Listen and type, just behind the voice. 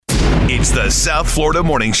It's the South Florida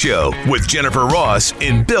Morning Show with Jennifer Ross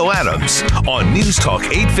and Bill Adams on News Talk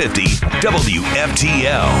 850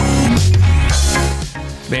 WFTL.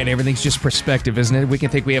 Man, everything's just perspective, isn't it? We can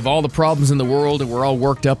think we have all the problems in the world and we're all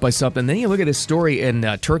worked up by something. Then you look at this story in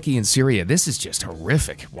Turkey and Syria. This is just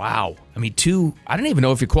horrific. Wow. I mean, I don't even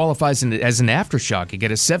know if it qualifies as an aftershock. You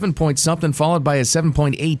get a 7-point something followed by a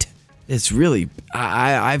 7.8. It's really,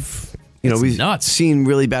 we've nuts. Seen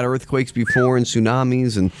really bad earthquakes before and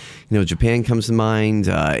tsunamis, and Japan comes to mind,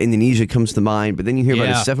 Indonesia comes to mind, but then you hear about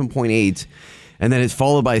a 7.8, and then it's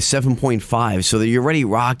followed by a 7.5. So that you're already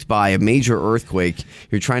rocked by a major earthquake.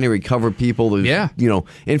 You're trying to recover people.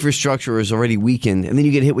 Infrastructure is already weakened, and then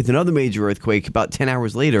you get hit with another major earthquake about 10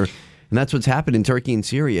 hours later. And that's what's happened in Turkey and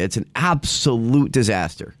Syria. It's an absolute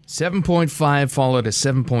disaster. 7.5 followed a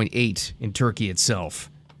 7.8 in Turkey itself.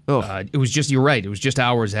 It was just, you're right, it was just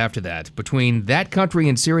hours after that. Between that country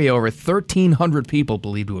and Syria, over 1,300 people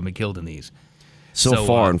believed to have been killed in these. So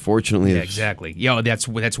far, unfortunately. Yeah, exactly. That's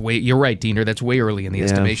way, you're right, Diener, that's way early in the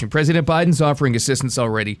estimation. President Biden's offering assistance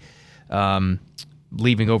already,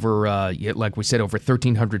 leaving over, like we said, over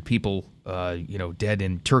 1,300 people, dead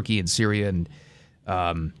in Turkey and Syria, and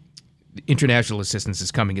international assistance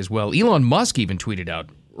is coming as well. Elon Musk even tweeted out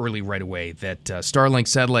early right away that Starlink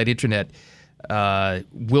satellite internet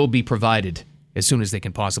will be provided as soon as they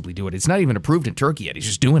can possibly do it. It's not even approved in Turkey yet. He's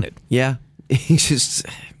just doing it. Yeah. He's just,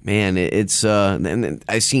 man, it's, and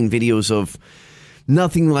I've seen videos of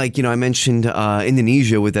nothing like, I mentioned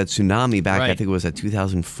Indonesia with that tsunami back, I think it was at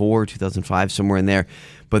 2004, 2005, somewhere in there.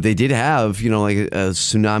 But they did have, like a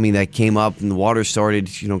tsunami that came up and the water started,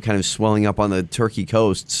 kind of swelling up on the Turkey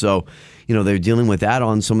coast. So, they're dealing with that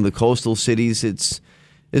on some of the coastal cities.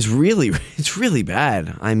 It's really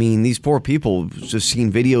bad. I mean, these poor people, just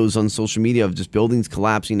seeing videos on social media of just buildings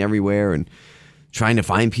collapsing everywhere and trying to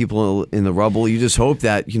find people in the rubble. You just hope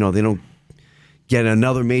that, they don't get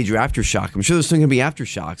another major aftershock. I'm sure there's still going to be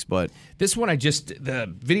aftershocks, but... This one,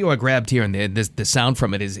 the video I grabbed here and the sound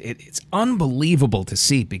from it it's unbelievable to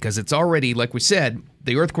see because it's already, like we said,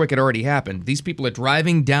 the earthquake had already happened. These people are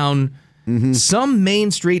driving down some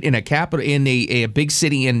main street in a big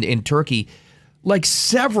city in Turkey. Like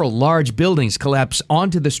several large buildings collapse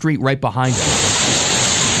onto the street right behind them.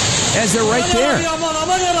 As they're right there.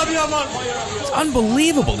 It's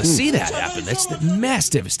unbelievable to see that happen. That's the mass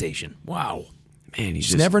devastation. Wow. Man, you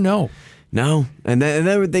just never know. No. And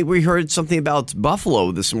then we heard something about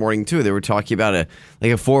Buffalo this morning, too. They were talking about a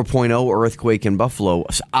 4.0 earthquake in Buffalo.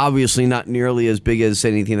 Obviously not nearly as big as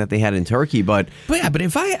anything that they had in Turkey, but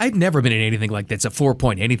if I'd never been in anything like that's a 4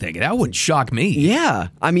 anything, that wouldn't shock me. Yeah.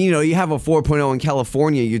 I mean, you have a 4.0 in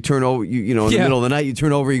California, you turn over, in the middle of the night, you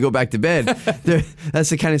turn over, you go back to bed. That's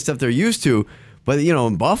the kind of stuff they're used to. But,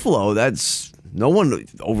 in Buffalo, no one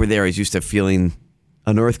over there is used to feeling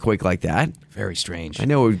an earthquake like that. Very strange. I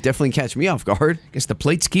know, it would definitely catch me off guard. Guess the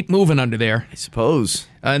plates keep moving under there. I suppose.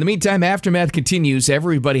 In the meantime, aftermath continues.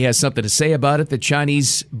 Everybody has something to say about it. The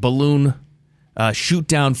Chinese balloon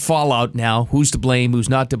shoot-down fallout now. Who's to blame? Who's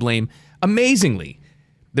not to blame? Amazingly,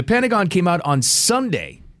 the Pentagon came out on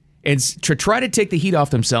Sunday and to try to take the heat off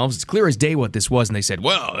themselves. It's clear as day what this was. And they said,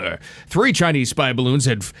 3 Chinese spy balloons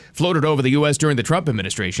had floated over the U.S. during the Trump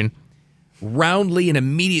administration. Roundly and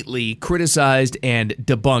immediately criticized and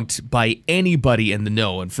debunked by anybody in the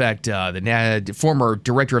know. In fact, the former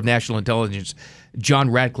director of national intelligence, John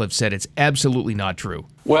Ratcliffe, said it's absolutely not true.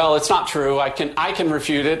 Well, it's not true. I can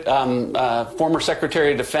refute it. Former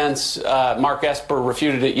Secretary of Defense Mark Esper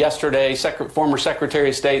refuted it yesterday. Former Secretary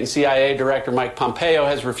of State and CIA Director Mike Pompeo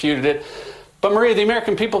has refuted it. But Maria, the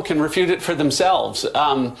American people can refute it for themselves.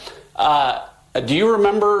 Do you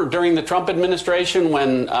remember during the Trump administration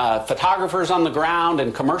when photographers on the ground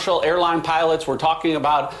and commercial airline pilots were talking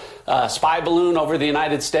about a spy balloon over the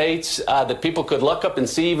United States that people could look up and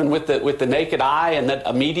see even with the naked eye, and that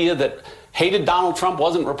a media that hated Donald Trump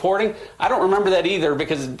wasn't reporting? I don't remember that either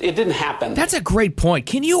because it didn't happen. That's a great point.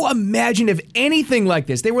 Can you imagine if anything like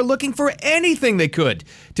this, they were looking for anything they could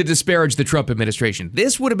to disparage the Trump administration?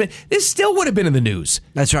 This still would have been in the news.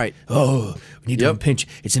 That's right. Oh, we need to impeach.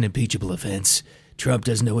 It's an impeachable offense. Trump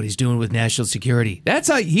doesn't know what he's doing with national security. That's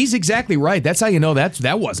how he's exactly right. That's how you know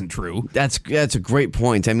that wasn't true. That's a great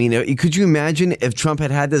point. I mean, could you imagine if Trump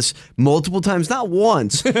had this multiple times, not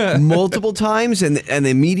once, multiple times, and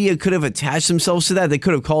the media could have attached themselves to that? They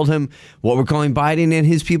could have called him what we're calling Biden and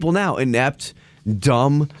his people now: inept,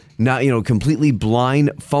 dumb, not completely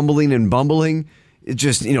blind, fumbling and bumbling.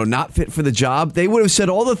 Just not fit for the job. They would have said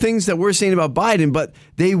all the things that we're saying about Biden, but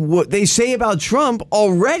they say about Trump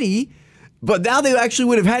already. But now they actually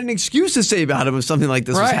would have had an excuse to say about him if something like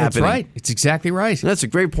this was happening. That's right. It's exactly right. That's a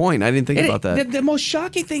great point. I didn't think about that. The most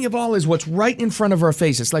shocking thing of all is what's right in front of our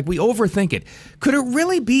face. It's like we overthink it. Could it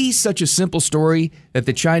really be such a simple story that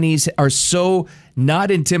the Chinese are so not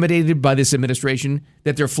intimidated by this administration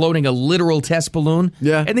that they're floating a literal test balloon?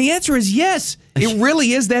 Yeah. And the answer is yes. It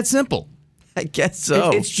really is that simple. I guess so.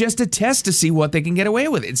 It's just a test to see what they can get away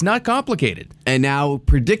with. It's not complicated. And now,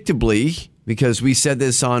 predictably, because we said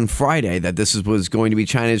this on Friday, that this was going to be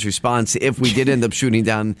China's response if we did end up shooting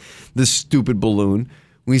down this stupid balloon,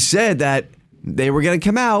 we said that they were going to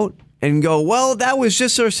come out and go, well, that was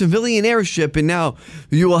just our civilian airship, and now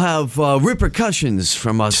you will have repercussions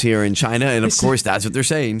from us here in China. And, of course, that's what they're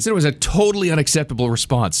saying. So it was a totally unacceptable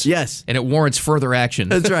response. Yes. And it warrants further action.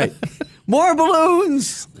 That's right. More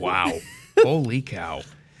balloons. Wow. Holy cow.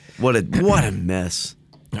 What a mess.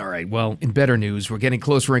 All right, well, in better news, we're getting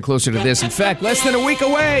closer and closer to this. In fact, less than a week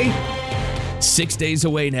away. 6 days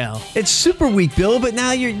away now. It's Super Week, Bill, but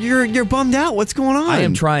now you're bummed out. What's going on? I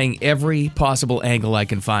am trying every possible angle I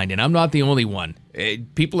can find, and I'm not the only one. I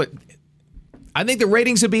think the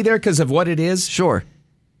ratings will be there because of what it is. Sure.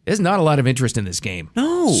 There's not a lot of interest in this game.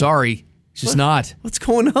 No. Sorry. It's just not. What's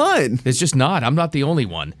going on? It's just not. I'm not the only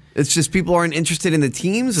one. It's just people aren't interested in the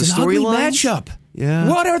teams, the storylines. Matchup. Yeah.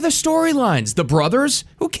 What are the storylines? The brothers?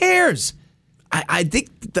 Who cares? I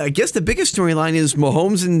guess the biggest storyline is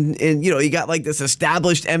Mahomes and you got like this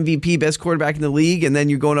established MVP, best quarterback in the league, and then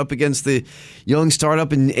you're going up against the young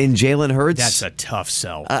startup in Jalen Hurts. That's a tough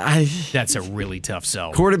sell. That's a really tough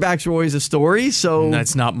sell. Quarterbacks are always a story, so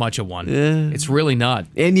that's not much of one. Yeah. It's really not.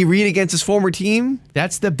 Andy Reid against his former team.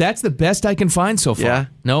 That's the best I can find so far. Yeah.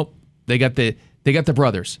 Nope. They got the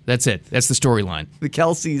brothers. That's it. That's the storyline. The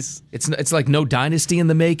Kelseys. It's like no dynasty in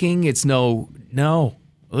the making. It's no.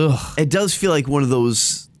 Ugh. It does feel like one of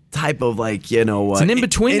those type of it's an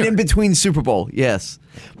in-betweener. An in-between Super Bowl, yes.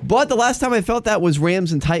 But the last time I felt that was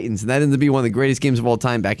Rams and Titans, and that ended up being one of the greatest games of all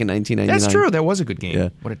time back in 1999. That's true. That was a good game. Yeah.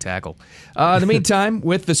 What a tackle. In the meantime,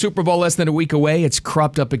 with the Super Bowl less than a week away, it's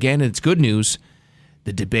cropped up again, and it's good news.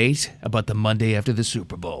 The debate about the Monday after the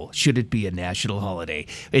Super Bowl. Should it be a national holiday?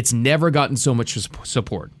 It's never gotten so much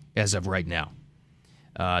support as of right now.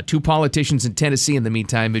 Two politicians in Tennessee, in the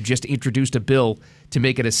meantime, have just introduced a bill to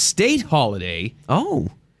make it a state holiday. Oh.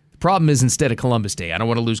 The problem is instead of Columbus Day. I don't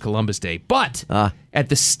want to lose Columbus Day. But at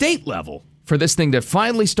the state level, for this thing to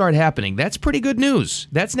finally start happening, that's pretty good news.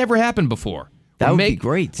 That's never happened before. That would be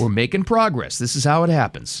great. We're making progress. This is how it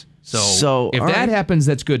happens. So if that happens,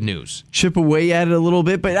 that's good news. Chip away at it a little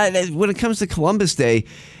bit. But when it comes to Columbus Day,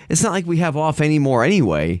 it's not like we have off anymore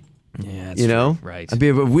anyway. Yeah, that's true. Right.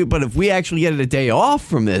 But if we actually get a day off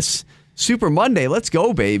from this Super Monday, let's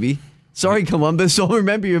go, baby. Sorry, Columbus. I'll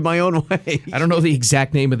remember you my own way. I don't know the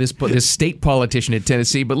exact name of this state politician in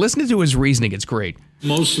Tennessee, but listen to his reasoning. It's great.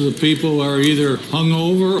 Most of the people are either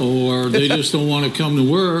hungover or they just don't want to come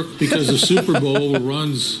to work because the Super Bowl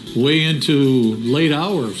runs way into late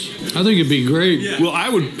hours. I think it'd be great. Yeah. Well, I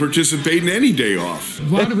would participate in any day off.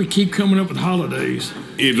 Why do we keep coming up with holidays?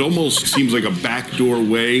 It almost seems like a backdoor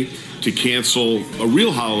way to cancel a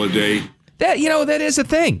real holiday. That is a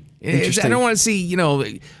thing. I don't want to see,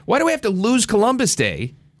 why do we have to lose Columbus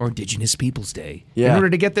Day or Indigenous Peoples Day in order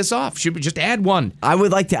to get this off? Should we just add one? I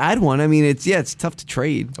would like to add one. I mean, it's tough to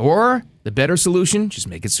trade. Or the better solution, just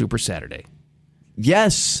make it Super Saturday.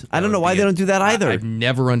 Yes. I don't know why they don't do that either. I've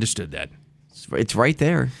never understood that. It's right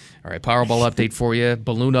there. All right, Powerball update for you,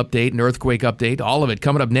 balloon update, and earthquake update. All of it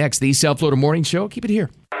coming up next. The South Florida Morning Show. Keep it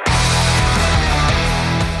here.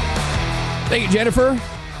 Thank you, Jennifer.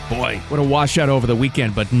 Boy, what a washout over the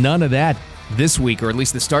weekend, but none of that this week, or at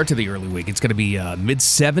least the start to the early week. It's going to be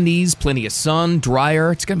mid-70s, plenty of sun,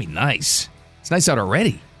 drier. It's going to be nice. It's nice out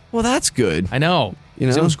already. Well, that's good. I know.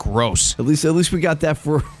 It was gross. At least we got that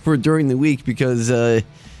for during the week because it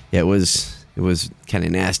was kind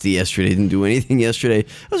of nasty yesterday. Didn't do anything yesterday.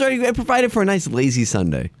 It provided for a nice lazy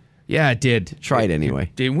Sunday. Yeah, it did. Tried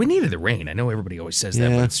anyway. Dude, we needed the rain. I know everybody always says that,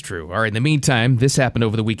 but it's true. All right, in the meantime, this happened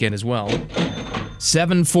over the weekend as well.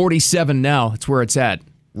 747 now. That's where it's at.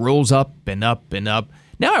 Rolls up and up and up.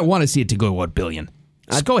 Now I want to see it to go, $1 billion?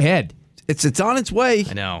 Just go ahead. It's on its way.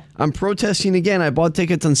 I know. I'm protesting again. I bought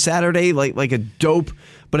tickets on Saturday like a dope,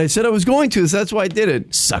 but I said I was going to, so that's why I did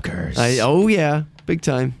it. Suckers. Yeah. Big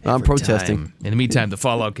time. I'm protesting. In the meantime, the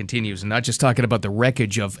fallout continues, and not just talking about the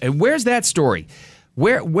wreckage of... And where's that story?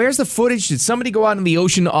 Where's the footage? Did somebody go out in the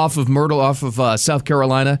ocean off of Myrtle, off of South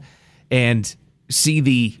Carolina, and see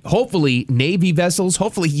the, hopefully, Navy vessels,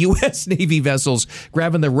 hopefully U.S. Navy vessels,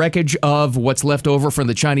 grabbing the wreckage of what's left over from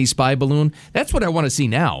the Chinese spy balloon? That's what I want to see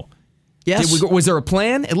now. Yes. Was there a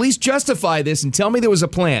plan? At least justify this and tell me there was a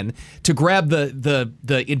plan to grab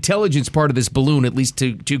the intelligence part of this balloon, at least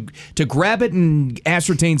to grab it and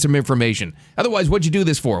ascertain some information. Otherwise, what'd you do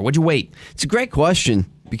this for? What'd you wait? It's a great question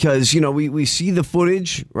because, we see the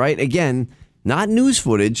footage, right? Again, not news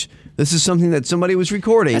footage. This is something that somebody was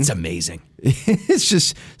recording. That's amazing. It's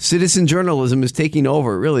just citizen journalism is taking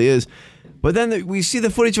over. It really is. But then we see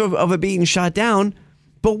the footage of it being shot down.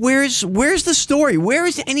 But where's the story? Where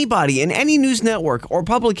is anybody in any news network or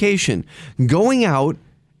publication going out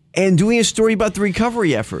and doing a story about the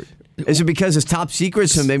recovery effort? Is it because it's top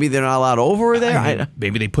secret, so maybe they're not allowed over there?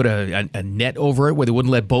 Maybe they put a net over it where they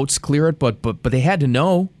wouldn't let boats clear it, but they had to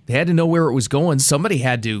know. They had to know where it was going. Somebody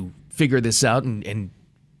had to figure this out and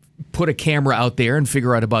put a camera out there and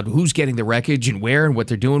figure out about who's getting the wreckage and where and what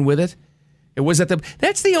they're doing with it.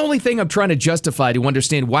 That's the only thing I'm trying to justify to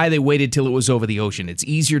understand why they waited till it was over the ocean. It's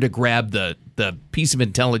easier to grab the piece of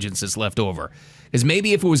intelligence that's left over. Because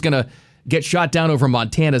maybe if it was going to get shot down over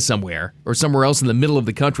Montana somewhere or somewhere else in the middle of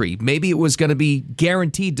the country, maybe it was going to be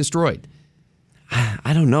guaranteed destroyed.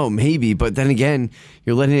 I don't know, maybe. But then again,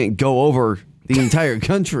 you're letting it go over the entire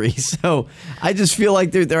country. So I just feel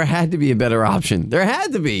like there had to be a better option. There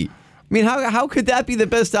had to be. I mean, how could that be the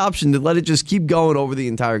best option, to let it just keep going over the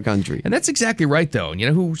entire country? And that's exactly right, though. And you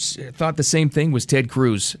know who thought the same thing was Ted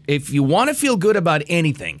Cruz. If you want to feel good about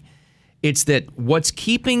anything, it's that what's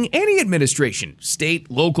keeping any administration,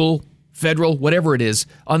 state, local, federal, whatever it is,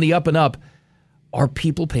 on the up and up, are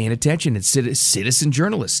people paying attention. It's citizen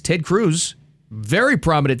journalists. Ted Cruz, very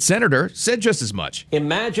prominent senator, said just as much.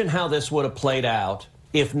 Imagine how this would have played out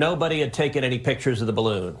if nobody had taken any pictures of the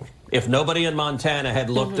balloon, if nobody in Montana had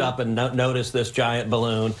looked up and noticed this giant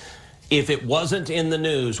balloon, if it wasn't in the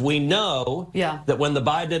news. We know that when the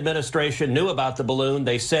Biden administration knew about the balloon,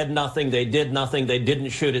 they said nothing, they did nothing, they didn't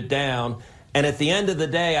shoot it down. And at the end of the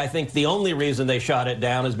day, I think the only reason they shot it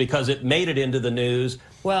down is because it made it into the news,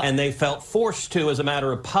 and they felt forced to as a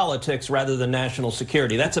matter of politics rather than national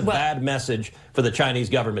security. That's a bad message for the Chinese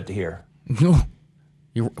government to hear.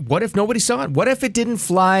 What if nobody saw it? What if it didn't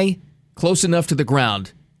fly close enough to the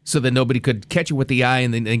ground so that nobody could catch it with the eye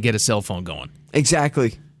and then get a cell phone going?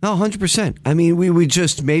 Exactly. No, 100%. I mean, we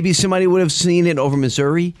just, maybe somebody would have seen it over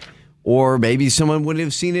Missouri, or maybe someone wouldn't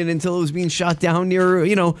have seen it until it was being shot down near,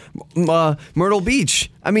 Myrtle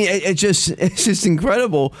Beach. I mean, it's just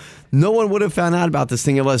incredible. No one would have found out about this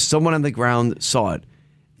thing unless someone on the ground saw it.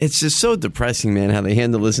 It's just so depressing, man, how they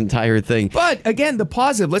handle this entire thing. But again, the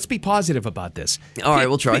positive. Let's be positive about this. All right,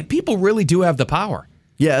 we'll try. People really do have the power.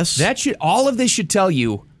 Yes. All of this should tell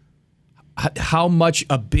you how much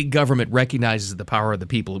a big government recognizes the power of the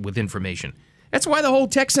people with information. That's why the whole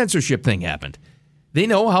tech censorship thing happened. They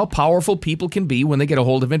know how powerful people can be when they get a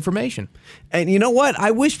hold of information. And you know what?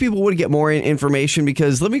 I wish people would get more information,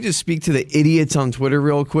 because let me just speak to the idiots on Twitter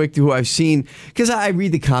real quick who I've seen, because I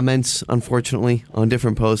read the comments, unfortunately, on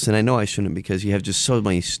different posts, and I know I shouldn't, because you have just so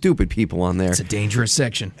many stupid people on there. It's a dangerous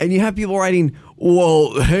section. And you have people writing,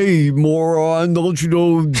 well, hey, moron, don't you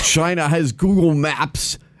know China has Google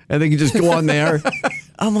Maps, and they can just go on there.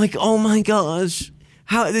 I'm like, oh my gosh.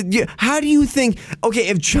 How do you think, okay,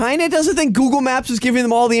 if China doesn't think Google Maps is giving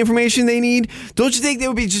them all the information they need, don't you think it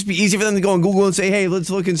would just be easy for them to go on Google and say, hey, let's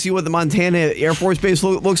look and see what the Montana Air Force Base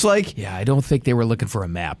looks like? Yeah, I don't think they were looking for a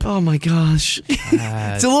map. Oh, my gosh.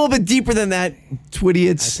 It's a little bit deeper than that,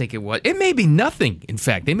 twidiots. I think it was. It may be nothing, in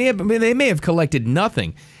fact. They may have collected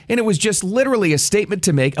nothing, and it was just literally a statement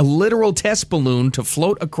to make, a literal test balloon to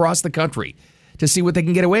float across the country to see what they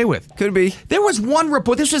can get away with. Could be. There was one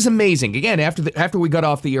report. This was amazing. Again, after we got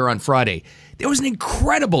off the air on Friday, there was an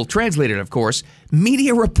incredible, translated, of course,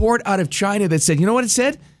 media report out of China that said, you know what it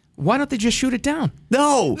said? Why don't they just shoot it down?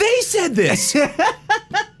 No. They said this.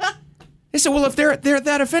 They said, well, if they're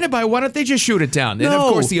that offended by it, why don't they just shoot it down? And,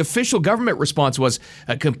 of course, the official government response was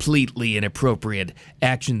a completely inappropriate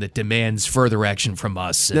action that demands further action from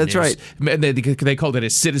us. And that's right. They called it a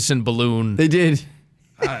citizen balloon. They did.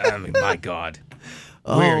 I mean, my God.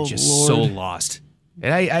 We're just so lost.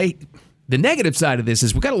 And the negative side of this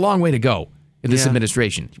is we've got a long way to go in this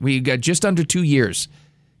administration. We've got just under 2 years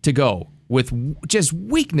to go with just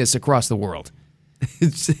weakness across the world.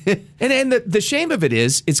 and the shame of it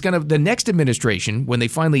is, the next administration, when they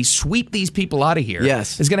finally sweep these people out of here,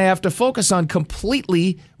 is going to have to focus on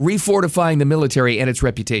completely refortifying the military and its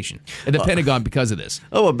reputation and the Pentagon because of this.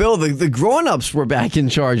 Oh, well, Bill, the grown-ups were back in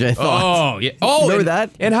charge, I thought. Oh, yeah. Oh, remember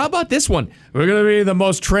that? And how about this one? We're going to be the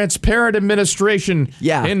most transparent administration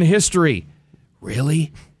in history.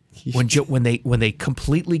 Really? When they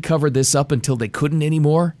completely covered this up until they couldn't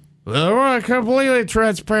anymore? We're completely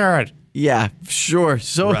transparent. Yeah, sure.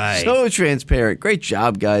 So transparent. Great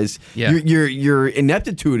job, guys. Yeah. Your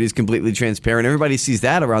ineptitude is completely transparent. Everybody sees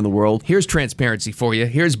that around the world. Here's transparency for you.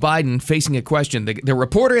 Here's Biden facing a question. The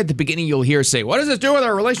reporter at the beginning you'll hear say, "What does this do with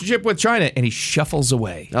our relationship with China?" And he shuffles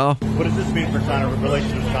away. Oh. What does this mean for China,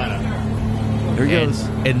 relationship with China? There he goes.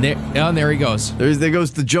 And there he goes. There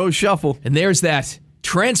goes the Joe Shuffle. And there's that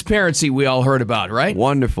transparency we all heard about, right?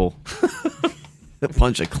 Wonderful. A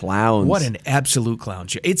bunch of clowns. What an absolute clown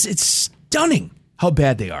show. It's stunning how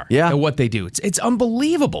bad they are. Yeah. And what they do. It's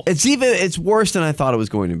unbelievable. It's worse than I thought it was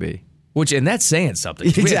going to be. And that's saying something.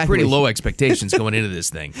 Exactly. We had pretty low expectations going into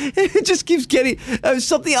this thing. It just keeps getting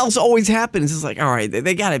something else always happens. It's like, all right,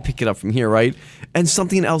 they got to pick it up from here, right? And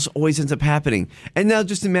something else always ends up happening. And now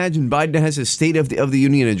just imagine Biden has a State of the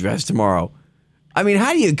Union address tomorrow. I mean,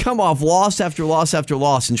 how do you come off loss after loss after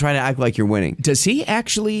loss and try to act like you're winning? Does he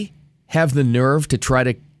actually have the nerve to try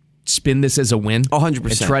to spin this as a win? 100%.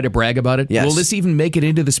 And try to brag about it? Yes. Will this even make it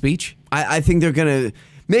into the speech? I think they're going to,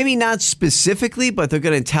 maybe not specifically, but they're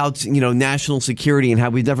going to tout, national security and how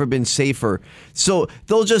we've never been safer. So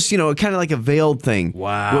they'll just, kind of like a veiled thing.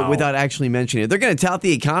 Wow. Without actually mentioning it. They're going to tout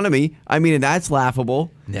the economy. I mean, and that's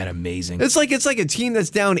laughable. Isn't that amazing? It's like a team that's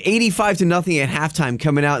down 85-0 at halftime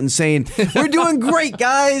coming out and saying, "We're doing great,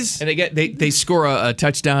 guys." And they score a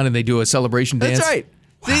touchdown and they do a celebration dance. That's right.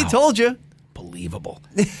 Wow. See, told you. Unbelievable.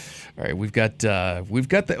 All right, we've got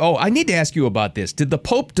the. Oh, I need to ask you about this. Did the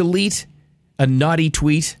Pope delete a naughty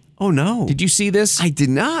tweet? Oh no! Did you see this? I did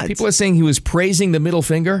not. People are saying he was praising the middle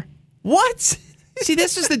finger. What? See,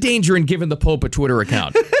 this is the danger in giving the Pope a Twitter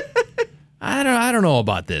account. I don't know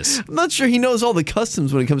about this. I'm not sure he knows all the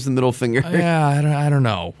customs when it comes to the middle finger. Yeah, I don't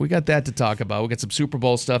know. We got that to talk about. We got some Super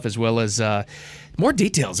Bowl stuff as well as more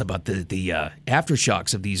details about the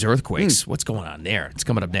aftershocks of these earthquakes. What's going on there? It's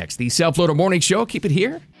coming up next. The South Florida Morning Show. Keep it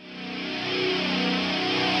here.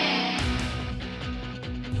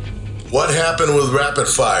 What happened with Rapid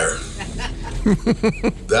Fire?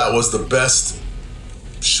 That was the best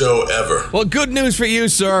show ever. Well, good news for you,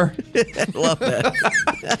 sir. Love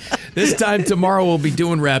that. This time tomorrow we'll be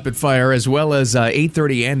doing Rapid Fire as well as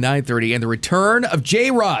 8:30 and 9:30 and the return of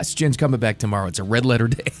Jay Ross. Jen's coming back tomorrow. It's a red letter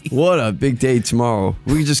day. What a big day tomorrow.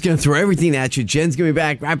 We're just going to throw everything at you. Jen's going to be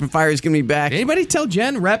back. Rapid Fire is going to be back. Anybody tell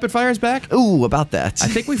Jen Rapid Fire's back? Ooh, about that. I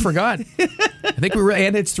think we forgot. I think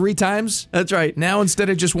and it's 3 times. That's right. Now instead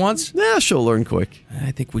of just once. Yeah, she'll learn quick.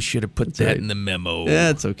 I think we should have put that in the memo.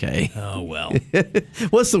 Yeah, it's okay. Oh, well.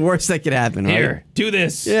 What's the worst that could happen, right? Here, do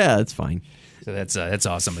this. Yeah, that's fine. So that's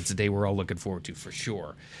awesome. It's a day we're all looking forward to for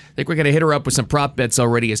sure. I think we're going to hit her up with some prop bets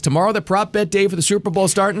already. Is tomorrow the prop bet day for the Super Bowl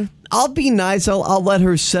starting? I'll be nice. I'll let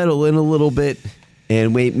her settle in a little bit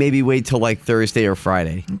and wait till like Thursday or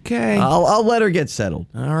Friday. Okay. I'll let her get settled.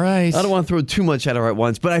 All right. I don't want to throw too much at her at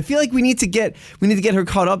once, but I feel like we need to get her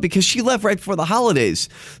caught up because she left right before the holidays.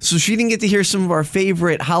 So she didn't get to hear some of our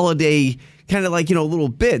favorite holiday kind of like, little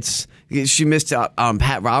bits. She missed out on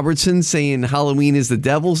Pat Robertson saying Halloween is the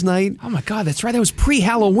devil's night. Oh, my God. That's right. That was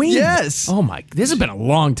pre-Halloween. Yes. Oh, my. This has been a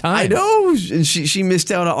long time. I know. And she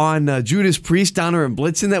missed out on Judas Priest, Donner and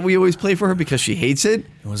Blitzen that we always play for her because she hates it.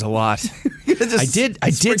 It was a lot. I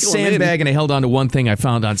did sandbag and I held on to one thing I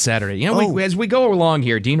found on Saturday. As we go along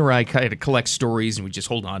here, Dean or I kind of collect stories and we just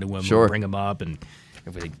hold on to them Sure. and bring them up. And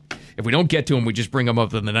if we don't get to them, we just bring them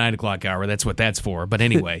up in the 9 o'clock hour. That's what that's for. But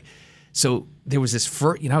anyway... So there was this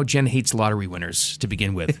first, how Jen hates lottery winners to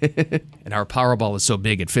begin with. And our Powerball is so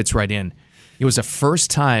big, it fits right in. It was the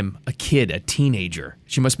first time a teenager,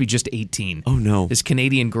 she must be just 18. Oh, no. This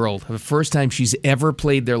Canadian girl, the first time she's ever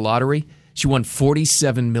played their lottery, she won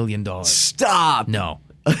 $47 million. Stop. No.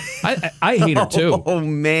 I hate her, too. Oh,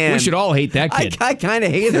 man. We should all hate that kid. I kind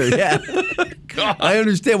of hate her, yeah. God. I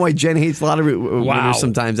understand why Jen hates lottery winners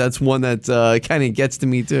sometimes. That's one that kind of gets to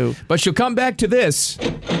me, too. But she'll come back to this.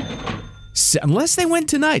 Unless they win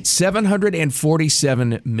tonight,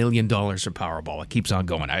 $747 million for Powerball. It keeps on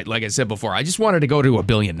going. Like I said before, I just wanted to go to $1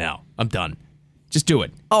 billion now. I'm done. Just do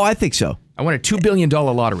it. Oh, I think so. I want a $2 billion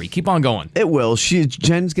lottery. Keep on going. It will.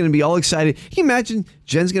 Jen's going to be all excited. Can you imagine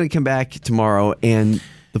Jen's going to come back tomorrow and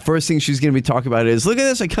the first thing she's going to be talking about is, look at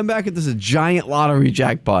this, I come back and there's a giant lottery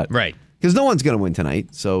jackpot. Right. Because no one's going to win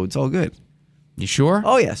tonight, so it's all good. You sure?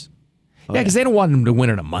 Oh, yes. Yeah, because they don't want them to win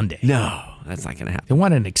on a Monday. No. That's not going to happen. They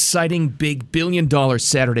want an exciting, big $1 billion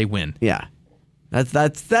Saturday win. Yeah,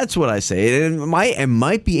 that's what I say. It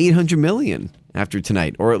might be $800 million after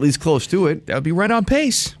tonight, or at least close to it. That would be right on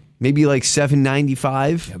pace. Maybe like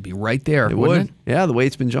 $795. That would be right there. It wouldn't would. Yeah, the way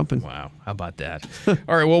it's been jumping. Wow, how about that?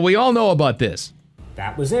 All right, well, we all know about this.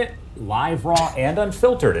 That was it. Live, raw, and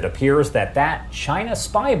unfiltered. It appears that China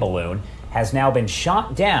spy balloon has now been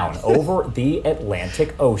shot down over the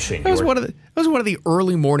Atlantic Ocean. That was one of the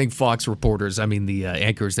early morning Fox reporters, the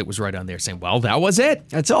anchors that was right on there saying, well, that was it.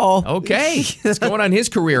 That's all. Okay. That's going on his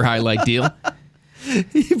career highlight deal.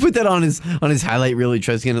 He put that on his highlight reel. He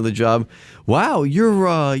tries to get into the job. Wow,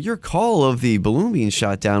 your call of the balloon being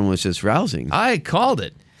shot down was just rousing. I called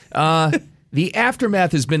it. The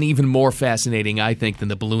aftermath has been even more fascinating, I think, than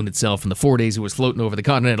the balloon itself in the 4 days it was floating over the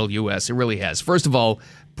continental U.S. It really has. First of all,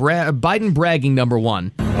 Biden bragging, number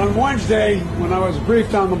one. On Wednesday, when I was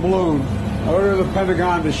briefed on the balloon, I ordered the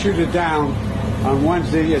Pentagon to shoot it down on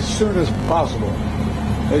Wednesday as soon as possible.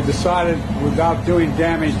 They decided, without doing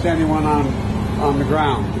damage to anyone on the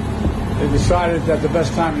ground, they decided that the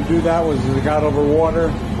best time to do that was as it got over water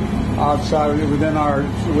outside within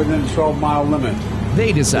the 12-mile limit.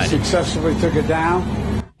 They decided. They successfully took it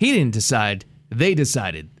down. He didn't decide. They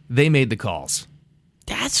decided. They made the calls.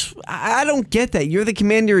 I don't get that. You're the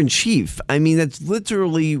commander-in-chief. That's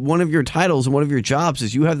literally one of your titles and one of your jobs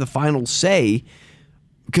is you have the final say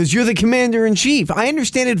because you're the commander-in-chief. I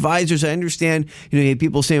understand advisors. I understand,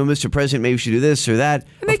 people saying, well, Mr. President, maybe we should do this or that.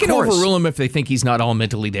 And they can overrule him if they think he's not all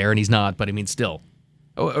mentally there, and he's not, but still.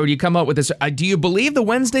 Or do you come up with this? Do you believe the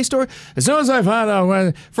Wednesday story? As soon as I found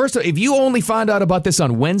out, first, if you only found out about this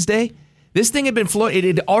on Wednesday, this thing had been it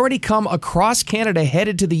had already come across Canada,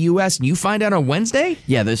 headed to the U.S., and you find out on Wednesday?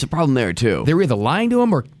 Yeah, there's a problem there, too. They're either lying to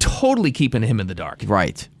him or totally keeping him in the dark.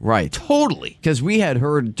 Right. Totally. Because we had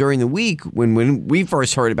heard during the week, when we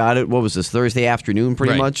first heard about it, what was this, Thursday afternoon,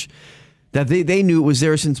 pretty much, that they knew it was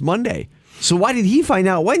there since Monday. So why did he find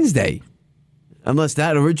out Wednesday? Unless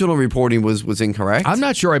that original reporting was incorrect. I'm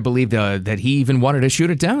not sure I believe that he even wanted to shoot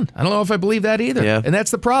it down. I don't know if I believe that either. Yeah. And that's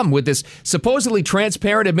the problem with this supposedly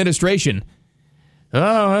transparent administration.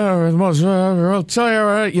 I'll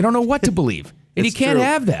tell you, you don't know what to believe. And you can't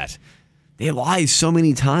have that. They lie so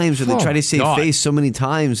many times, or they try to save face so many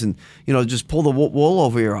times, and just pull the wool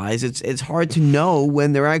over your eyes. It's hard to know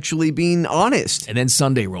when they're actually being honest. And then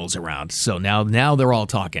Sunday rolls around, so now they're all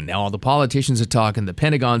talking. Now all the politicians are talking. The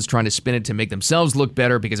Pentagon's trying to spin it to make themselves look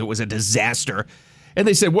better because it was a disaster. And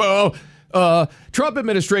they said, well, Trump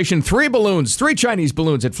administration, 3 Chinese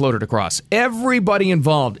balloons had floated across. Everybody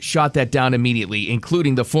involved shot that down immediately,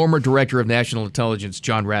 including the former director of national intelligence,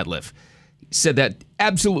 John Ratliff. Said that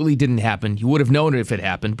absolutely didn't happen. You would have known it if it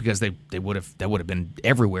happened because that would have been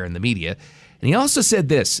everywhere in the media. And he also said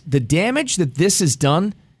this: the damage that this has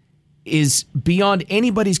done is beyond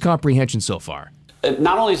anybody's comprehension so far.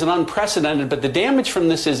 Not only is it unprecedented, but the damage from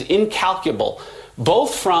this is incalculable,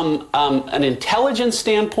 both from an intelligence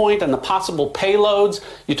standpoint and the possible payloads.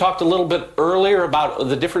 You talked a little bit earlier about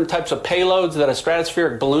the different types of payloads that a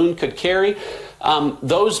stratospheric balloon could carry.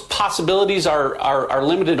 Those possibilities are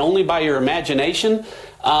limited only by your imagination.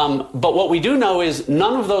 But what we do know is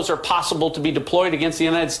none of those are possible to be deployed against the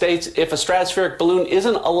United States if a stratospheric balloon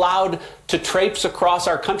isn't allowed to traipse across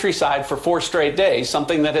our countryside for 4 straight days,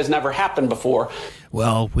 something that has never happened before.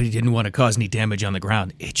 Well, we didn't want to cause any damage on the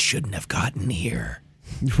ground. It shouldn't have gotten here.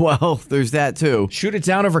 Well, there's that, too. Shoot it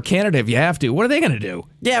down over Canada if you have to. What are they going to do?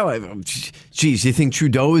 Yeah, well, geez, you think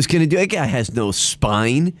Trudeau is going to do it? That guy has no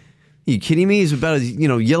spine. Are you kidding me? He's about as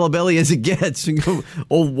yellow belly as it gets.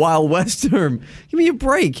 Old Wild West term. Give me a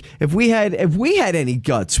break. If we had any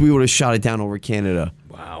guts, we would have shot it down over Canada.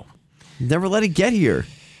 Wow. Never let it get here.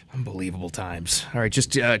 Unbelievable times. All right,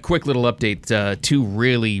 just a quick little update. 2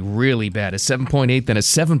 really, really bad. A 7.8, then a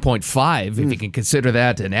 7.5, if you can consider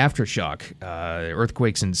that an aftershock.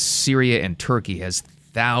 Earthquakes in Syria and Turkey has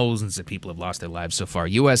thousands of people have lost their lives so far.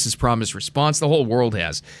 U.S. has promised response. The whole world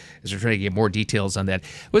has. As we're trying to get more details on that.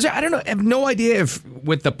 I don't know. I have no idea if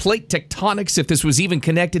with the plate tectonics, if this was even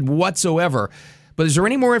connected whatsoever. But is there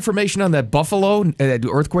any more information on that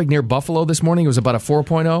earthquake near Buffalo this morning? It was about a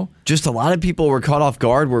 4.0. Just a lot of people were caught off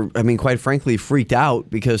guard. Quite frankly, freaked out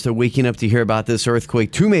because they're waking up to hear about this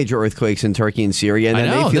earthquake. 2 major earthquakes in Turkey and Syria. And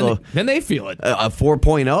then they feel it. A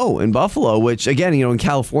 4.0 in Buffalo, which, again, in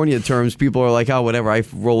California terms, people are like, oh, whatever, I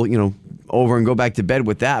roll, over and go back to bed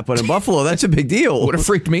with that. But in Buffalo, that's a big deal. Would have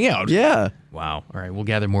freaked me out. Yeah. Wow. All right. We'll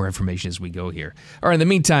gather more information as we go here. All right. In the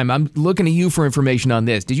meantime, I'm looking to you for information on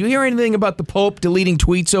this. Did you hear anything about the Pope deleting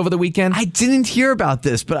tweets over the weekend? I didn't hear about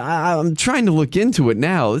this, but I'm trying to look into it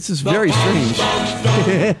now. This is very strange.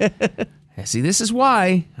 See, this is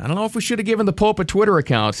why. I don't know if we should have given the Pope a Twitter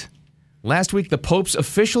account. Last week, the Pope's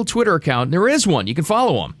official Twitter account, and there is one. You can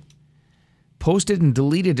follow him. Posted and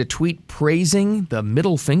deleted a tweet praising the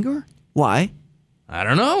middle finger? Why? I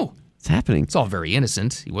don't know. What's happening? It's all very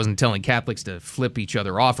innocent. He wasn't telling Catholics to flip each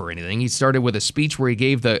other off or anything. He started with a speech where he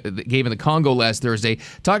gave in the Congo last Thursday,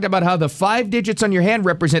 talked about how the 5 digits on your hand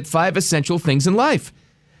represent 5 essential things in life.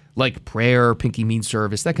 like prayer, pinky mean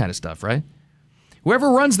service, that kind of stuff, right?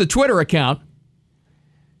 Whoever runs the Twitter account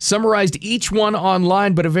summarized each one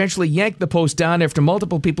online, but eventually yanked the post down after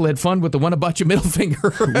multiple people had fun with the one about your middle finger.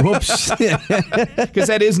 Whoops. Because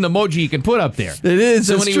that is an emoji you can put up there. It is.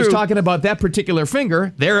 So when he was talking about that particular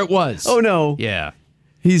finger, there it was. Oh, no. Yeah.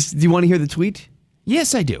 Do you want to hear the tweet?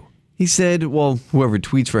 Yes, I do. He said, well, whoever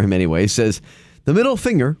tweets for him anyway, says, the middle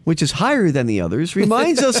finger, which is higher than the others,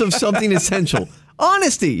 reminds us of something essential.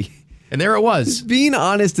 Honesty. And there it was. Being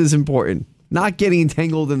honest is important. Not getting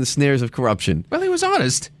entangled in the snares of corruption. Well, he was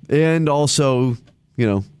honest. And also,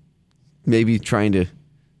 maybe trying to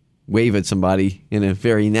wave at somebody in a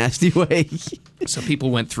very nasty way. So people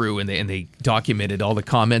went through and they documented all the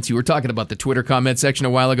comments. You were talking about the Twitter comment section a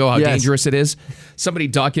while ago, how dangerous it is. Somebody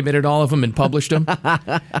documented all of them and published them.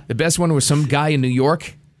 The best one was some guy in New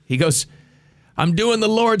York. He goes, I'm doing the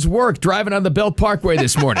Lord's work driving on the Belt Parkway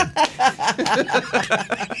this morning.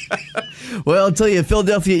 Well, I'll tell you,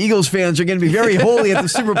 Philadelphia Eagles fans are going to be very holy at the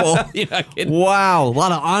Super Bowl. Wow, a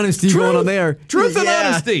lot of honesty going on there. Truth and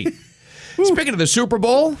honesty. Speaking of the Super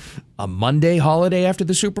Bowl, a Monday holiday after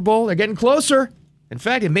the Super Bowl, they're getting closer. In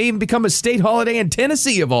fact, it may even become a state holiday in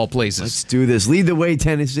Tennessee, of all places. Let's do this. Lead the way,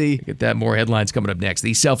 Tennessee. Get that. More headlines coming up next.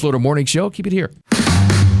 The South Florida Morning Show. Keep it here.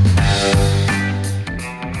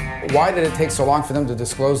 Why did it take so long for them to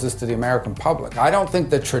disclose this to the American public? I don't think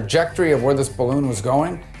the trajectory of where this balloon was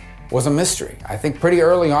going was a mystery. I think pretty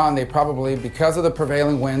early on, they probably, because of the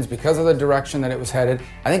prevailing winds, because of the direction that it was headed,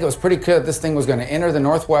 I think it was pretty clear that this thing was going to enter the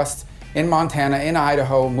Northwest in Montana, in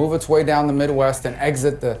Idaho, move its way down the Midwest, and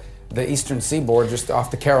exit the eastern seaboard just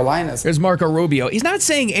off the Carolinas. There's Marco Rubio. He's not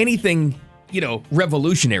saying anything,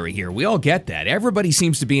 revolutionary here. We all get that. Everybody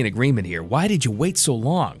seems to be in agreement here. Why did you wait so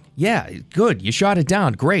long? Yeah, good. You shot it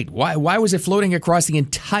down. Great. Why was it floating across the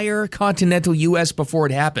entire continental U.S. before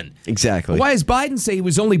it happened? Exactly. Why does Biden say he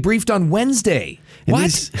was only briefed on Wednesday?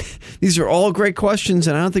 What? These are all great questions,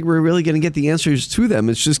 and I don't think we're really going to get the answers to them.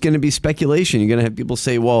 It's just going to be speculation. You're going to have people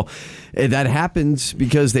say, well, that happened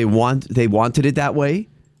because they wanted it that way,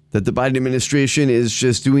 that the Biden administration is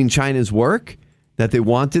just doing China's work, that they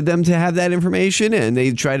wanted them to have that information, and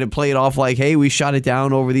they try to play it off like, hey, we shot it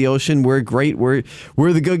down over the ocean. We're great. We're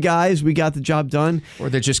the good guys. We got the job done. Or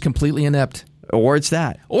they're just completely inept. Or it's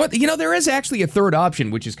that. Or, there is actually a third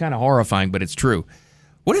option, which is kind of horrifying, but it's true.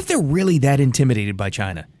 What if they're really that intimidated by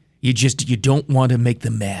China? You don't want to make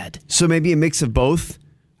them mad. So maybe a mix of both?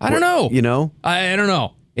 I don't know. I don't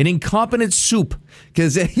know. An incompetent soup.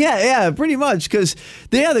 Because, pretty much. Because,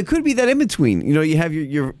 there could be that in between. You have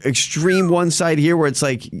your extreme one side here where it's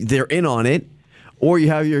like they're in on it. Or you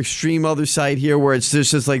have your extreme other side here where it's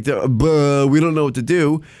just like, we don't know what to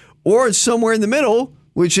do. Or it's somewhere in the middle,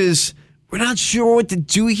 which is, we're not sure what to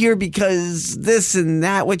do here because this and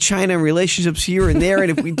that with China and relationships here and there. And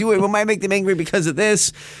if we do it, we might make them angry because of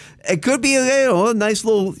this. It could be a nice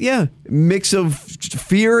little, mix of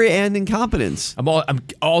fear and incompetence. I'm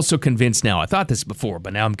also convinced now. I thought this before,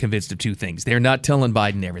 but now I'm convinced of two things. They're not telling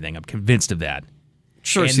Biden everything. I'm convinced of that.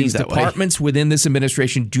 Sure, and these departments within this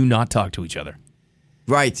administration do not talk to each other.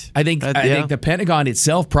 Right. I think the Pentagon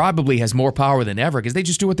itself probably has more power than ever because they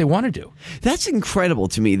just do what they want to do. That's incredible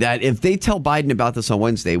to me that if they tell Biden about this on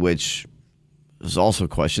Wednesday, which there's also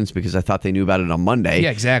questions because I thought they knew about it on Monday. Yeah,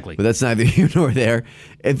 exactly. But that's neither here nor there.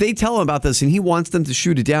 If they tell him about this and he wants them to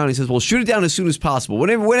shoot it down, he says, well, shoot it down as soon as possible,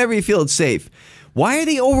 whenever you feel it's safe. Why are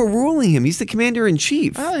they overruling him? He's the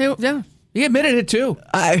commander-in-chief. Yeah. He admitted it, too.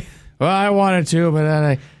 I wanted to, but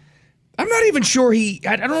I'm not even sure I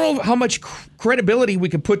don't know how much credibility we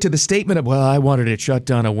could put to the statement of, I wanted it shut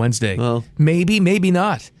down on Wednesday. Well, maybe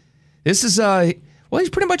not. This is, he's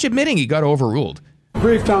pretty much admitting he got overruled.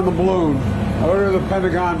 Briefed on the balloon. I ordered the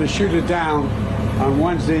Pentagon to shoot it down on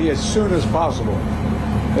Wednesday as soon as possible.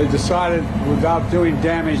 They decided, without doing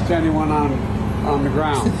damage to anyone on the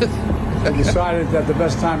ground, they decided that the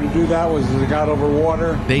best time to do that was as it got over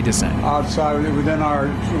water. They decided. Outside, within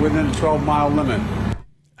the 12-mile limit.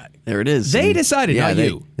 There it is. They decided, not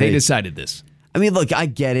you. They decided this. I mean, look, I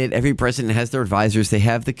get it. Every president has their advisors. They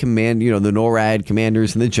have the command, the NORAD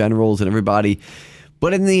commanders and the generals and everybody.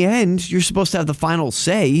 But in the end, you're supposed to have the final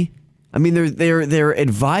say. I mean, they're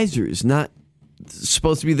advisors, not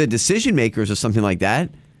supposed to be the decision makers or something like that.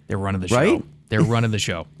 They're running the show. Right? They're running the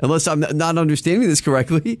show. Unless I'm not understanding this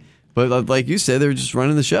correctly. But like you said, they're just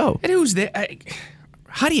running the show. And who's there?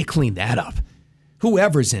 How do you clean that up?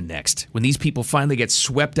 Whoever's in next, when these people finally get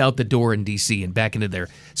swept out the door in D.C. and back into their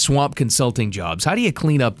swamp consulting jobs, how do you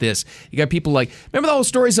clean up this? You got people like, remember the whole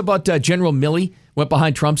stories about General Milley went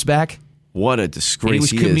behind Trump's back? What a disgrace. And he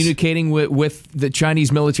was communicating with the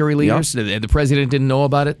Chinese military leaders. Yep. The president didn't know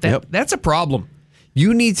about it. That's a problem.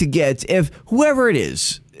 You need to get, if whoever it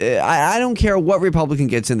is, I don't care what Republican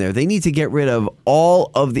gets in there, they need to get rid of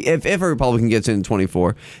all of the, if a Republican gets in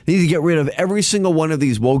 24, they need to get rid of every single one of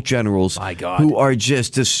these woke generals who are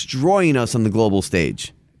just destroying us on the global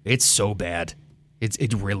stage. It's so bad.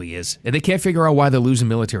 It really is. And they can't figure out why they're losing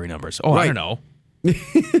military numbers. Oh, right. I don't know.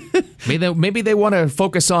 Maybe they want to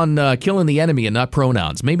focus on killing the enemy and not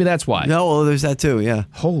pronouns. Maybe that's why. No, well, there's that too, yeah.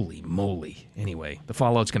 Holy moly. Anyway, the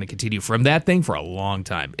fallout's going to continue from that thing for a long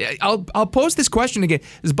time. I'll pose this question again.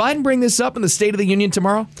 Does Biden bring this up in the State of the Union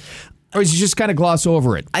tomorrow? Or does he just kind of gloss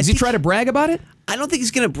over it? Does he try to brag about it? I don't think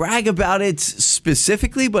he's going to brag about it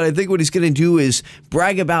specifically, but I think what he's going to do is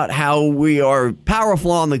brag about how we are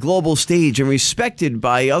powerful on the global stage and respected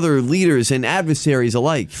by other leaders and adversaries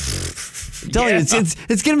alike. I'm telling you,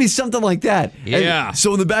 it's going to be something like that. Yeah. And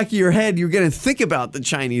so in the back of your head, you're going to think about the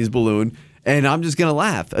Chinese balloon, and I'm just going to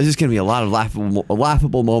laugh. It's just going to be a lot of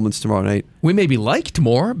laughable moments tomorrow night. We may be liked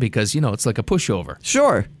more because, it's like a pushover.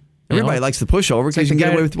 Sure. Everybody likes the pushover because you can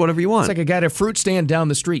get away with whatever you want. It's like a guy at a fruit stand down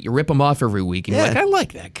the street. You rip him off every week, and you're like, I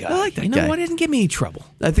like that guy. I like that guy. You know what? It didn't give me any trouble.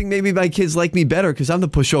 I think maybe my kids like me better because I'm the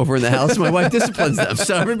pushover in the house. My wife disciplines them.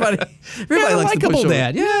 So everybody likes the pushover.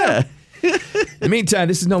 Dad. Yeah. In the meantime,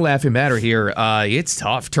 this is no laughing matter here. It's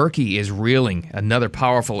tough. Turkey is reeling. Another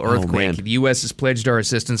powerful earthquake. The U.S. has pledged our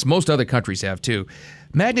assistance. Most other countries have, too.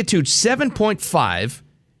 Magnitude 7.5.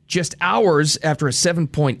 Just hours after a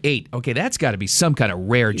 7.8. Okay, that's got to be some kind of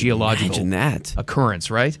rare geological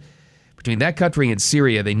occurrence, right? Between that country and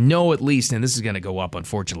Syria, they know at least, and this is going to go up,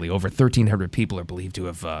 unfortunately, over 1,300 people are believed to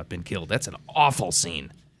have been killed. That's an awful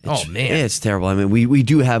scene. Man. It's terrible. I mean, we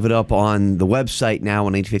do have it up on the website now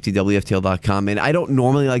on 850WFTL.com, and I don't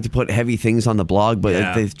normally like to put heavy things on the blog, but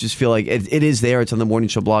I just feel like it is there. It's on the Morning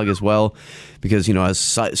Show blog as well, because, as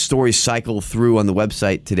stories cycle through on the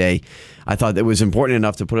website today, I thought it was important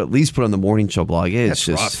enough to at least put on the Morning Show blog. It's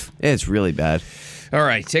rough. It's really bad. All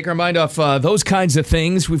right, take our mind off those kinds of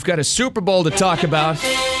things. We've got a Super Bowl to talk about.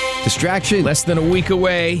 Distraction. Less than a week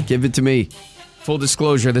away. Give it to me. Full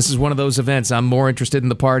disclosure, this is one of those events. I'm more interested in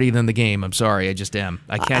the party than the game. I'm sorry, I just am.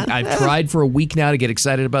 I can't. I've tried for a week now to get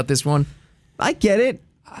excited about this one. I get it.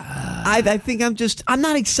 I think I'm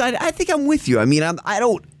not excited. I think I'm with you. I mean, I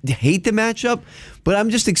don't hate the matchup, but I'm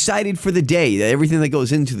just excited for the day, everything that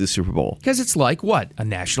goes into the Super Bowl. Because it's like, what? A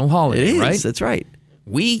national holiday, right? That's right.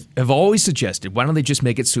 We have always suggested, why don't they just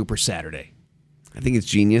make it Super Saturday? I think it's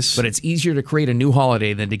genius. But it's easier to create a new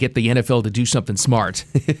holiday than to get the NFL to do something smart.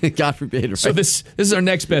 God forbid, right? So this is our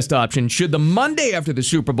next best option. Should the Monday after the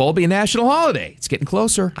Super Bowl be a national holiday? It's getting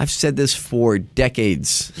closer. I've said this for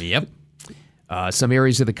decades. Yep. Some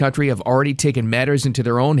areas of the country have already taken matters into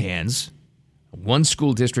their own hands. One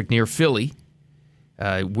school district near Philly,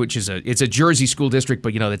 which is it's a Jersey school district,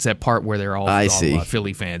 but it's that part where they're all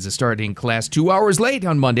Philly fans. Is starting class 2 hours late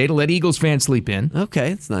on Monday to let Eagles fans sleep in. Okay,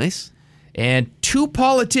 that's nice. And two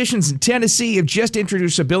politicians in Tennessee have just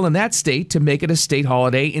introduced a bill in that state to make it a state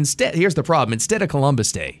holiday instead. Here's the problem: instead of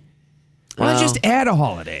Columbus Day. Why not just add a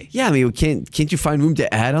holiday? Yeah, I mean, can't you find room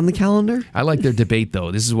to add on the calendar? I like their debate, though.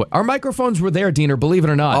 This is what our microphones were there, Diener, believe it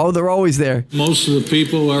or not. Oh, they're always there. Most of the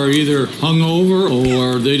people are either hungover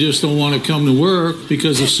or they just don't want to come to work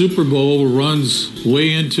because the Super Bowl runs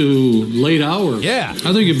way into late hours. Yeah.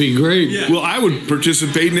 I think it'd be great. Yeah. Well, I would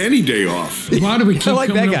participate in any day off. Why do we keep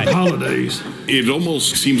coming up with holidays? It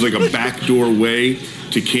almost seems like a backdoor way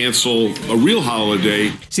to cancel a real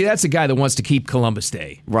holiday. See, that's the guy that wants to keep Columbus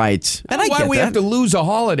Day. Right. And why we have to lose a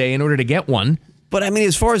holiday in order to get one. But, I mean,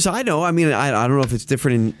 as far as I know, I don't know if it's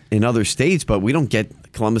different in other states, but we don't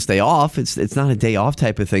get Columbus Day off. It's not a day off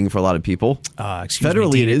type of thing for a lot of people.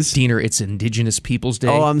 Federally, it is. Diener, it's Indigenous Peoples Day.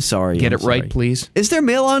 Oh, I'm sorry. Get it right, please. Is there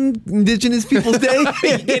mail on Indigenous Peoples Day? You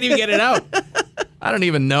can't even get it out. I don't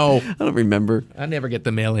even know. I don't remember. I never get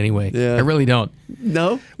the mail anyway. Yeah. I really don't.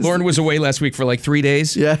 No? Lauren was away last week for like 3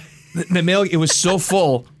 days. Yeah. The mail, it was so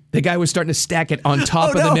full. The guy was starting to stack it on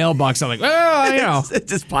top of the mailbox. I'm like, it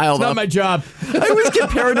just piled it's up. Not my job. I always get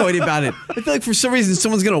paranoid about it. I feel like for some reason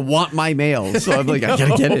someone's going to want my mail. So I'm like, I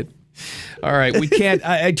got to get it. All right, we can't.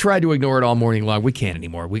 I tried to ignore it all morning long. We can't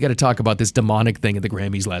anymore. We got to talk about this demonic thing at the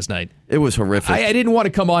Grammys last night. It was horrific. I didn't want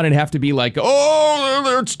to come on and have to be like,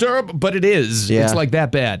 oh, it's terrible. But it is. Yeah. It's like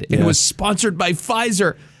that bad. Yeah. It was sponsored by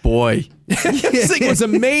Pfizer. Boy. This thing was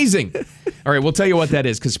amazing. All right, we'll tell you what that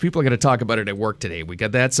is because people are going to talk about it at work today. We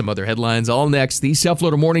got that, some other headlines all next. The South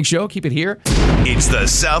Florida Morning Show. Keep it here. It's the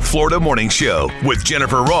South Florida Morning Show with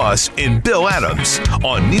Jennifer Ross and Bill Adams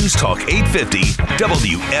on News Talk 850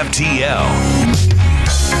 WFTL.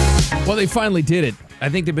 Well, they finally did it. I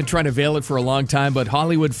think they've been trying to veil it for a long time, but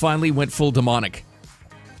Hollywood finally went full demonic.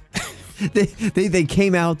 They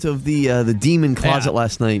came out of the demon closet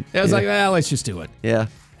last night. I was like, well, let's just do it. Yeah.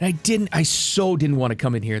 And I so didn't want to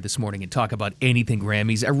come in here this morning and talk about anything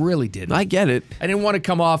Grammys. I really didn't. I get it. I didn't want to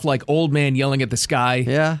come off like old man yelling at the sky.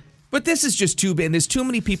 Yeah. But this is just too bad. And there's too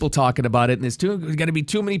many people talking about it, and there's going to be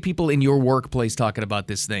too many people in your workplace talking about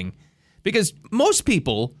this thing. Because most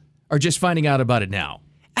people are just finding out about it now.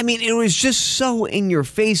 I mean, it was just so in your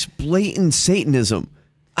face, blatant Satanism.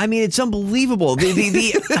 I mean, it's unbelievable.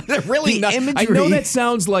 The really not. imagery. I know that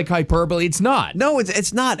sounds like hyperbole. It's not. No,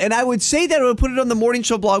 it's not. And I would say that I would put it on the morning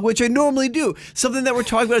show blog, which I normally do. Something that we're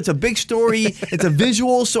talking about. It's a big story. It's a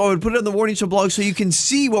visual. So I would put it on the morning show blog so you can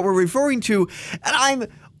see what we're referring to. And I'm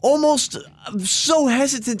so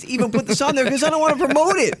hesitant to even put this on there because I don't want to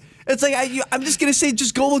promote it. It's like I'm just gonna say,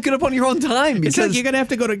 just go look it up on your own time. Because it's like you're gonna have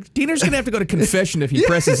to go to Diener's gonna have to go to confession if he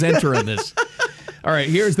presses enter on this. All right,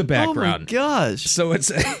 here's the background. Oh my gosh! So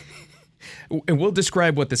it's, and we'll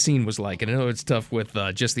describe what the scene was like. And I know it's tough with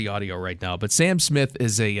just the audio right now, but Sam Smith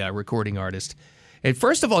is a recording artist. And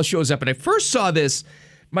first of all, shows up. And I first saw this.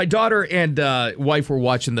 My daughter and wife were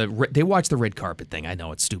watching they watch the red carpet thing. I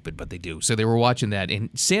know it's stupid, but they do. So they were watching that,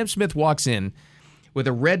 and Sam Smith walks in with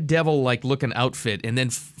a red devil like looking outfit, and then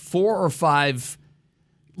 4 or 5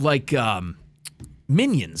 like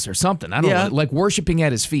minions or something. I don't know, like worshiping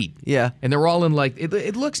at his feet. Yeah. And they're all in like,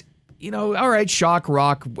 it looks, all right, shock,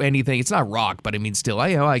 rock, anything. It's not rock, but I mean, still,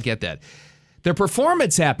 I get that. The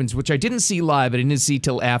performance happens, which I didn't see live. I didn't see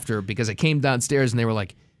till after because I came downstairs and they were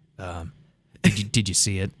like, did you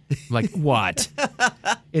see it? I'm like, what?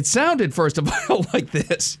 It sounded, first of all, like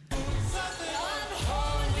this.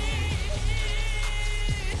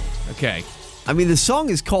 Okay. I mean, the song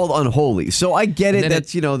is called Unholy, so I get it that,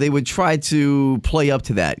 they would try to play up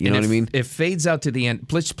to that. You know what I mean? It fades out to the end.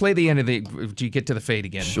 Let's play the end of do you get to the fade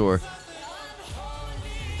again? Sure.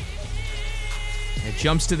 It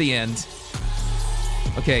jumps to the end.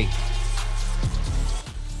 Okay.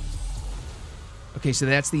 Okay, so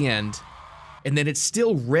that's the end. And then it's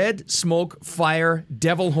still red smoke, fire,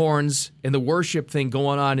 devil horns, and the worship thing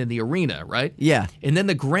going on in the arena, right? Yeah. And then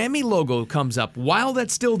the Grammy logo comes up while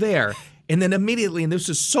that's still there. And then immediately, and this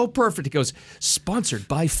is so perfect, it goes, sponsored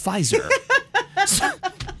by Pfizer.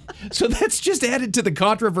 So that's just added to the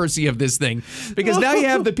controversy of this thing. Because now you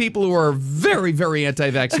have the people who are very, very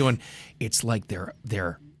anti-vax going, it's like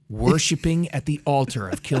they're worshiping at the altar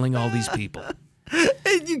of killing all these people.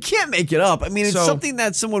 You can't make it up. I mean, it's something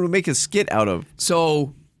that someone would make a skit out of.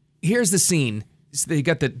 So here's the scene. So they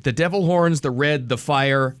got the devil horns, the red, the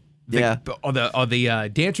fire.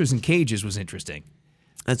 The dancers in cages was interesting.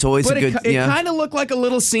 That's always a good... It kind of looked like a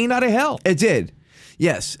little scene out of hell. It did.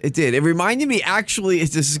 Yes, it did. It reminded me, actually,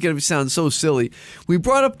 this is going to sound so silly. We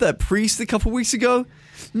brought up that priest a couple weeks ago.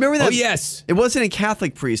 Remember that? Oh, yes. It wasn't a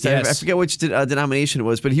Catholic priest. Yes. I forget which denomination it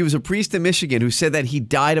was, but he was a priest in Michigan who said that he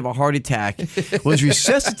died of a heart attack, was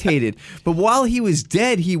resuscitated, but while he was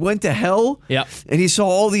dead, he went to hell, and he saw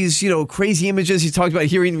all these, crazy images. He talked about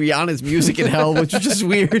hearing Rihanna's music in hell, which was just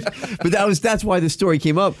weird, but that's why the story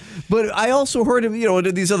came up. But I also heard him,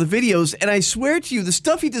 in these other videos, and I swear to you, the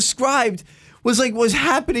stuff he described was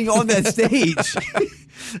happening on that stage.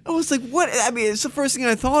 I was like, what? I mean, it's the first thing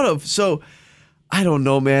I thought of. So I don't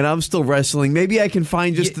know, man. I'm still wrestling. Maybe I can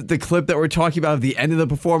find just the clip that we're talking about at the end of the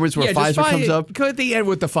performance where Pfizer comes up. Go at the end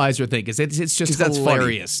with the Pfizer thing, because it's just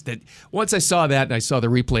hilarious. That once I saw that and I saw the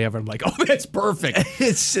replay of it, I'm like, oh, that's perfect.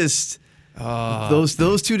 It's just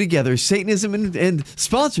those two together, Satanism and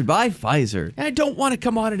sponsored by Pfizer. And I don't want to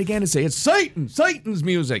come on it again and say it's Satan's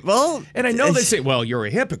music. Well, and I know they say, well, you're a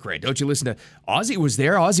hypocrite. Don't you listen to Ozzy was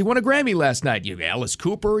there? Ozzy won a Grammy last night. You've got Alice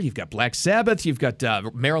Cooper. You've got Black Sabbath. You've got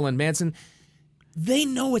Marilyn Manson. They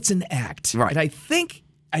know it's an act, right? And I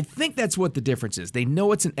think that's what the difference is. They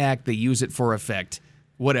know it's an act. They use it for effect,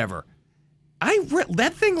 whatever.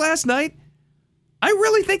 That thing last night, I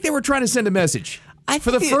really think they were trying to send a message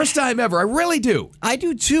for the first time ever. I really do. I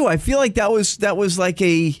do too. I feel like that was like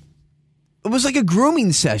a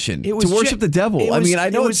grooming session to worship the devil. I mean, I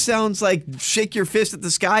know it sounds like shake your fist at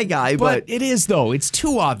the sky guy, but it is though. It's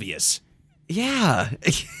too obvious. Yeah.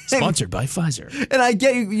 Sponsored by Pfizer. And I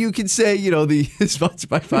get you can say, the sponsored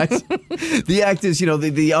by Pfizer. The act is,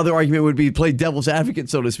 the other argument would be play devil's advocate,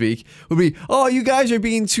 so to speak, would be, oh, you guys are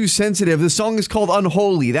being too sensitive. The song is called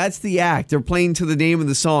Unholy. That's the act. They're playing to the name of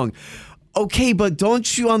the song. Okay, but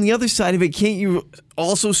don't you, on the other side of it, can't you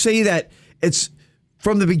also say that it's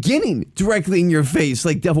from the beginning directly in your face,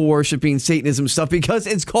 like devil worshiping, Satanism stuff, because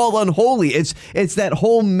it's called Unholy. It's that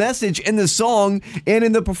whole message in the song and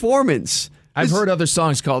in the performance. I've heard other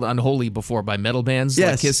songs called Unholy before by metal bands.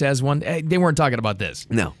 Yes. Like Kiss has one. They weren't talking about this.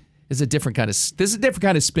 No. This is a different kind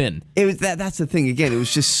of spin. It was that's the thing. Again, it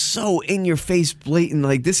was just so in your face, blatant.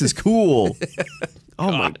 Like, this is cool.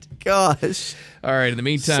 Oh my gosh! All right. In the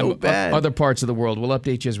meantime, So bad. other parts of the world, we'll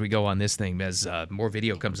update you as we go on this thing as more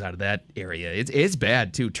video comes out of that area. It's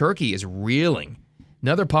bad too. Turkey is reeling.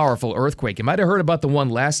 Another powerful earthquake. You might have heard about the one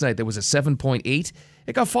last night that was a 7.8.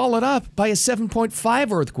 It got followed up by a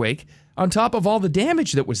 7.5 earthquake on top of all the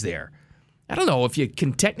damage that was there. I don't know if you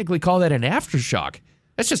can technically call that an aftershock.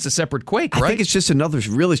 That's just a separate quake, right? I think it's just another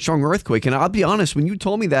really strong earthquake. And I'll be honest, when you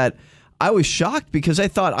told me that, I was shocked because I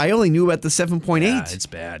thought I only knew about the 7.8. Yeah, it's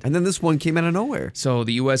bad. And then this one came out of nowhere. So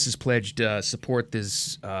the U.S. has pledged support.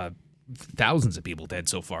 There's thousands of people dead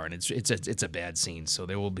so far, and it's a bad scene. So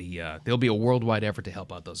there'll be a worldwide effort to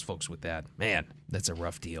help out those folks with that. Man, that's a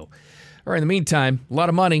rough deal. All right, in the meantime, a lot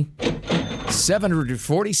of money.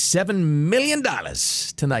 $747 million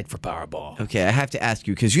tonight for Powerball. Okay, I have to ask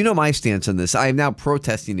you, because you know my stance on this. I am now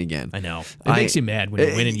protesting again. I know. It makes you mad when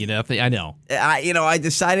you're winning, you know. I know. I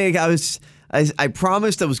decided I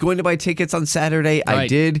promised I was going to buy tickets on Saturday. Right. I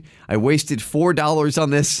did. I wasted $4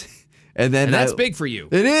 on this. And that's big for you.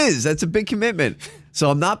 It is. That's a big commitment.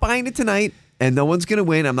 So I'm not buying it tonight, and no one's going to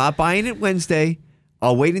win. I'm not buying it Wednesday.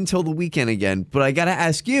 I'll wait until the weekend again. But I got to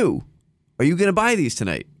ask you, are you going to buy these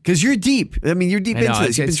tonight? Because you're deep. I mean, you're deep into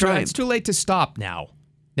this. You've been trying. It's too late to stop now.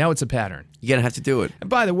 Now it's a pattern. You're going to have to do it. And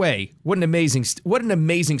by the way, what an amazing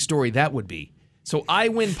story that would be. So I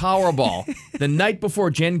win Powerball the night before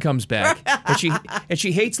Jen comes back, and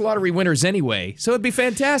she hates lottery winners anyway. So it'd be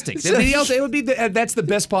fantastic. That's the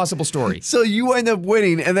best possible story. So you end up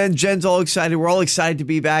winning, and then Jen's all excited. We're all excited to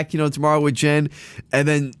be back, tomorrow with Jen. And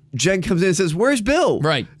then Jen comes in and says, "Where's Bill?"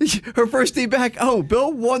 Right. Her first day back. Oh,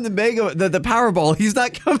 Bill won the Powerball. He's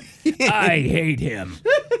not coming in. I hate him.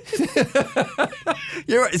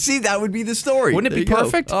 You're right. See, that would be the story. Wouldn't it be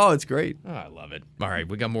perfect? Oh, it's great. Oh, I love it. All right,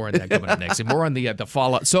 we got more on that coming up next, and more on the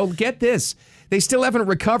fallout. So get this. They still haven't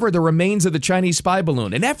recovered the remains of the Chinese spy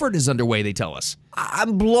balloon. An effort is underway, they tell us.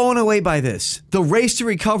 I'm blown away by this. The race to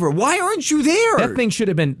recover. Why aren't you there? That thing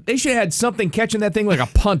they should have had something catching that thing like a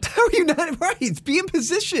punt. How are you not right? Be in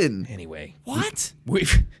position. Anyway. What?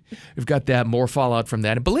 We've got that, more fallout from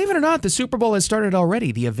that. And believe it or not, the Super Bowl has started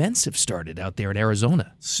already. The events have started out there in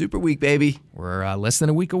Arizona. Super week, baby. We're less than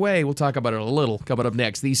a week away. We'll talk about it a little coming up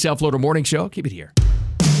next. The Self-Loader Morning Show. Keep it here.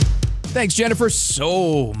 Thanks, Jennifer.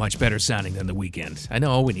 So much better sounding than the weekend. I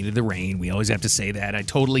know we needed the rain. We always have to say that. I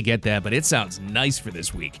totally get that, but it sounds nice for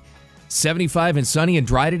this week. 75 and sunny and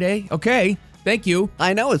dry today. Okay, thank you.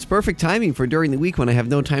 I know. It's perfect timing for during the week when I have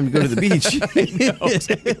no time to go to the beach. I know,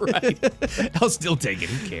 exactly right. I'll still take it.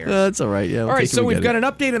 Who cares? That's all right. Yeah. All right, so we've got an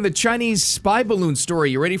update on the Chinese spy balloon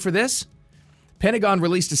story. You ready for this? Pentagon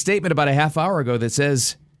released a statement about a half hour ago that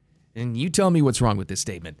says, and you tell me what's wrong with this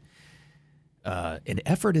statement. An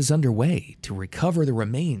effort is underway to recover the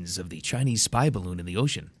remains of the Chinese spy balloon in the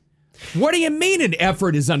ocean. What do you mean an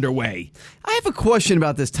effort is underway? I have a question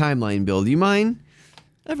about this timeline, Bill. Do you mind?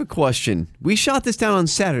 I have a question. We shot this down on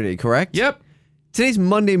Saturday, correct? Yep. Today's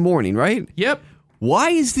Monday morning, right? Yep.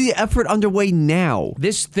 Why is the effort underway now?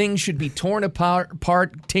 This thing should be torn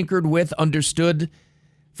apart, tinkered with, understood.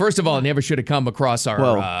 First of all, it never should have come across our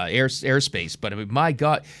airspace. But I mean, my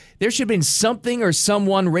God, there should have been something or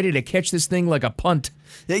someone ready to catch this thing like a punt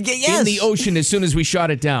in the ocean as soon as we shot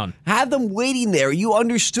it down. Have them waiting there. You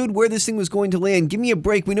understood where this thing was going to land. Give me a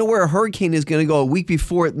break. We know where a hurricane is going to go a week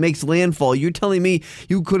before it makes landfall. You're telling me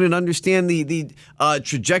you couldn't understand the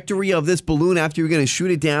trajectory of this balloon after you were going to shoot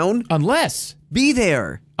it down? Unless. Be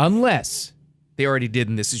there. Unless. They already did,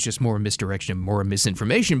 and this is just more misdirection, more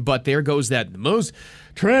misinformation. But there goes that most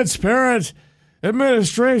transparent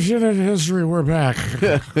administration in history. We're back.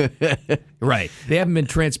 Right. They haven't been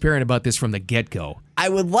transparent about this from the get-go. I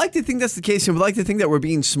would like to think that's the case. I would like to think that we're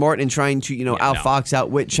being smart and trying to, outfox,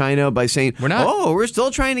 outwit China by saying, we're not. Oh, we're still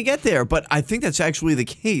trying to get there. But I think that's actually the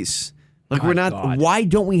case. Like, we're not. God. Why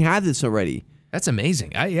don't we have this already? That's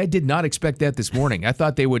amazing. I did not expect that this morning. I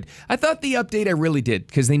thought they would. I thought the update, I really did,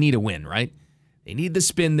 because they need a win, right? They need to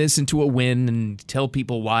spin this into a win and tell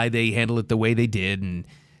people why they handle it the way they did, and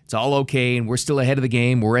it's all okay, and we're still ahead of the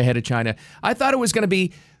game. We're ahead of China. I thought it was going to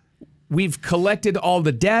be, we've collected all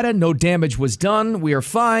the data. No damage was done. We are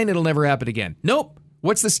fine. It'll never happen again. Nope.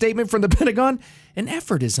 What's the statement from the Pentagon? An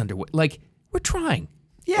effort is underway. Like, we're trying.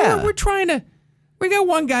 Yeah. We're trying to. We got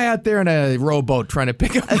one guy out there in a rowboat trying to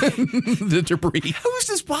pick up the debris. How is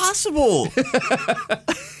this possible?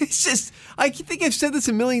 It's just, I think I've said this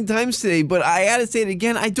a million times today, but I got to say it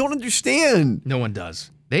again. I don't understand. No one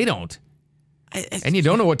does. They don't. And you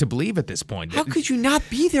don't know what to believe at this point. How could you not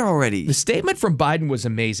be there already? The statement from Biden was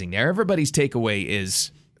amazing. Now, everybody's takeaway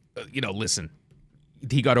is, listen,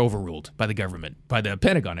 he got overruled by the government, by the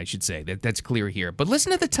Pentagon, I should say. That's clear here. But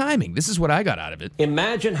listen to the timing. This is what I got out of it.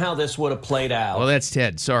 Imagine how this would have played out. Well, that's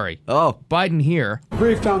Ted. Sorry. Oh. Biden here.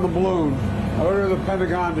 Briefed on the balloon. I ordered the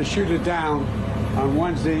Pentagon to shoot it down on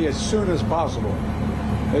Wednesday as soon as possible.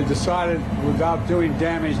 They decided, without doing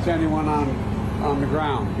damage to anyone on the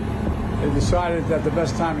ground, they decided that the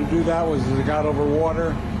best time to do that was as it got over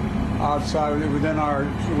water outside within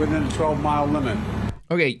the 12-mile limit.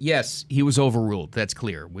 Okay, yes, he was overruled. That's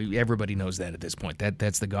clear. Everybody knows that at this point.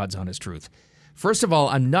 That's the God's honest truth. First of all,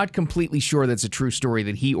 I'm not completely sure that's a true story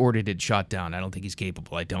that he ordered it shot down. I don't think he's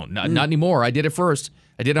capable. I don't. Not anymore. I did it first.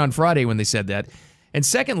 I did it on Friday when they said that. And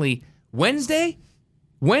secondly, Wednesday,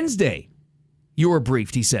 you were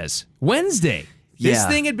briefed, he says. Wednesday. This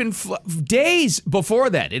thing had been days before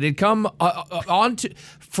that. It had come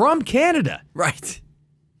from Canada. Right.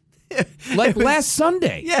 Like last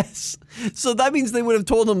Sunday. Yes. So that means they would have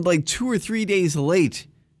told him like 2 or 3 days late.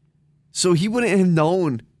 So he wouldn't have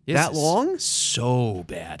known that long? So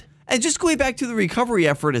bad. And just going back to the recovery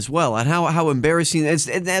effort as well, and how embarrassing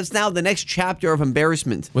that's now the next chapter of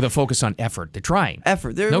embarrassment. With a focus on effort. They're trying.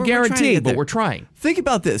 Effort. No guarantee, but we're trying. Think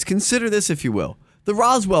about this. Consider this, if you will. The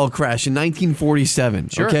Roswell crash in 1947,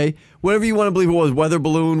 sure. Okay? Whatever you want to believe it was, weather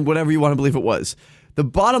balloon, whatever you want to believe it was. The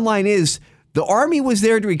bottom line is, the Army was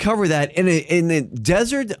there to recover that in the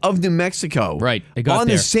desert of New Mexico. Right. They got on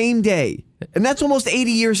there. the same day. And that's almost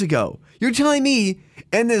 80 years ago. You're telling me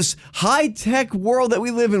in this high-tech world that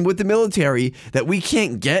we live in with the military that we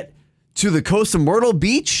can't get to the coast of Myrtle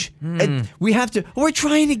Beach? And we have to. We're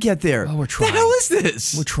trying to get there. Oh, we're trying. The hell is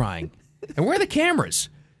this? We're trying. And where are the cameras?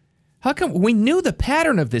 How come we knew the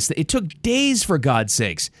pattern of this? It took days, for God's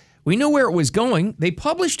sakes. We knew where it was going. They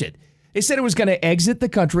published it. They said it was going to exit the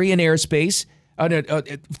country in airspace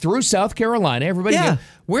through South Carolina. Everybody knew.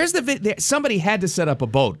 Where's the somebody had to set up a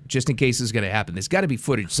boat just in case this is going to happen. There's got to be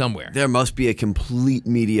footage somewhere. There must be a complete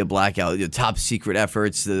media blackout. Top secret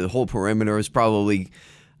efforts. The whole perimeter is probably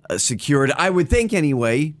secured. I would think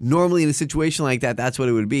anyway. Normally in a situation like that, that's what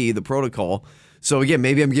it would be, the protocol. So again,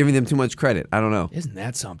 maybe I'm giving them too much credit. I don't know. Isn't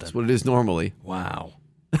that something? That's what it is normally. Wow.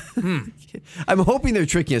 I'm hoping they're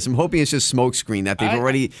tricking us. I'm hoping it's just smokescreen that they've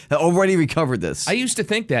already recovered this. I used to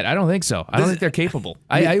think that. I don't think so. I don't think they're capable.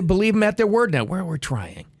 I believe them at their word now. We're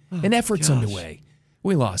trying. An effort's underway.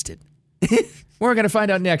 We lost it. We're going to find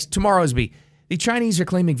out next. Tomorrow's the Chinese are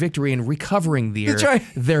claiming victory in recovering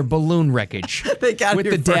their balloon wreckage they got with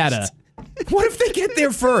the data. What if they get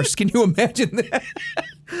there first? Can you imagine that?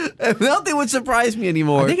 Nothing would surprise me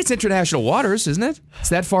anymore. I think it's international waters, isn't it? It's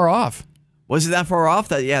that far off. Was it that far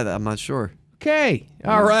off? I'm not sure. Okay.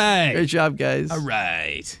 All right. Great job, guys. All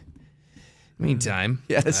right. Meantime,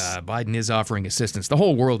 yes. Biden is offering assistance. The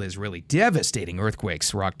whole world is really devastating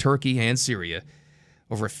earthquakes rock Turkey and Syria.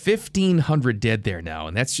 Over 1,500 dead there now,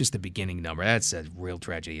 and that's just the beginning number. That's a real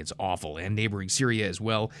tragedy. It's awful. And neighboring Syria as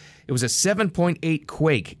well. It was a 7.8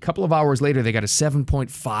 quake. A couple of hours later, they got a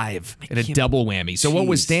 7.5 and a double whammy. So what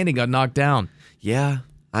was standing got knocked down. Yeah.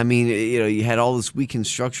 I mean, you had all this weakened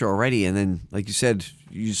structure already, and then, like you said,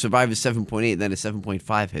 you survive a 7.8, and then a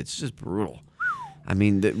 7.5 hits. It's just brutal. I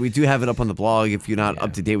mean, we do have it up on the blog if you're not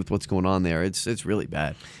up to date with what's going on there. It's really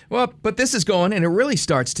bad. Well, but this is going, and it really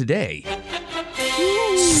starts today.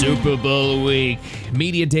 Super Bowl week.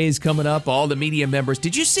 Media Day's coming up. All the media members.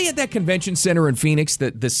 Did you see at that convention center in Phoenix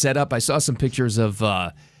the setup? I saw some pictures of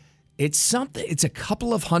it's a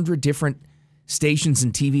couple of hundred different stations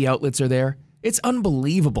and TV outlets are there. It's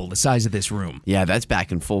unbelievable the size of this room. Yeah, that's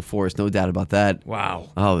back in full force. No doubt about that. Wow.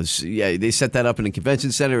 Oh, they set that up in a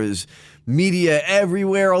convention center. There's media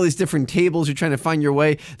everywhere, all these different tables. You're trying to find your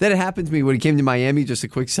way. That happened to me when it came to Miami. Just a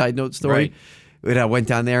quick side note story. Right. When I went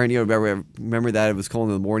down there and remember that I was calling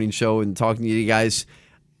the morning show and talking to you guys.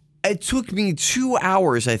 It took me 2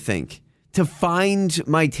 hours, I think, to find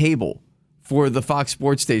my table for the Fox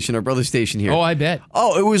Sports station, our brother station here. Oh, I bet.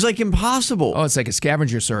 Oh, it was like impossible. Oh, it's like a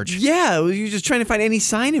scavenger search. Yeah, you're just trying to find any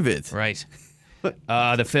sign of it. Right.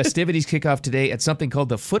 The festivities kick off today at something called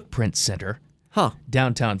the Footprint Center,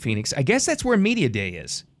 downtown Phoenix. I guess that's where Media Day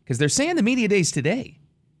is, because they're saying the Media Day's today.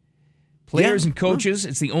 Players and coaches,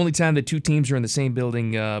 it's the only time that two teams are in the same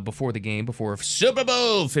building before the game, before Super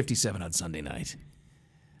Bowl 57 on Sunday night.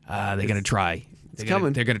 They're going to try. They're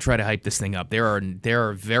going to try to hype this thing up. There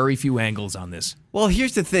are very few angles on this. Well,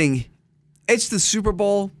 here's the thing. It's the Super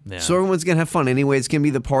Bowl, Yeah. so everyone's going to have fun anyway. It's going to be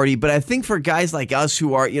the party. But I think for guys like us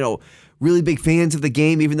who are, really big fans of the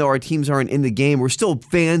game, even though our teams aren't in the game, we're still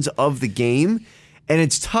fans of the game. And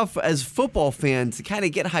it's tough as football fans to kind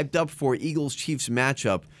of get hyped up for Eagles-Chiefs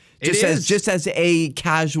matchup. Just as a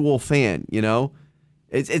casual fan,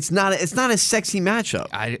 It's not a sexy matchup.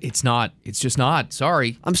 It's not. It's just not.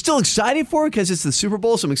 Sorry. I'm still excited for it because it's the Super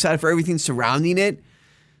Bowl, so I'm excited for everything surrounding it.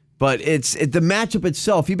 But the matchup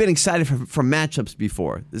itself. You've been excited for matchups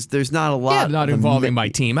before. There's not a lot. Yeah, not involving my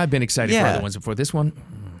team. I've been excited for other ones before this one.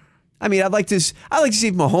 I mean, I'd like to see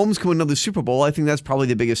if Mahomes can win another Super Bowl. I think that's probably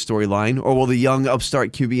the biggest storyline. Or will the young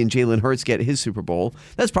upstart QB and Jalen Hurts get his Super Bowl?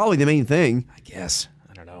 That's probably the main thing. I guess.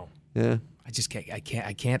 I don't know. Yeah. I just can't. I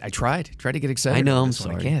can't. I tried to get excited. I know. I'm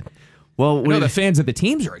sorry. sorry. I can't. Well, I know the fans of the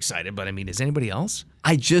teams are excited, but I mean, is anybody else?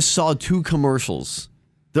 I just saw 2 commercials.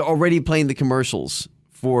 They're already playing the commercials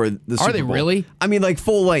for the Super Bowl. Are they really? I mean, like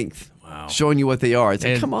full length. Wow. Showing you what they are. It's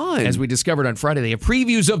like, come on. As we discovered on Friday, they have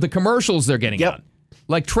previews of the commercials they're getting on.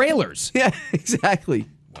 Like trailers. Yeah, exactly.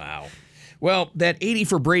 Wow. Well, that 80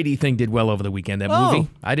 for Brady thing did well over the weekend, that movie.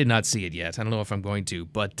 I did not see it yet. I don't know if I'm going to.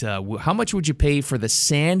 But how much would you pay for the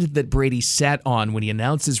sand that Brady sat on when he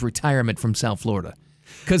announced his retirement from South Florida?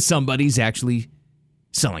 Because somebody's actually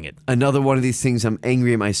selling it. Another one of these things I'm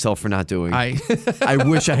angry at myself for not doing. I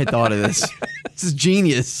wish I had thought of this. This is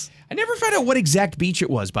genius. I never found out what exact beach it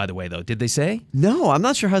was, by the way, though. Did they say? No, I'm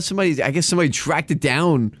not sure how somebody tracked it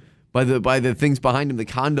down by the things behind him, the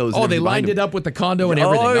condos. Oh, they lined it up with the condo and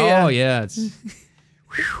everything. Oh, yeah. It's,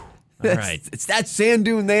 all right. It's that sand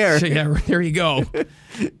dune there. So, yeah, there you go.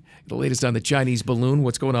 The latest on the Chinese balloon.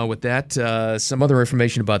 What's going on with that? Some other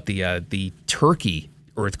information about the Turkey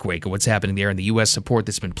earthquake and what's happening there and the U.S. support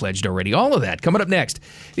that's been pledged already. All of that coming up next.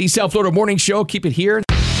 The South Florida Morning Show. Keep it here.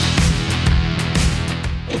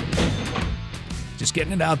 Just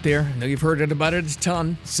getting it out there. I know you've heard about it a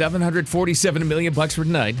ton. $747 million for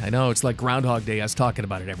tonight. I know it's like Groundhog Day. I was talking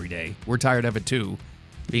about it every day. We're tired of it too.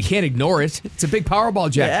 But you can't ignore it. It's a big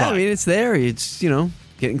Powerball jackpot. Yeah, I mean, it's there. It's,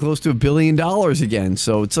 getting close to $1 billion again.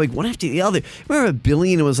 So it's like one after the other. Remember $1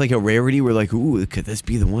 billion? It was like a rarity. We're like, ooh, could this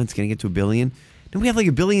be the one that's going to get to $1 billion? Then we have like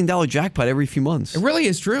 $1 billion jackpot every few months. It really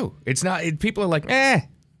is true. It's not. People are like,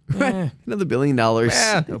 Right. Another $1 billion.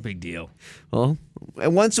 No big deal. Well,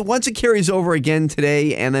 and once it carries over again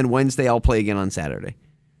today, and then Wednesday, I'll play again on Saturday.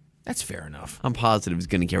 That's fair enough. I'm positive it's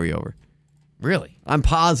going to carry over. Really? I'm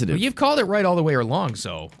positive. Well, you've called it right all the way along,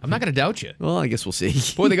 so I'm not going to doubt you. Well, I guess we'll see.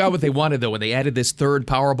 Boy, they got what they wanted, though, when they added this third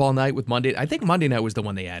Powerball night with Monday. I think Monday night was the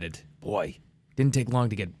one they added. Boy, didn't take long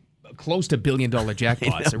to get close to $1 billion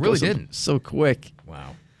jackpots. It really didn't. So quick.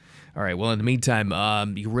 Wow. All right, well, in the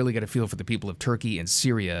meantime, you really got to feel for the people of Turkey and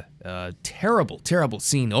Syria. Terrible, terrible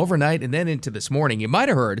scene overnight and then into this morning. You might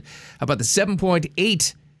have heard about the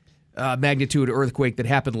 7.8 magnitude earthquake that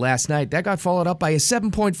happened last night. That got followed up by a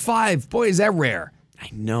 7.5. Boy, is that rare. I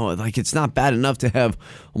know. Like, it's not bad enough to have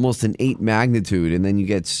almost an 8 magnitude, and then you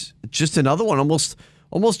get just another one, almost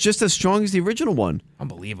just as strong as the original one.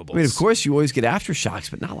 Unbelievable. I mean, of course, you always get aftershocks,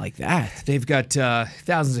 but not like that. They've got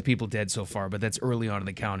thousands of people dead so far, but that's early on in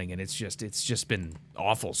the counting, and it's just been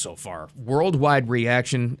awful so far. Worldwide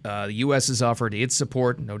reaction. The U.S. has offered its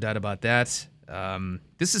support, no doubt about that.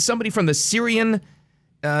 This is somebody from the Syrian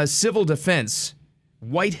civil defense,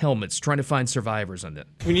 white helmets, trying to find survivors on that.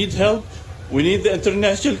 We need help. We need the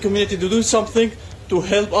international community to do something to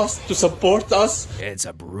help us, to support us. It's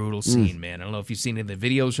a brutal scene, man. I don't know if you've seen any of the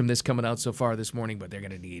videos from this coming out so far this morning, but they are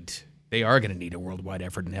going to need a worldwide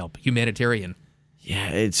effort and help. Humanitarian. Yeah,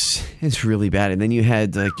 it's really bad. And then you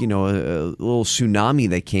had a little tsunami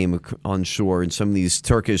that came on shore in some of these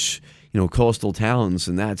Turkish, coastal towns,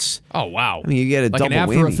 and that's oh wow. I mean, you get a like double an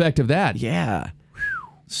after whammy. effect of that. Yeah.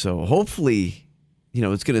 So hopefully,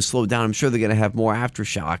 it's going to slow down. I'm sure they're going to have more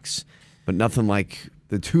aftershocks, but nothing like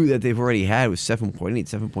the 2 that they've already had was 7.8,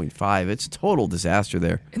 7.5. It's a total disaster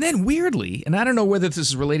there. And then weirdly, and I don't know whether this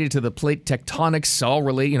is related to the plate tectonics, all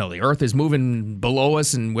related, the Earth is moving below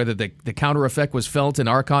us, and whether the counter effect was felt in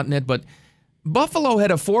our continent, but Buffalo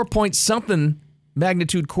had a 4-point-something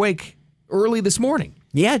magnitude quake early this morning.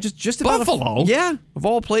 Yeah, just about Buffalo. Yeah, of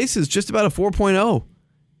all places, just about a 4.0.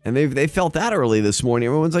 And they felt that early this morning.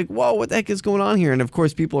 Everyone's like, whoa, what the heck is going on here? And, of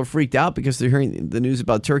course, people are freaked out because they're hearing the news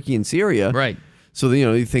about Turkey and Syria. Right. So,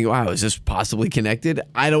 you think, wow, is this possibly connected?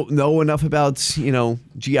 I don't know enough about,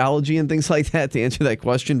 geology and things like that to answer that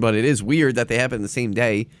question, but it is weird that they happen the same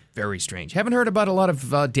day. Very strange. Haven't heard about a lot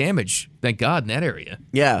of damage, thank God, in that area.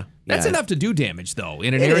 Yeah. That's enough to do damage, though,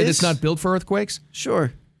 in an area that's not built for earthquakes?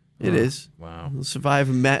 Sure. It is. Wow. We'll survive,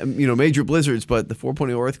 major blizzards, but the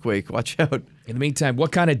 4.0 earthquake, watch out. In the meantime,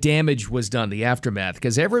 what kind of damage was done, the aftermath?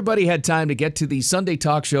 Because everybody had time to get to the Sunday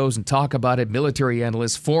talk shows and talk about it. Military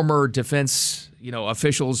analysts, former defense,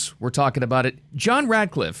 officials were talking about it. John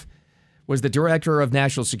Ratcliffe was the director of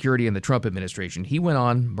national security in the Trump administration. He went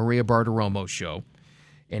on Maria Bartiromo's show,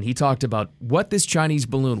 and he talked about what this Chinese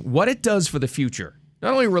balloon, what it does for the future.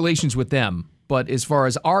 Not only relations with them, but as far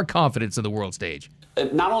as our confidence in the world stage.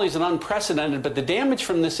 Not only is it unprecedented, but the damage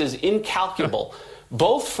from this is incalculable.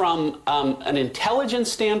 Both from an intelligence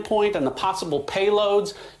standpoint and the possible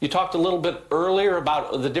payloads. You talked a little bit earlier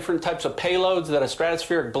about the different types of payloads that a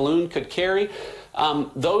stratospheric balloon could carry.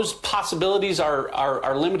 Those possibilities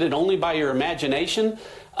are limited only by your imagination.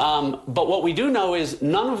 But what we do know is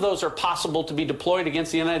none of those are possible to be deployed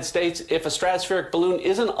against the United States if a stratospheric balloon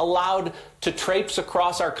isn't allowed to traipse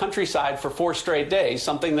across our countryside for 4 straight days,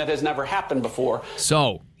 something that has never happened before.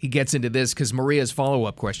 So he gets into this because Maria's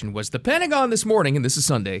follow-up question was, the Pentagon this morning, and this is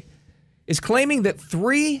Sunday, is claiming that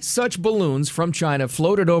 3 such balloons from China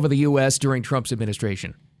floated over the U.S. during Trump's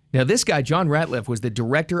administration. Now, this guy, John Ratliff, was the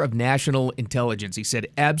director of national intelligence. He said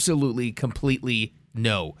absolutely, completely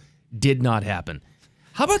no, did not happen.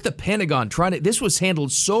 How about the Pentagon this was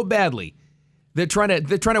handled so badly. They're trying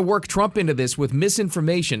to work Trump into this with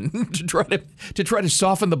misinformation to try to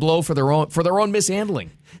soften the blow for their own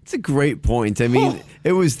mishandling. It's a great point. I mean,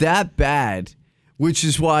 it was that bad, which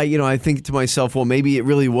is why, I think to myself, well, maybe it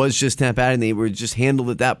really was just that bad and they were just handled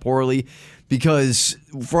it that poorly, because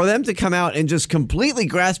for them to come out and just completely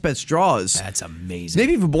grasp at straws. That's amazing.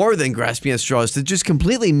 Maybe even more than grasping at straws, to just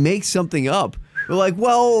completely make something up. We're like,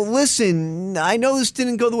 well, listen, I know this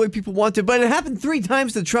didn't go the way people wanted, but it happened 3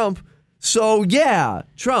 times to Trump. So, yeah,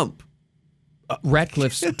 Trump.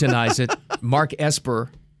 Ratcliffe denies it. Mark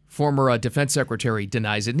Esper, former defense secretary,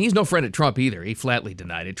 denies it. And he's no friend of Trump either. He flatly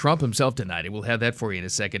denied it. Trump himself denied it. We'll have that for you in a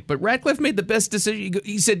second. But Ratcliffe made the best decision.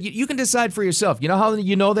 He said, you can decide for yourself. You know how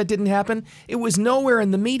you know that didn't happen? It was nowhere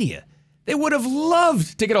in the media. They would have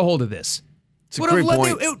loved to get a hold of this. It's a great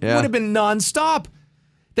point. It would have been nonstop.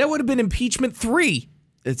 That would have been impeachment 3.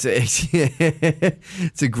 It's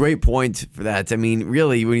a great point for that. I mean,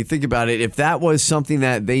 really, when you think about it, if that was something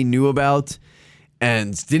that they knew about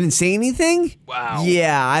and didn't say anything, wow.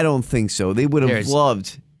 Yeah, I don't think so. They would have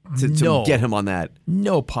loved to get him on that.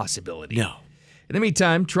 No possibility. No. In the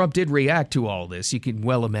meantime, Trump did react to all this. You can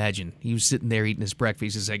well imagine. He was sitting there eating his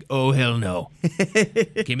breakfast. He's like, oh, hell no.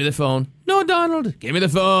 Give me the phone. No, Donald. Give me the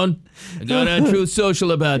phone. I got on Truth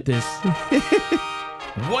Social about this.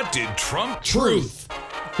 What did Trump truth?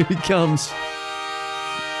 Here he comes.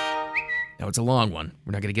 Now, it's a long one.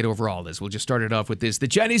 We're not going to get over all this. We'll just start it off with this. The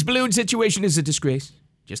Chinese balloon situation is a disgrace.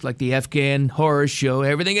 Just like the Afghan horror show,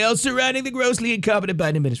 everything else surrounding the grossly incompetent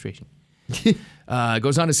Biden administration.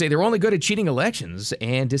 Goes on to say they're only good at cheating elections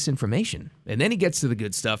and disinformation. And then he gets to the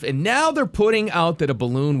good stuff. And now they're putting out that a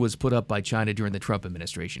balloon was put up by China during the Trump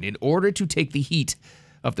administration in order to take the heat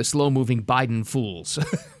of the slow-moving Biden fools.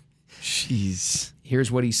 Jeez. Here's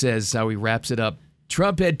what he says, how he wraps it up.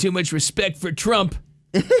 Trump had too much respect for Trump.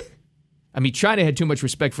 I mean, China had too much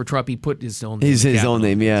respect for Trump. He put his own name. His own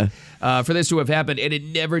name, yeah. For this to have happened, and it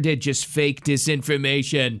never did, just fake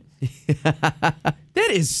disinformation.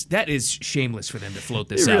 That is shameless for them to float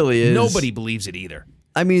this out. It really is. Nobody believes it either.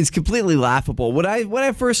 I mean, it's completely laughable. When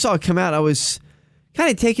I first saw it come out, I was kind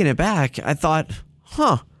of taken aback. I thought,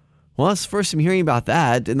 well, that's the first I'm hearing about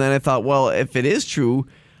that. And then I thought, well, if it is true,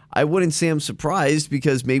 I wouldn't say I'm surprised,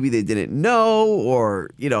 because maybe they didn't know, or,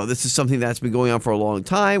 this is something that's been going on for a long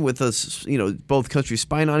time with us, both countries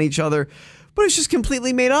spying on each other. But it's just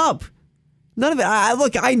completely made up. None of it.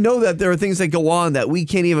 I know that there are things that go on that we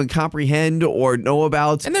can't even comprehend or know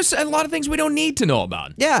about. And there's a lot of things we don't need to know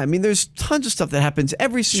about. Yeah, I mean, there's tons of stuff that happens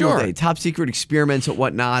every single day. Top secret experiments and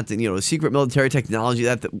whatnot, and, secret military technology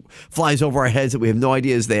that flies over our heads that we have no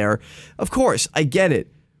idea is there. Of course, I get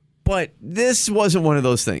it. But this wasn't one of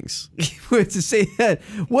those things. To say that,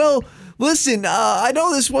 well, listen, I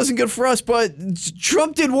know this wasn't good for us, but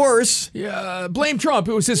Trump did worse. Yeah, blame Trump.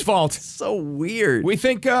 It was his fault. So weird. We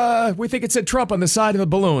think it said Trump on the side of the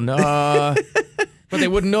balloon. But they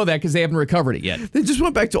wouldn't know that because they haven't recovered it yet. They just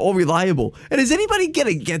went back to all reliable. And is anybody going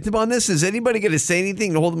to get them on this? Is anybody going to say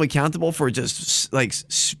anything to hold them accountable for just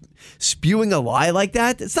spewing a lie like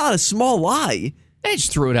that? It's not a small lie. They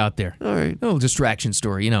just threw it out there. All right. A little distraction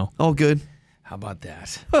story, All good. How about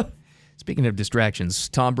that? Speaking of distractions,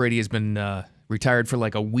 Tom Brady has been retired for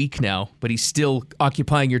like a week now, but he's still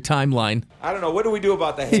occupying your timeline. I don't know. What do we do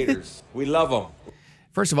about the haters? We love them.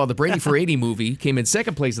 First of all, the Brady for 80 movie came in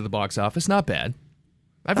second place at the box office. Not bad.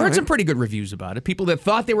 I've heard some pretty good reviews about it. People that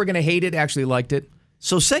thought they were going to hate it actually liked it.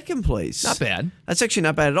 So second place. Not bad. That's actually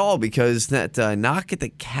not bad at all, because that Knock at the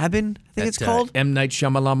Cabin, I think it's called. M. Night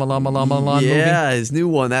Shyamalan movie. Yeah, his new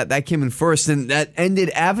one. That came in first, and that ended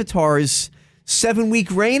Avatar's 7-week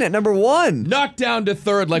reign at number 1. Knocked down to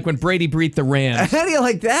third, like when Brady beat the Rams. How do you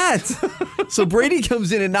like that? So Brady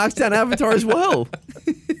comes in and knocks down Avatar as well.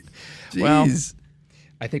 Well,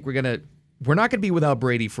 I think we're not going to be without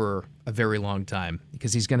Brady for a very long time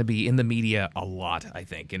because he's going to be in the media a lot, I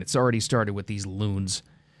think. And it's already started with these loons.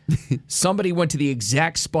 Somebody went to the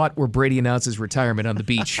exact spot where Brady announced his retirement on the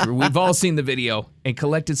beach. We've all seen the video, and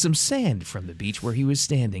collected some sand from the beach where he was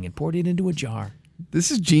standing and poured it into a jar.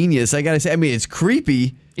 This is genius. I got to say, I mean, it's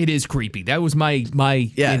creepy. It is creepy. That was my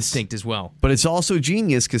instinct as well. But it's also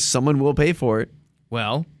genius because someone will pay for it.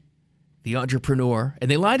 Well, the entrepreneur,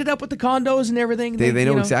 and they lined it up with the condos and everything. They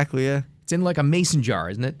know exactly, yeah. It's in like a mason jar,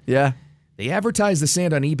 isn't it? Yeah. They advertised the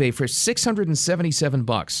sand on eBay for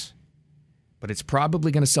 $677. But it's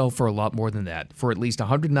probably going to sell for a lot more than that. For at least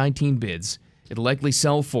 119 bids, it'll likely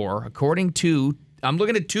sell for, according to, I'm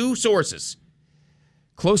looking at two sources,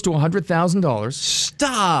 close to $100,000.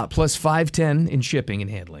 Stop. Plus $510 in shipping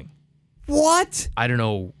and handling. What? I don't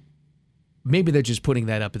know. Maybe they're just putting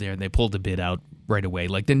that up there and they pulled the bid out right away.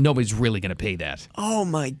 Like, then nobody's really going to pay that. Oh,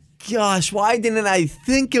 my gosh. Why didn't I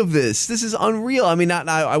think of this? This is unreal. I mean,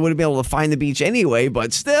 I would have been able to find the beach anyway,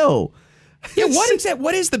 but still. Yeah,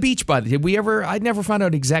 what is the beach, by the way? I never found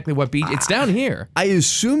out exactly what beach. It's down here. I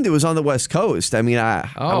assumed it was on the West Coast. I mean, I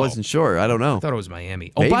wasn't sure. I don't know. I thought it was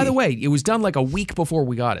Miami. Maybe. Oh, by the way, it was done like a week before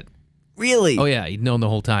we got it. Really? Oh, yeah, he'd known the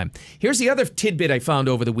whole time. Here's the other tidbit I found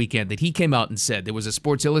over the weekend that he came out and said. There was a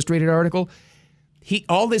Sports Illustrated article.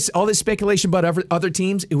 All this speculation about other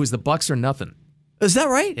teams, it was the Bucks or nothing. Is that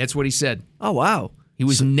right? That's what he said. Oh, wow. He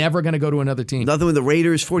was never going to go to another team. Nothing with the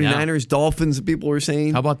Raiders, 49ers, Dolphins, people were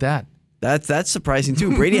saying. How about that? That's surprising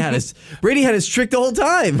too. Brady had his trick the whole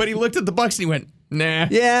time. But he looked at the Bucks and he went, nah.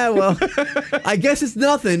 Yeah, well, I guess it's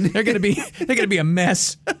nothing. They're gonna be a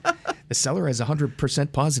mess. The seller has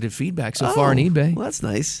 100% positive feedback so far on eBay. Well, that's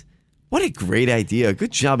nice. What a great idea.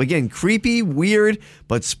 Good job. Again, creepy, weird,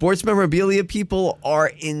 but sports memorabilia people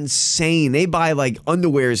are insane. They buy like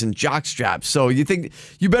underwears and jock straps. So you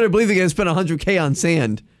better believe they're gonna spend $100K on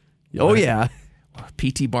sand. Oh yeah.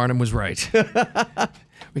 P.T. Barnum was right.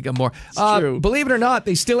 We got more. True. Believe it or not,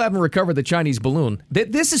 they still haven't recovered the Chinese balloon.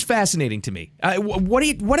 This is fascinating to me. What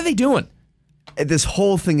are they doing? This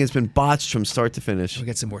whole thing has been botched from start to finish. We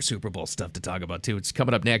got some more Super Bowl stuff to talk about, too. It's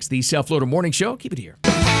coming up next. The South Florida Morning Show. Keep it here.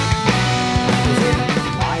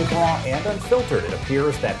 Live, raw, and unfiltered, it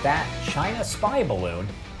appears that China spy balloon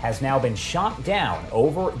has now been shot down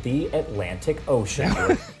over the Atlantic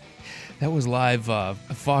Ocean. That was live.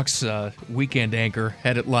 Fox weekend anchor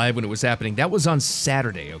had it live when it was happening. That was on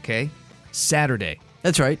Saturday, okay? Saturday.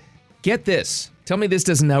 That's right. Get this. Tell me this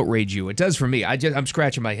doesn't outrage you. It does for me. I'm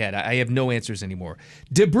scratching my head. I have no answers anymore.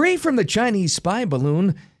 Debris from the Chinese spy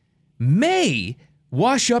balloon may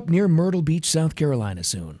wash up near Myrtle Beach, South Carolina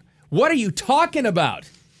soon. What are you talking about?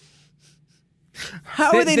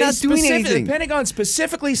 How are they not doing anything? The Pentagon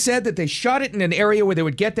specifically said that they shot it in an area where they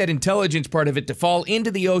would get that intelligence part of it to fall into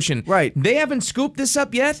the ocean. Right. They haven't scooped this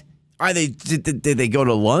up yet? Did they go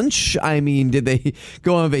to lunch? I mean, did they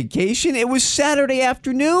go on vacation? It was Saturday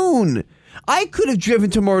afternoon. I could have driven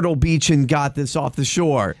to Myrtle Beach and got this off the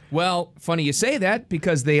shore. Well, funny you say that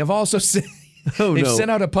because they have also said they've sent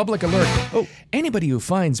out a public alert. Anybody who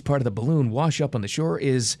finds part of the balloon wash up on the shore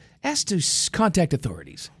is asked to contact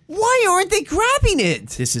authorities. Why aren't they grabbing it?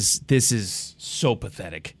 This is so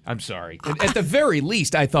pathetic. I'm sorry. At the very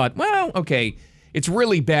least, I thought, well, okay, it's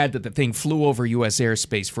really bad that the thing flew over U.S.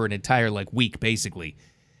 airspace for an entire week, basically.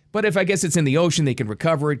 But if I guess it's in the ocean, they can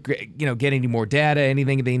recover it, get any more data,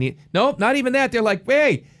 anything they need. Nope, not even that. They're like,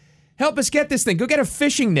 hey, help us get this thing. Go get a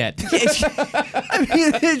fishing net. I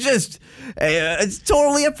mean, it's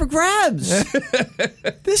totally up for grabs.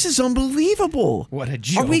 This is unbelievable. What a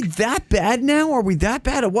joke. Are we that bad now? Are we that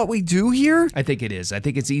bad at what we do here? I think it is. I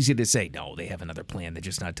think it's easy to say, no, they have another plan. They're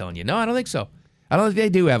just not telling you. No, I don't think so. I don't think they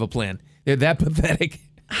do have a plan. They're that pathetic.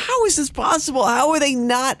 How is this possible? How are they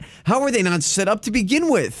not set up to begin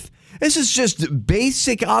with? This is just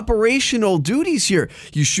basic operational duties here.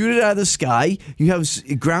 You shoot it out of the sky. You have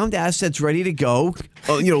ground assets ready to go,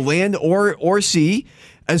 land or sea.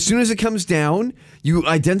 As soon as it comes down, you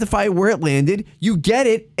identify where it landed. You get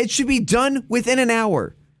it. It should be done within an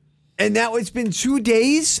hour. And now it's been 2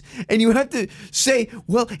 days, and you have to say,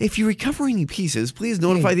 well, if you recover any pieces, please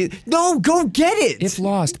notify the... No, go get it! If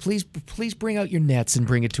lost, please bring out your nets and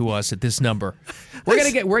bring it to us at this number. We're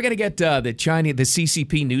gonna get the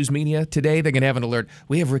CCP news media today. They're gonna have an alert.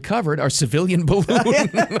 We have recovered our civilian balloon.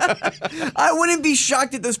 I wouldn't be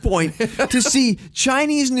shocked at this point to see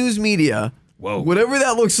Chinese news media, whatever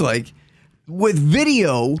that looks like, with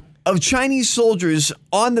video of Chinese soldiers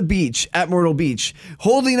on the beach at Myrtle Beach,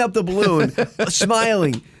 holding up the balloon,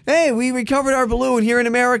 smiling. Hey, we recovered our balloon here in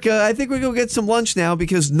America. I think we go get some lunch now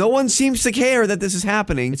because no one seems to care that this is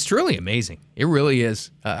happening. It's truly amazing. It really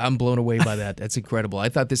is. I'm blown away by that. That's incredible. I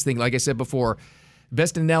thought this thing, like I said before,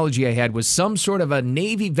 Best analogy I had was some sort of a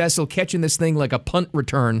Navy vessel catching this thing like a punt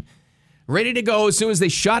return, ready to go as soon as they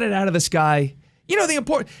shot it out of the sky. You know, the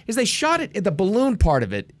important is they shot it at the balloon part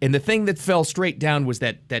of it, and the thing that fell straight down was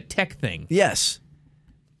that tech thing. Yes.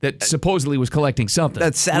 That supposedly was collecting something.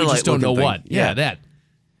 That satellite. We just don't know thing. what. Yeah, that.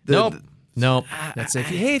 Nope. That's it.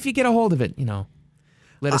 Hey, if you get a hold of it,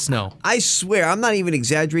 let us know. I swear, I'm not even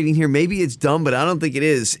exaggerating here. Maybe it's dumb, but I don't think it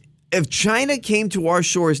is. If China came to our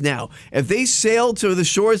shores now, if they sailed to the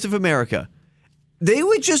shores of America, they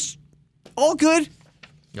would just all good.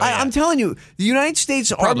 Oh, yeah. I'm telling you, the United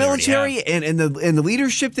States, our military and the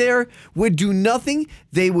leadership there would do nothing.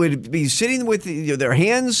 They would be sitting with their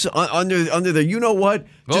hands under the you-know-what,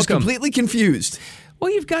 just completely confused.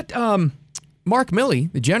 Well, you've got Mark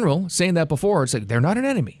Milley, the general, saying that before. It's like, they're not an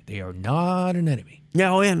enemy. They are not an enemy.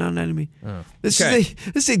 Yeah, not an enemy. Oh. This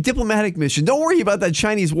is a diplomatic mission. Don't worry about that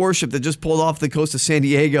Chinese warship that just pulled off the coast of San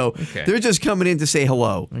Diego. Okay. They're just coming in to say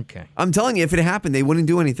hello. Okay. I'm telling you, if it happened, they wouldn't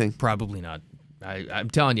do anything. Probably not. I'm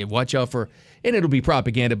telling you, watch out for, and it'll be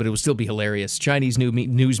propaganda, but it will still be hilarious. Chinese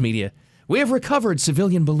news media. We have recovered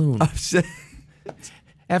civilian balloon.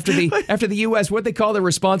 After the U.S., what they call the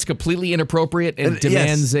response completely inappropriate and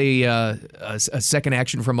demands a second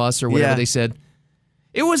action from us or whatever they said.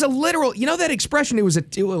 It was a literal, that expression. It was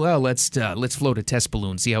let's float a test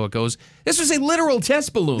balloon, see how it goes. This was a literal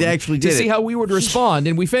test balloon. They actually did to see how we would respond,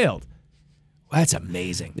 and we failed. Well, that's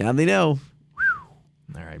amazing. Now they know.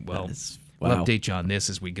 All right, well, we'll update you on this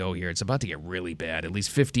as we go here. It's about to get really bad. At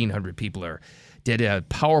least 1,500 people are dead. A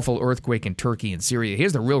powerful earthquake in Turkey and Syria.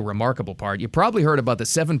 Here's the real remarkable part. You probably heard about the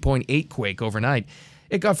 7.8 quake overnight.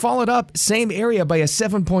 It got followed up, same area, by a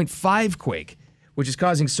 7.5 quake, which is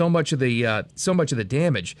causing so much of the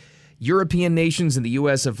damage. European nations and the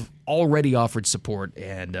U.S. have already offered support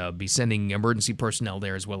and be sending emergency personnel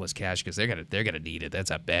there as well as cash because they're gonna need it.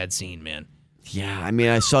 That's a bad scene, man. Yeah, I mean,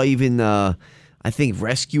 I saw even I think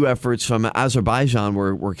rescue efforts from Azerbaijan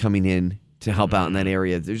were coming in to help out in that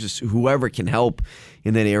area. There's just whoever can help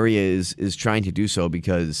in that area is trying to do so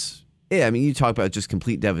because, yeah, I mean, you talk about just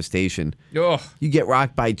complete devastation. Ugh. You get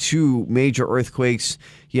rocked by 2 major earthquakes.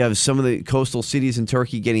 You have some of the coastal cities in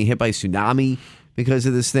Turkey getting hit by tsunami because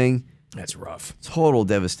of this thing. That's rough. Total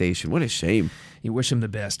devastation. What a shame. You wish them the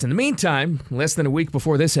best. In the meantime, less than a week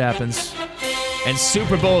before this happens, and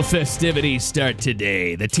Super Bowl festivities start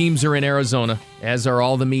today. The teams are in Arizona, as are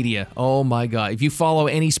all the media. Oh, my God. If you follow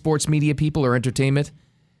any sports media people or entertainment,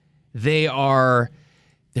 they're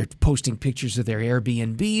posting pictures of their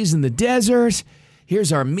Airbnbs in the desert.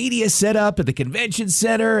 Here's our media setup at the convention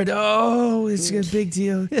center. And, it's a big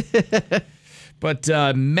deal. But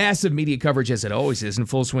massive media coverage, as it always is, in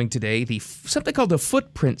full swing today. Something called the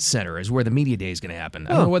Footprint Center is where the media day is going to happen.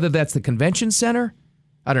 I don't know whether that's the convention center.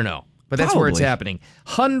 I don't know. But that's where it's happening.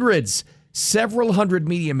 Several hundred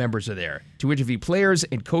media members are there to interview players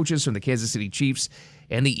and coaches from the Kansas City Chiefs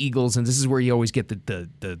and the Eagles. And this is where you always get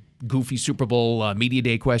the goofy Super Bowl media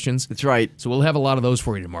day questions. That's right. So we'll have a lot of those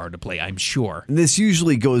for you tomorrow to play, I'm sure. And this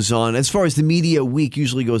usually goes on, as far as the media week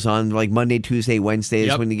usually goes on, like Monday, Tuesday, Wednesday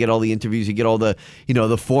is when you get all the interviews. You get all the,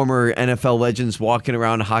 the former NFL legends walking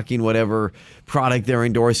around hawking whatever product they're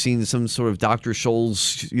endorsing, some sort of Dr.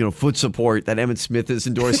 Scholl's, foot support that Emmitt Smith is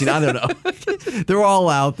endorsing. I don't know. They're all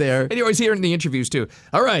out there. And you always hear it in the interviews, too.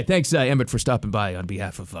 All right. Thanks, Emmett, for stopping by on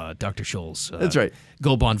behalf of Dr. Scholl's. That's right.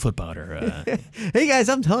 Gold Bond foot powder. Hey, guys,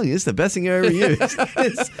 I'm telling you, it's the best thing I've ever used.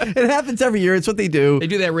 It happens every year. It's what they do. They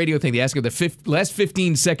do that radio thing. They ask him the last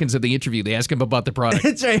 15 seconds of the interview. They ask him about the product.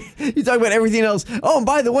 That's right. You talk about everything else. Oh, and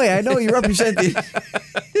by the way, I know you represent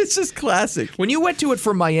the... It's just classic. When you went to it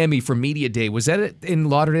for Miami for Media Day, was that in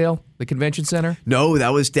Lauderdale, the convention center? No, that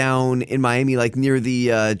was down in Miami, like near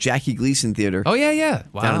the Jackie Gleason Theater. Oh, yeah.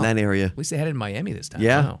 Wow. Down in that area. At least they had it in Miami this time.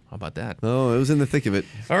 Yeah. Wow. How about that? Oh, it was in the thick of it.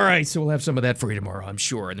 All right, so we'll have some of that for you tomorrow, I'm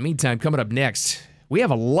sure. In the meantime, coming up next, we have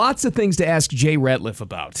lots of things to ask Jay Ratliff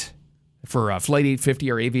about for Flight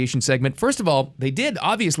 850, our aviation segment. First of all, they did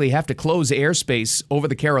obviously have to close airspace over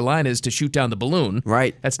the Carolinas to shoot down the balloon.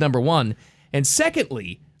 Right. That's number one. And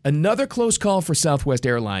secondly, another close call for Southwest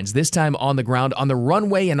Airlines, this time on the ground on the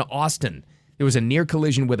runway in Austin. There was a near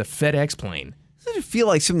collision with a FedEx plane. Doesn't it feel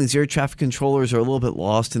like some of these air traffic controllers are a little bit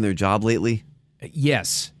lost in their job lately?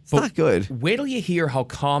 Yes. It's not good. Wait till you hear how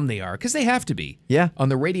calm they are, because they have to be. Yeah. On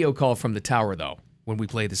the radio call from the tower, though, when we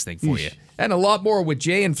play this thing for you. And a lot more with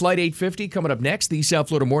Jay and Flight 850 coming up next, the South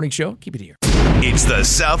Florida Morning Show. Keep it here. It's the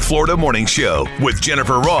South Florida Morning Show with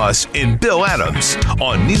Jennifer Ross and Bill Adams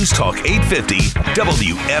on News Talk 850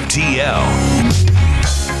 WFTL.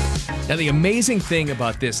 Now, the amazing thing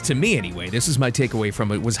about this, to me anyway, this is my takeaway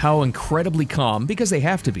from it, was how incredibly calm, because they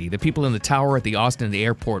have to be, the people in the tower at the Austin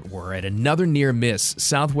airport were at another near miss.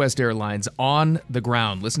 Southwest Airlines on the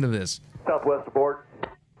ground. Listen to this. Southwest aboard.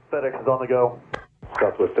 FedEx is on the go.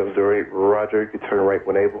 Southwest 708, roger. You can turn right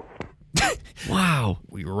when able. Wow.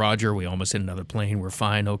 Roger, we almost hit another plane. We're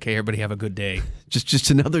fine. Okay, everybody have a good day.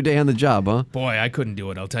 Just another day on the job, huh? Boy, I couldn't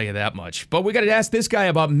do it, I'll tell you that much. But we got to ask this guy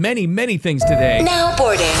about many, many things today. Now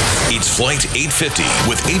boarding. It's Flight 850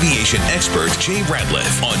 with aviation expert Jay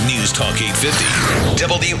Radliff on News Talk 850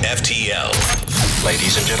 WFTL.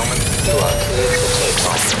 Ladies and gentlemen, you are cleared for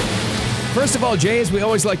takeoff. First of all, Jay, as we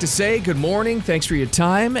always like to say, good morning. Thanks for your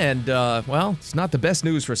time. And, well, it's not the best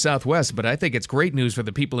news for Southwest, but I think it's great news for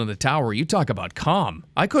the people in the tower. You talk about calm.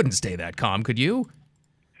 I couldn't stay that calm, could you?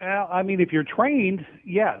 Well, I mean, if you're trained,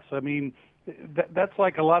 yes. I mean, that's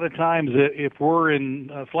like a lot of times if we're in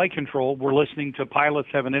flight control, we're listening to pilots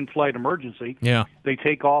have an in-flight emergency. Yeah. They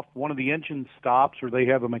take off, one of the engines stops, or they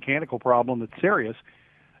have a mechanical problem that's serious.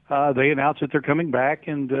 They announce that they're coming back,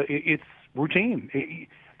 and it's routine.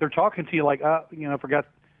 They're talking to you like,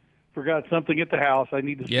 forgot something at the house. I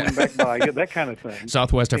need to swing back by. Yeah, that kind of thing.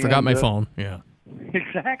 Southwest, I forgot my phone. Yeah.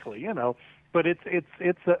 Exactly. But it's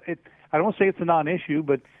I don't want to say it's a non-issue,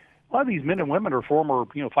 but a lot of these men and women are former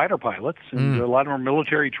fighter pilots, and a lot of them are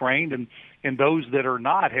military trained, and those that are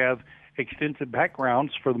not have extensive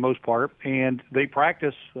backgrounds for the most part, and they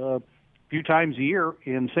practice a few times a year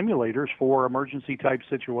in simulators for emergency type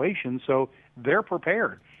situations, so they're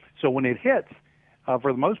prepared. So when it hits,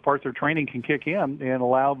 for the most part, their training can kick in and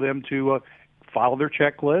allow them to follow their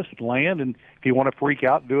checklist, land, and if you want to freak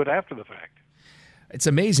out, do it after the fact. It's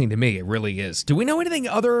amazing to me. It really is. Do we know anything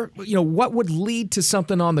other, what would lead to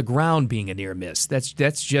something on the ground being a near miss? That's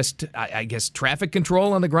just, I guess, traffic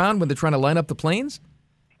control on the ground when they're trying to line up the planes?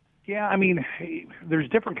 Yeah, I mean, there's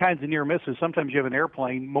different kinds of near misses. Sometimes you have an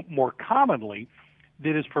airplane, more commonly,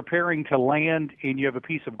 that is preparing to land, and you have a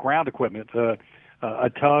piece of ground equipment,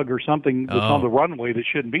 a tug or something that's on the runway that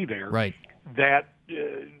shouldn't be there. Right. That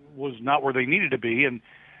was not where they needed to be, and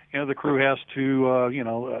the crew has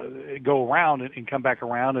to go around and come back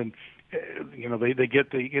around, and they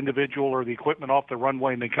get the individual or the equipment off the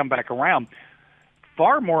runway and they come back around.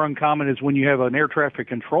 Far more uncommon is when you have an air traffic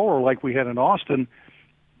controller like we had in Austin,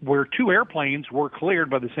 where two airplanes were cleared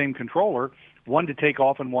by the same controller, one to take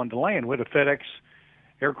off and one to land. We had a FedEx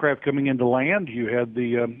aircraft coming into land. You had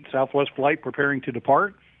the Southwest flight preparing to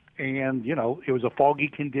depart, and it was a foggy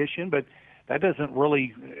condition, but that doesn't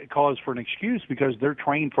really cause for an excuse because they're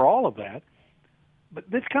trained for all of that. But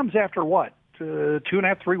this comes after what?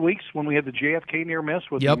 2.5, 3 weeks when we had the JFK near miss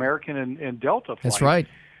with the American and Delta flight. That's right.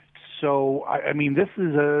 So, I mean, this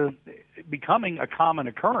is becoming a common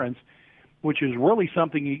occurrence, which is really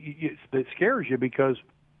something that scares you, because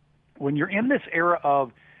when you're in this era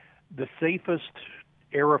of the safest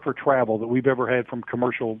era for travel that we've ever had from a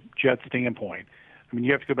commercial jet standpoint. I mean,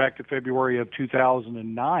 you have to go back to February of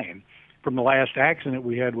 2009 from the last accident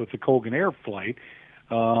we had with the Colgan Air flight.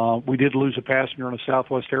 We did lose a passenger on a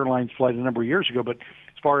Southwest Airlines flight a number of years ago, but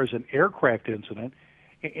as far as an aircraft incident,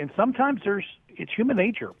 and sometimes it's human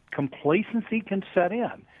nature. Complacency can set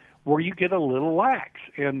in where you get a little lax,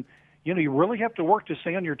 and you really have to work to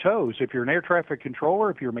stay on your toes. If you're an air traffic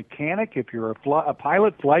controller, if you're a mechanic, if you're a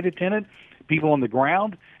pilot, flight attendant, people on the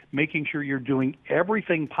ground, making sure you're doing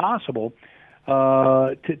everything possible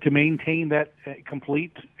to maintain that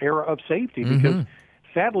complete era of safety. Because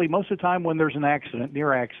sadly, most of the time when there's an accident,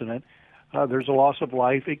 near accident, there's a loss of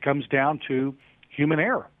life. It comes down to human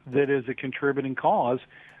error that is a contributing cause.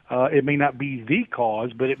 It may not be the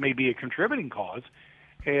cause, but it may be a contributing cause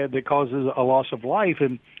that causes a loss of life.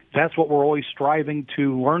 And that's what we're always striving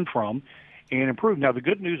to learn from and improve. Now, the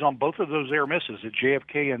good news on both of those air misses at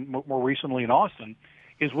JFK and more recently in Austin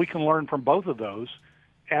is we can learn from both of those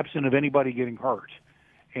absent of anybody getting hurt.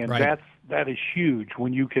 And that is huge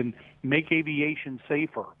when you can make aviation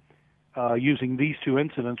safer using these two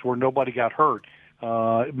incidents where nobody got hurt,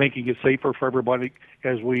 making it safer for everybody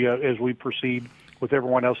as we proceed with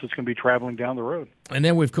everyone else that's going to be traveling down the road. And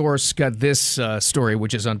then we, of course, got this story,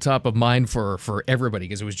 which is on top of mind for everybody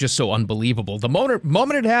because it was just so unbelievable. The moment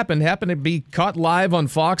it happened to be caught live on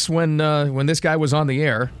Fox when this guy was on the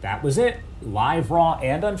air. That was it. Live, raw,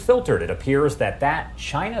 and unfiltered. It appears that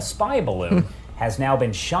China spy balloon has now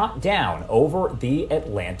been shot down over the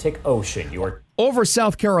Atlantic Ocean. Over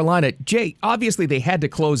South Carolina. Jay, obviously they had to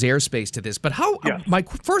close airspace to this, but how? Yes. My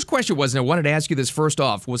first question was, and I wanted to ask you this first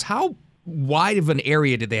off, was how wide of an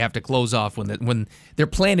area did they have to close off when they're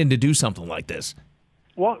planning to do something like this?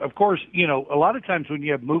 Well, of course, a lot of times when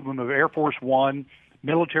you have movement of Air Force One,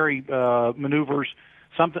 military maneuvers,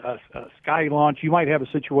 a sky launch, you might have a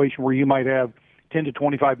situation where you might have 10 to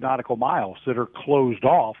 25 nautical miles that are closed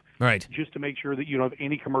off, right, just to make sure that you don't have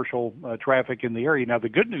any commercial traffic in the area. Now, the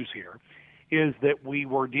good news here is that we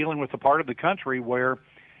were dealing with a part of the country where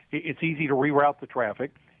it's easy to reroute the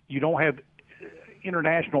traffic. You don't have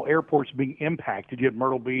international airports being impacted. You had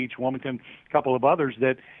Myrtle Beach, Wilmington, a couple of others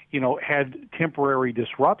that had temporary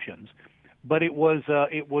disruptions, but it was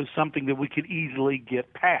something that we could easily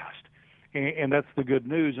get past, and that's the good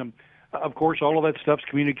news. And of course, all of that stuff's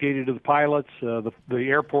communicated to the pilots, the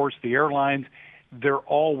airports, the airlines. They're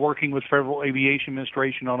all working with Federal Aviation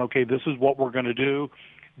Administration on, okay, this is what we're going to do.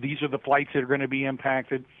 These are the flights that are going to be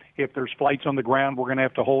impacted. If there's flights on the ground, we're going to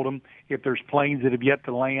have to hold them. If there's planes that have yet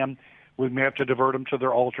to land, we may have to divert them to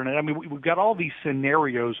their alternate. I mean, we've got all these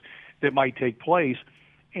scenarios that might take place,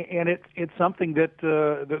 and it's something that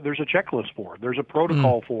there's a checklist for. There's a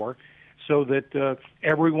protocol for, so that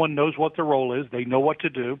everyone knows what their role is. They know what to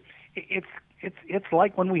do. It's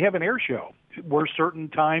like when we have an air show, where certain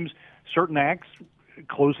times, certain acts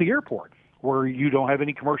close the airport, where you don't have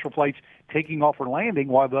any commercial flights taking off or landing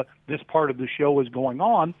while this part of the show is going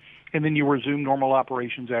on, and then you resume normal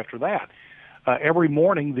operations after that. Every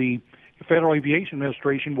morning, the Federal Aviation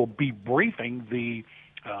Administration will be briefing the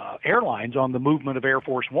airlines on the movement of Air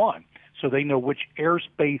Force One, so they know which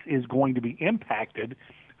airspace is going to be impacted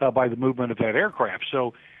by the movement of that aircraft.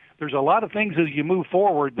 So there's a lot of things as you move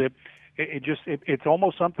forward that it's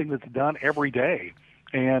almost something that's done every day.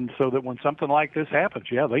 And so that when something like this happens,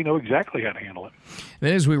 they know exactly how to handle it.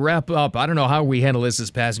 Then as we wrap up, I don't know how we handle this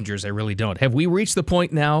as passengers. I really don't. Have we reached the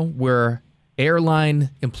point now where airline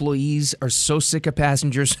employees are so sick of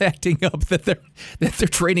passengers acting up that they're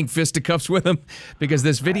trading fisticuffs with them? Because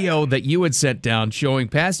this video that you had sent down showing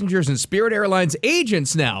passengers and Spirit Airlines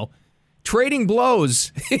agents trading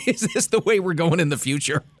blows. Is this the way we're going in the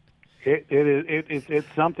future?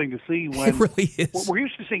 It's something to see when it really is. We're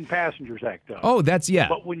used to seeing passengers act up. Oh, that's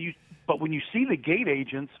But when you see the gate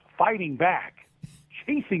agents fighting back,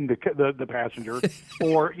 chasing the passenger,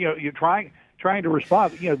 or you're trying to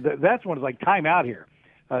respond, that's when it's like time out here.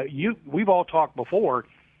 We've all talked before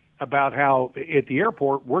about how at the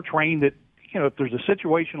airport we're trained that if there's a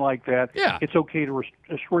situation like that, it's okay to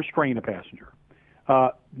restrain a passenger,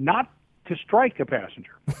 not to strike a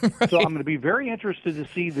passenger. Right. So I'm going to be very interested to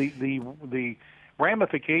see the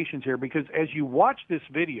ramifications here, because as you watch this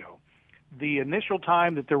video, the initial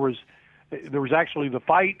time that there was actually the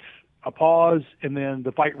fight, a pause, and then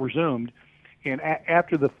the fight resumed. And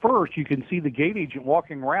after the first, you can see the gate agent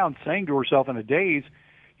walking around saying to herself in a daze,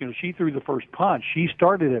 she threw the first punch. She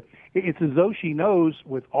started it. It's as though she knows,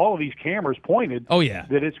 with all of these cameras pointed,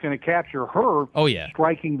 that it's going to capture her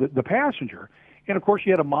striking the passenger. And, of course,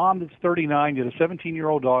 you had a mom that's 39, you had a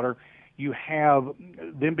 17-year-old daughter. You have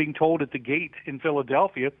them being told at the gate in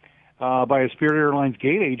Philadelphia by a Spirit Airlines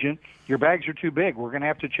gate agent, your bags are too big. We're going to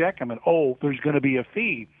have to check them. And, there's going to be a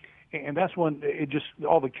fee. And that's when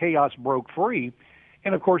all the chaos broke free.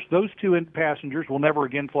 And, of course, those two passengers will never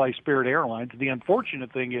again fly Spirit Airlines. The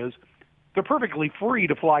unfortunate thing is they're perfectly free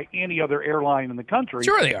to fly any other airline in the country.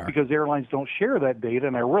 Sure they are. Because airlines don't share that data.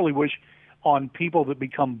 And I really wish on people that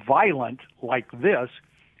become violent like this,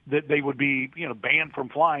 that they would be, banned from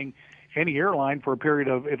flying any airline for a period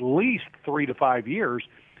of at least 3 to 5 years,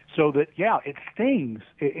 so that it stings.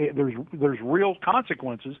 There's real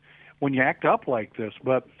consequences when you act up like this.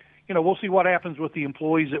 But we'll see what happens with the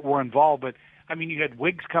employees that were involved. But I mean, you had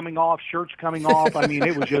wigs coming off, shirts coming off. I mean,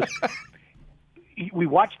 it was just. We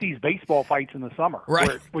watch these baseball fights in the summer,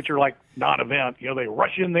 right? Which are like non-event. They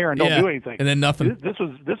rush in there and don't do anything, and then nothing. This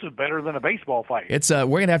is better than a baseball fight. It's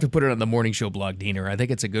we're gonna have to put it on the morning show blog, Diener. I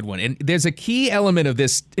think it's a good one. And there's a key element of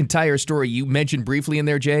this entire story you mentioned briefly in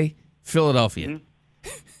there, Jay. Philadelphia.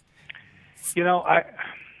 Mm-hmm.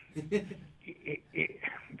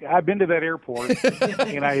 I've been to that airport,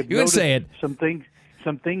 and I have noticed some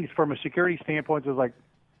things from a security standpoint. Is like,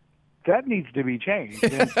 that needs to be changed,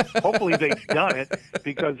 and hopefully they've done it,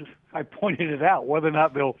 because I pointed it out. Whether or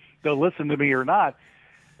not they'll listen to me or not,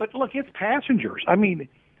 but look, it's passengers. I mean,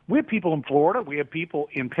 we have people in Florida, we have people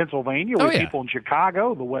in Pennsylvania, we have people in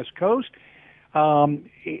Chicago, the West Coast.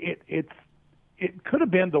 It could have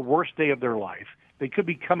been the worst day of their life. They could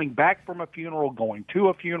be coming back from a funeral, going to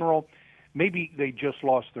a funeral. Maybe they just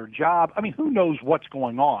lost their job. I mean, who knows what's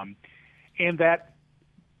going on? And that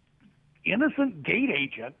innocent gate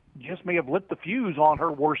agent just may have lit the fuse on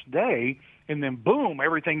her worst day, and then boom,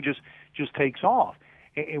 everything just takes off.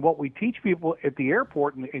 And what we teach people at the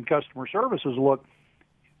airport in customer service is, look,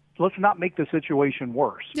 let's not make the situation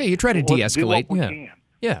worse. Yeah, you try to de-escalate. Let's do what we can.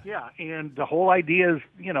 Yeah, and the whole idea is,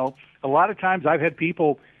 a lot of times I've had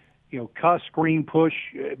people, cuss, scream, push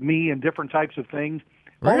me and different types of things.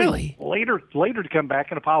 Really? Later to come back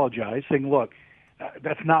and apologize, saying, "Look,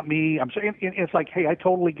 that's not me." I'm saying it's like, "Hey, I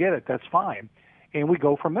totally get it. That's fine," and we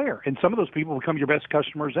go from there. And some of those people become your best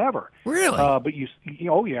customers ever. Really?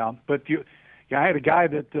 But I had a guy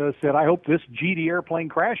that said, "I hope this GD airplane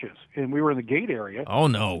crashes," and we were in the gate area. Oh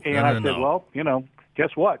no! And I said, "Well,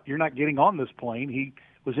 guess what? You're not getting on this plane." He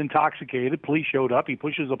was intoxicated. Police showed up. He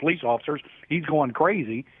pushes the police officers. He's going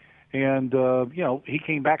crazy. And, he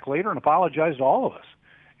came back later and apologized to all of us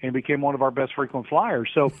and became one of our best frequent flyers.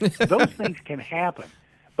 So those things can happen.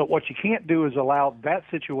 But what you can't do is allow that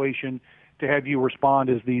situation to have you respond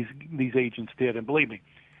as these agents did. And believe me,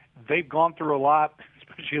 they've gone through a lot,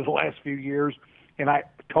 especially in the last few years, and I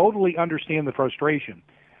totally understand the frustration.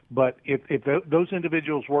 But if those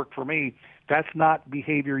individuals work for me, that's not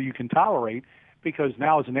behavior you can tolerate, because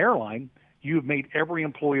now as an airline, you've made every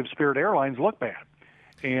employee of Spirit Airlines look bad.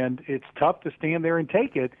 And it's tough to stand there and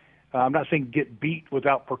take it. I'm not saying get beat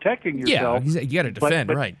without protecting yourself. Yeah, you got to defend,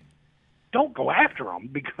 but right. Don't go after them,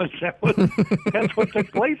 because that's what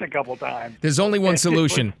took place a couple times. There's only one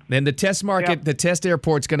solution. And the test market, the test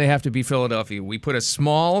airport's going to have to be Philadelphia. We put a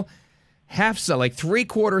small, like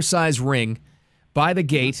 3/4 size ring by the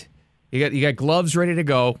gate. You got gloves ready to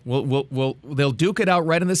go. They'll duke it out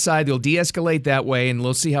right on the side. They'll de-escalate that way, and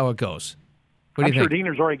we'll see how it goes. What I'm do you sure think?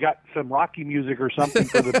 Yeah, already got some Rocky music or something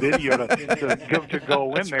for the video to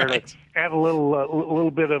go in there to add a little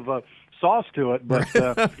bit of sauce to it. But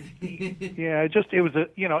it was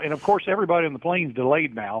and of course everybody on the plane's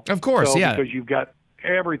delayed now. Of course, because you've got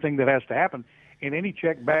everything that has to happen, and any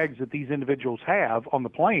checked bags that these individuals have on the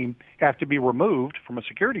plane have to be removed from a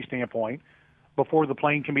security standpoint before the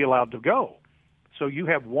plane can be allowed to go. So you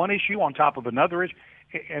have one issue on top of another issue,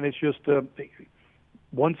 and it's just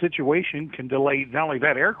one situation can delay not only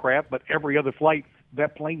that aircraft, but every other flight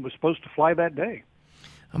that plane was supposed to fly that day.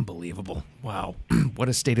 Unbelievable. Wow. What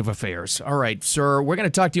a state of affairs. All right, sir, we're going to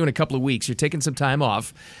talk to you in a couple of weeks. You're taking some time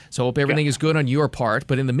off, so hope everything is good on your part.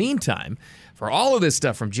 But in the meantime, for all of this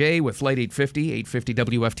stuff from Jay with Flight 850,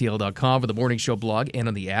 850WFTL.com, for the Morning Show blog and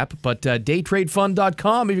on the app, but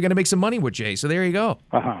daytradefund.com if you're going to make some money with Jay. So there you go.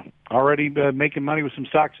 Already making money with some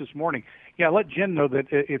stocks this morning. Yeah, let Jen know that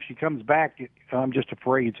if she comes back, I'm just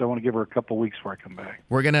afraid, so I want to give her a couple of weeks before I come back.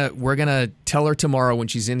 We're gonna tell her tomorrow when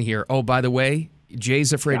she's in here. Oh, by the way,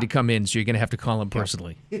 Jay's afraid to come in, so you're going to have to call him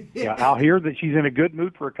personally. Yeah, I'll hear that she's in a good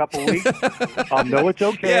mood for a couple of weeks. I'll know it's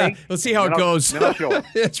okay. Yeah, let's see how it goes. Then I'll show her.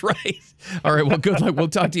 That's right. All right, well, good luck. We'll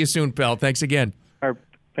talk to you soon, pal. Thanks again. All right.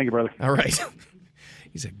 Thank you, brother. All right.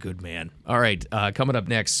 He's a good man. All right, coming up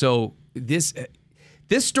next. So this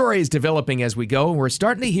story is developing as we go, and we're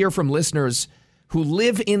starting to hear from listeners who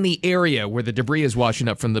live in the area where the debris is washing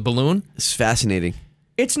up from the balloon. It's fascinating.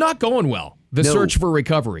 It's not going well. The search for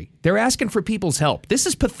recovery. They're asking for people's help. This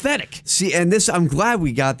is pathetic. See, and I'm glad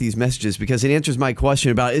we got these messages, because it answers my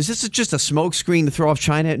question about, is this just a smoke screen to throw off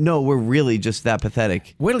China? No, we're really just that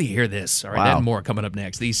pathetic. Wait till you hear this. All right, that and more coming up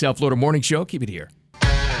next. The South Florida Morning Show. Keep it here.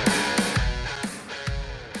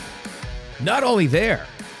 Not only there,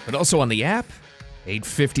 but also on the app,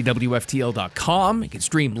 850WFTL.com. You can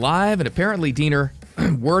stream live, and apparently, Diener,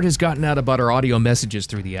 word has gotten out about our audio messages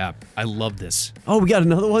through the app. I love this. Oh, we got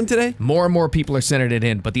another one today? More and more people are sending it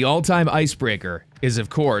in, but the all-time icebreaker is, of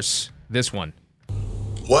course, this one.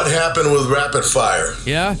 What happened with Rapid Fire?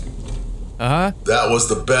 Yeah? Uh-huh. That was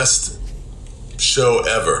the best show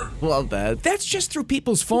ever. Love that. That's just through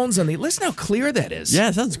people's phones on the... Listen how clear that is. Yeah,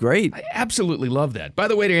 sounds great. I absolutely love that. By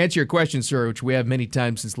the way, to answer your question, sir, which we have many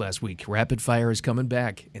times since last week, Rapid Fire is coming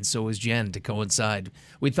back, and so is Jen to coincide.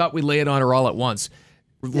 We thought we'd lay it on her all at once.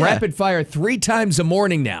 Yeah. Rapid Fire 3 times a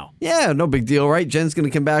morning now. Yeah, no big deal, right? Jen's going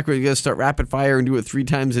to come back. We're going to start Rapid Fire and do it 3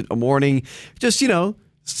 times a morning. Just,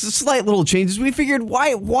 slight little changes. We figured,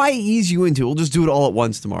 why ease you into it? We'll just do it all at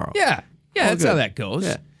once tomorrow. Yeah, that's how that goes.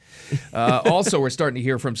 Yeah. Also, we're starting to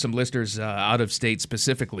hear from some listeners out of state,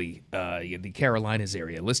 specifically the Carolinas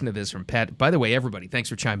area. Listen to this from Pat. By the way, everybody, thanks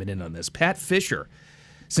for chiming in on this. Pat Fisher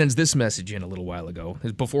sends this message in a little while ago,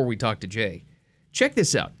 before we talked to Jay. Check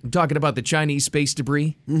this out. I'm talking about the Chinese space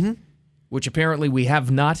debris, which apparently we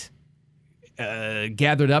have not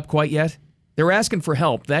gathered up quite yet. They're asking for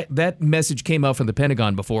help. That message came out from the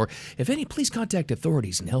Pentagon before. If any, please contact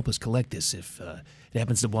authorities and help us collect this if it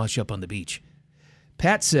happens to wash up on the beach.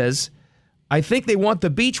 Pat says, I think they want the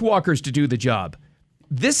beach walkers to do the job.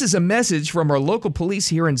 This is a message from our local police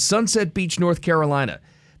here in Sunset Beach, North Carolina.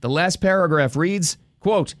 The last paragraph reads,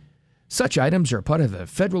 quote, such items are part of a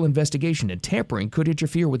federal investigation, and tampering could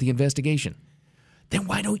interfere with the investigation. Then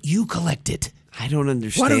why don't you collect it? I don't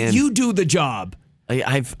understand. Why don't you do the job?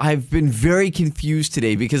 I've been very confused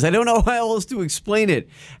today because I don't know how else to explain it.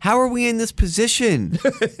 How are we in this position?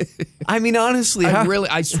 I mean, honestly,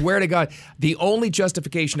 I swear to God, the only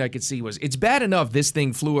justification I could see was it's bad enough this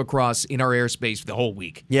thing flew across in our airspace the whole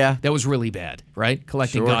week. Yeah. That was really bad, right?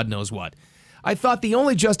 Collecting Sure. God knows what. I thought the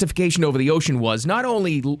only justification over the ocean was not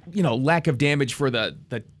only, lack of damage for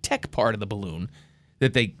the tech part of the balloon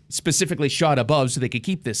that they specifically shot above so they could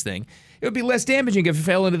keep this thing. It would be less damaging if it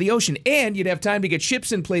fell into the ocean, and you'd have time to get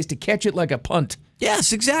ships in place to catch it like a punt.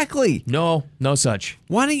 Yes, exactly. No such.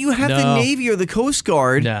 Why don't you have the Navy or the Coast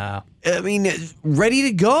Guard? No. I mean, ready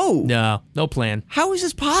to go. No plan. How is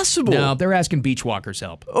this possible? No, they're asking beach walkers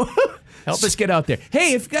help. Help us get out there.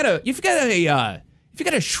 Hey, if you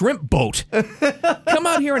got a shrimp boat, come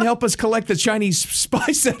out here and help us collect the Chinese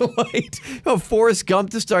spy satellite. Forrest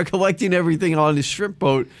Gump to start collecting everything on his shrimp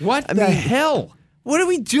boat. What the hell? What are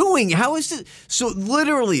we doing? How is this? So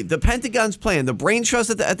literally, the Pentagon's plan, the brain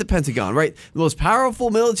trust at the Pentagon, right? The most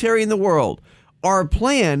powerful military in the world. Our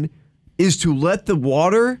plan is to let the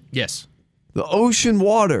water, yes, the ocean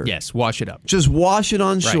water, yes, wash it up. Just wash it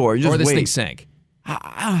on shore. Right. Just or this wait. thing sank.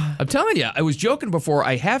 I'm telling you, I was joking before.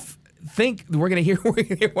 I think we're going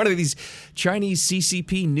to hear one of these Chinese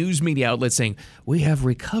CCP news media outlets saying, we have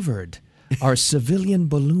recovered our civilian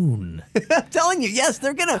balloon. I'm telling you, yes,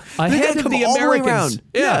 they're going to ahead of come the all Americans.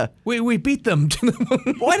 The way around. Yeah. We beat them.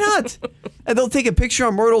 Why not? And they'll take a picture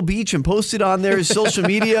on Myrtle Beach and post it on their social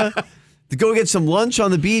media to go get some lunch on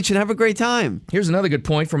the beach and have a great time. Here's another good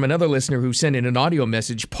point from another listener who sent in an audio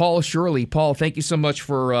message, Paul Shirley. Paul, thank you so much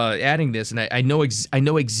for adding this. And I know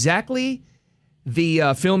exactly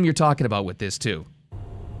the film you're talking about with this, too.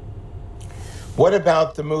 What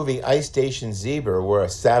about the movie Ice Station Zebra, where a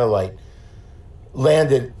satellite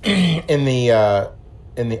landed in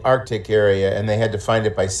the Arctic area and they had to find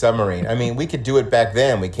it by submarine? I mean, we could do it back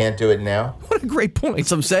then. We can't do it now. What a great point.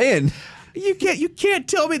 That's what I'm saying. You can't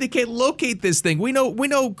tell me they can't locate this thing. We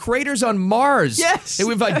know craters on Mars. Yes. And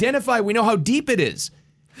we've identified, we know how deep it is.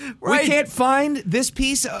 Right. We can't find this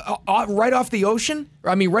piece right off the ocean?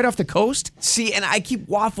 I mean, right off the coast? See, and I keep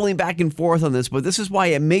waffling back and forth on this, but this is why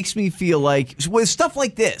it makes me feel like, with stuff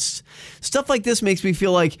like this makes me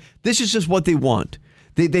feel like this is just what they want.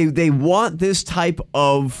 They want this type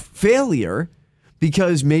of failure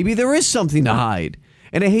because maybe there is something to hide.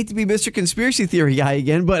 And I hate to be Mr. Conspiracy Theory guy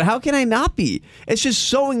again, but how can I not be? It's just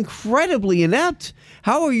so incredibly inept.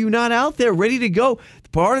 How are you not out there ready to go?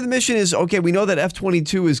 Part of the mission is, okay, we know that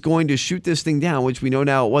F-22 is going to shoot this thing down, which we know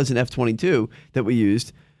now it was an F-22 that we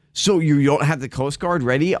used. So you don't have the Coast Guard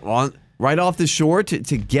ready right off the shore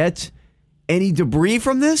to get any debris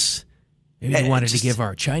from this? Maybe they wanted to give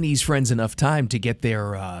our Chinese friends enough time to get their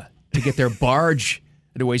barge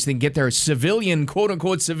in a way so they can get their civilian,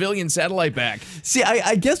 quote-unquote, civilian satellite back. See,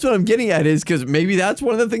 I guess what I'm getting at is, because maybe that's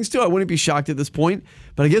one of the things, too. I wouldn't be shocked at this point.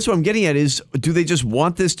 But I guess what I'm getting at is, do they just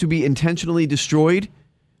want this to be intentionally destroyed?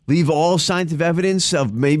 Leave all signs of evidence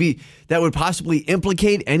of maybe that would possibly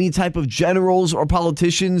implicate any type of generals or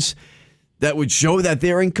politicians that would show that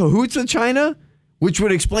they're in cahoots with China? Which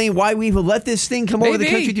would explain why we even let this thing come over the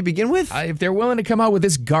country to begin with? If they're willing to come out with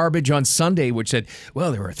this garbage on Sunday, which said,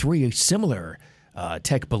 well, there are 3 similar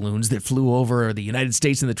tech balloons that flew over the United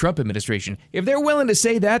States in the Trump administration. If they're willing to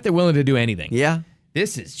say that, they're willing to do anything. Yeah.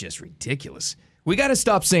 This is just ridiculous. We got to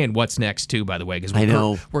stop saying what's next, too, by the way,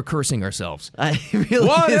 because we're cursing ourselves.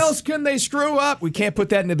 What else can they screw up? We can't put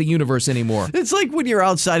that into the universe anymore. It's like when you're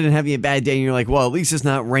outside and having a bad day and you're like, well, at least it's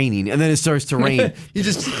not raining. And then it starts to rain. You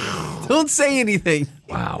just don't say anything.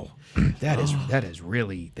 Wow.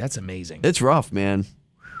 That's amazing. It's rough, man.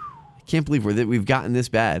 I can't believe we've gotten this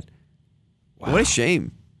bad. Wow. What a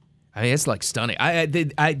shame. I mean, it's like stunning.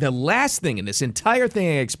 The last thing in this entire thing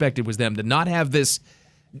I expected was them to not have this,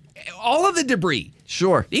 all of the debris.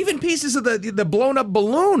 Sure. Even pieces of the blown up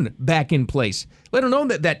balloon back in place. Let alone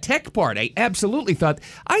that tech part. I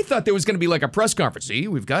thought there was going to be like a press conference. See,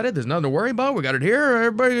 we've got it. There's nothing to worry about. We got it here.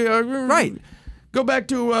 Everybody, right. Go back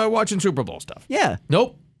to watching Super Bowl stuff. Yeah.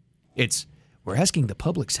 Nope. We're asking the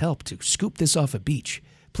public's help to scoop this off a beach.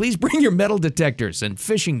 Please bring your metal detectors and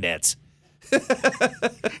fishing nets.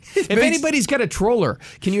 If anybody's got a troller,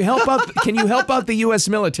 can you help out? Can you help out the U.S.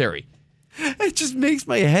 military? It just makes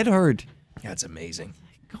my head hurt. That's amazing.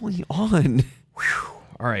 What's going on? Whew.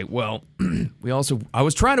 All right. Well, I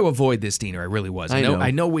was trying to avoid this, Diener. I really was.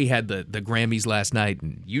 I know we had the Grammys last night,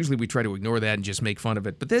 and usually we try to ignore that and just make fun of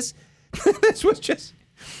it. But this was just.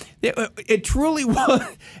 It truly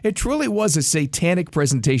was a satanic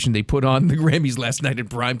presentation they put on the Grammys last night in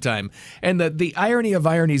primetime. And the irony of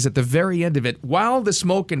ironies at the very end of it, while the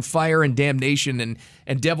smoke and fire and damnation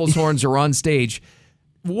and devil's horns are on stage,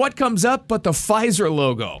 what comes up but the Pfizer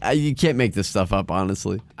logo? You can't make this stuff up,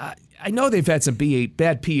 honestly. I know they've had some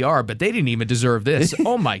bad PR, but they didn't even deserve this.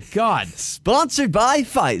 Oh, my God. Sponsored by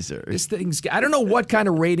Pfizer. This thing's, I don't know what kind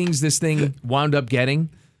of ratings this thing wound up getting,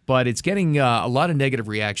 but it's getting a lot of negative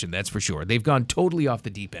reaction, that's for sure. They've gone totally off the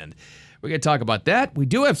deep end. We're going to talk about that. We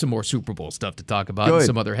do have some more Super Bowl stuff to talk about and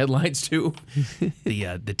some other headlines, too.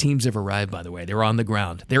 The teams have arrived, by the way. They're on the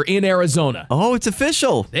ground. They're in Arizona. Oh, it's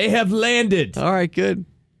official. They have landed. All right, good.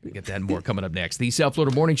 We'll get that and more coming up next. The South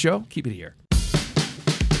Florida Morning Show. Keep it here.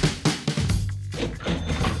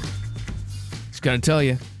 Just going to tell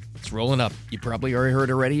you, it's rolling up. You probably already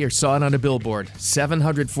heard already or saw it on a billboard.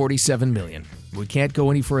 $747 million. We can't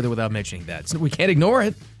go any further without mentioning that. So we can't ignore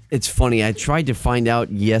it. It's funny. I tried to find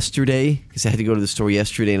out yesterday because I had to go to the store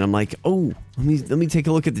yesterday, and I'm like, oh, let me take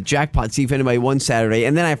a look at the jackpot, see if anybody won Saturday.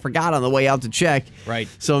 And then I forgot on the way out to check. Right.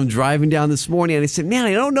 So I'm driving down this morning, and I said, man,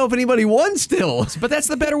 I don't know if anybody won still. But that's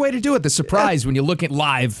the better way to do it. The surprise when you look at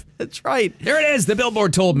live. That's right. There it is. The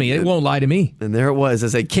billboard told me. It won't lie to me. And there it was.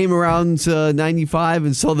 As I came around 95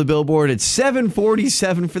 and saw the billboard at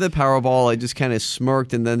 747 for the Powerball, I just kind of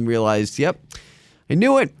smirked and then realized, yep. I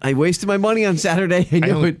knew it. I wasted my money on Saturday.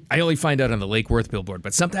 I only find out on the Lake Worth billboard,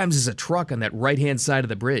 but sometimes there's a truck on that right-hand side of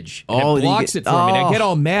the bridge. And it blocks it for me. And I get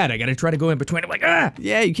all mad. I got to try to go in between. I'm like, ah!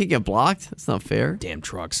 Yeah, you can't get blocked. That's not fair. Damn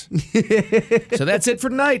trucks. So that's it for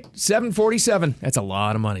tonight. 747. That's a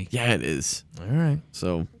lot of money. Yeah, it is. All right.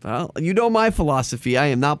 So, well, you know my philosophy. I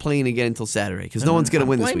am not playing again until Saturday because no one's going to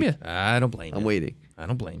win this week. I don't blame you. I'm waiting. I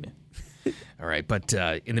don't blame you. All right, but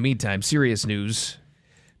in the meantime, serious news.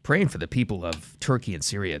 Praying for the people of Turkey and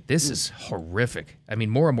Syria. This is horrific. I mean,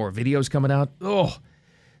 more and more videos coming out. Oh,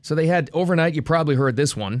 so they had overnight, you probably heard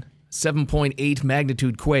this one, 7.8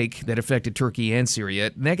 magnitude quake that affected Turkey and Syria.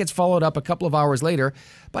 And that gets followed up a couple of hours later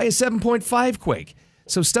by a 7.5 quake.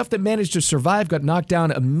 So stuff that managed to survive got knocked down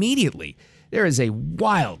immediately. There is a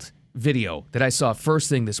wild video that I saw first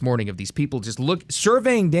thing this morning of these people just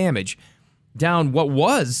surveying damage down what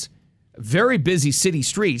was a very busy city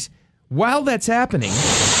street. While that's happening,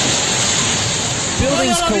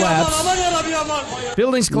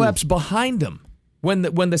 buildings collapse behind them when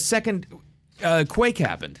the second quake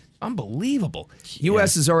happened. Unbelievable.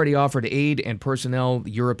 U.S. has already offered aid and personnel.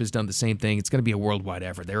 Europe has done the same thing. It's going to be a worldwide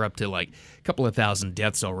effort. They're up to like a couple of thousand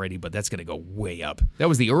deaths already, but that's going to go way up. That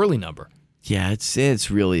was the early number. Yeah,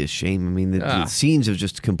 it's really a shame. I mean, the scenes of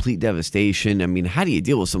just complete devastation. I mean, how do you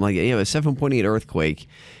deal with something like that? You have a 7.8 earthquake,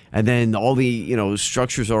 and then all the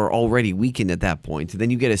structures are already weakened at that point. And then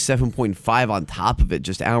you get a 7.5 on top of it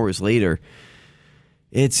just hours later.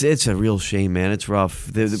 It's a real shame, man. It's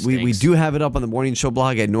rough. We do have it up on the morning show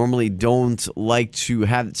blog. I normally don't like to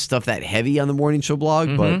have stuff that heavy on the morning show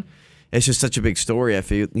blog, but it's just such a big story. I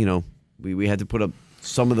feel we had to put up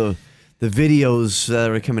some of the videos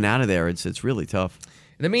that are coming out of there. It's really tough.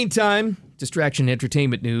 In the meantime, distraction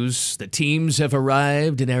entertainment news. The teams have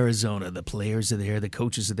arrived in Arizona. The players are there. The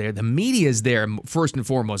coaches are there. The media is there, first and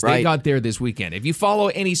foremost. Right. They got there this weekend. If you follow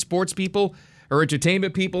any sports people or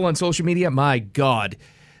entertainment people on social media, my God,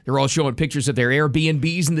 they're all showing pictures of their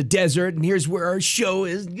Airbnbs in the desert, and here's where our show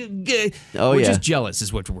is. We're just jealous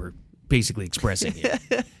is what we're basically expressing here.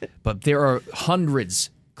 But there are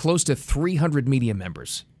hundreds, close to 300 media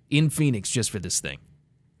members in Phoenix just for this thing.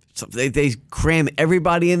 So they cram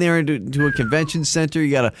everybody in there into a convention center.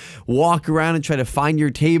 You got to walk around and try to find your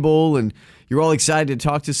table, and you're all excited to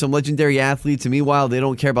talk to some legendary athletes. And meanwhile, they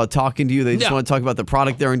don't care about talking to you. They just want to talk about the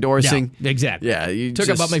product they're endorsing. No, exactly. Yeah, you took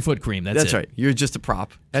about my foot cream. That's right. You're just a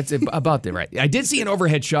prop. That's about that, right? I did see an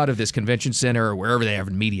overhead shot of this convention center or wherever they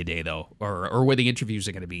have media day, though, or where the interviews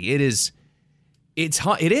are going to be. It's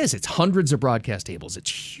hundreds of broadcast tables.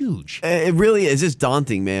 It's huge. It really is. It's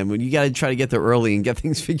daunting, man, when you got to try to get there early and get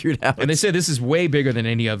things figured out. And they say this is way bigger than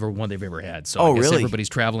any other one they've ever had. So I guess really? Everybody's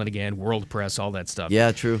traveling again, world press, all that stuff.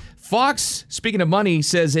 Yeah, true. Fox, speaking of money,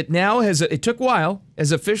 says it now it took a while,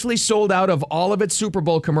 has officially sold out of all of its Super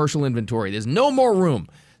Bowl commercial inventory. There's no more room.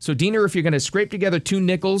 So, Diener, if you're going to scrape together $2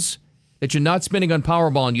 nickels that you're not spending on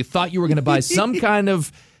Powerball and you thought you were going to buy some kind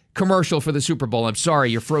of commercial for the Super Bowl, I'm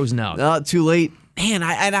sorry, you're frozen out. Too late. Man,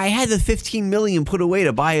 I had the $15 million put away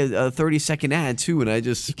to buy a 30-second ad, too, and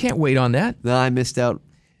You can't wait on that. No, I missed out.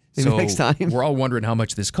 Maybe next time. We're all wondering how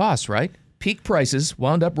much this costs, right? Peak prices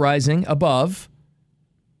wound up rising above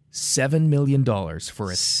 $7 million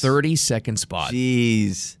for a 30-second spot.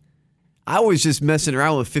 Jeez. I was just messing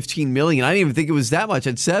around with $15 million. I didn't even think it was that much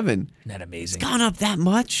at 7. Isn't that amazing? It's gone up that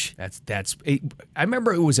much? I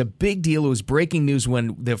remember it was a big deal. It was breaking news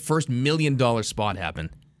when the first $1 million spot happened.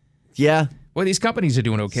 Yeah. Well, these companies are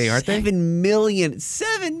doing okay, aren't they? $7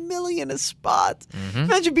 million a spot.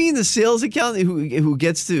 Imagine being the sales accountant who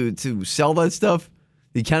gets to sell that stuff.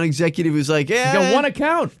 The account executive who's like, yeah. You got one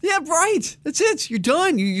account. Yeah, right. That's it. You're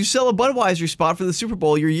done. You sell a Budweiser spot for the Super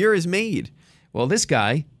Bowl. Your year is made. Well, this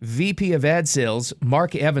guy, VP of Ad Sales,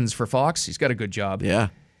 Mark Evans for Fox, he's got a good job. Yeah.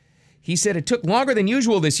 He said it took longer than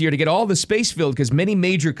usual this year to get all the space filled because many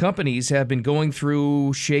major companies have been going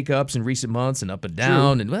through shakeups in recent months and up and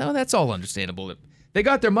down. True. And, well, that's all understandable. They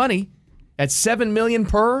got their money at $7 million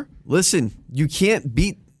per. Listen, you can't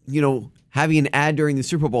beat, having an ad during the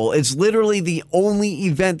Super Bowl. It's literally the only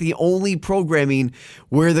event, the only programming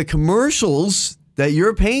where the commercials that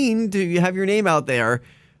you're paying to have your name out there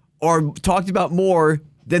are talked about more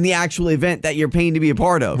than the actual event that you're paying to be a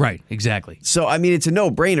part of. Right, exactly. So, I mean, it's a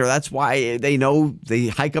no-brainer. That's why they know they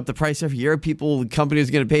hike up the price every year. Companies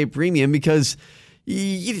are going to pay a premium because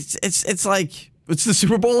it's like, it's the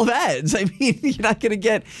Super Bowl of ads. I mean, you're not going to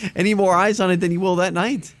get any more eyes on it than you will that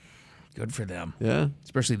night. Good for them. Yeah.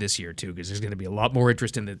 Especially this year, too, because there's going to be a lot more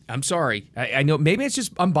interest in the... I'm sorry. I know, maybe it's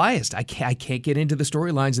just I'm biased. I can't get into the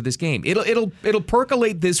storylines of this game. It'll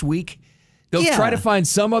percolate this week. They'll try to find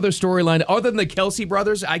some other storyline other than the Kelsey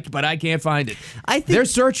brothers, but I can't find it. They're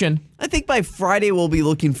searching. I think by Friday we'll be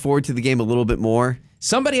looking forward to the game a little bit more.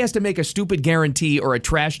 Somebody has to make a stupid guarantee or a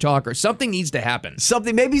trash talk or something needs to happen.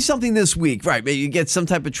 Maybe something this week. Right, maybe you get some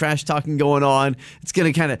type of trash talking going on. It's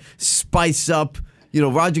going to kind of spice up.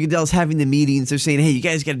 Roger Goodell's having the meetings. They're saying, hey, you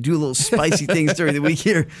guys got to do a little spicy things during the week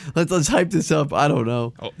here. Let's hype this up. I don't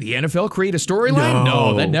know. Oh, the NFL create a storyline?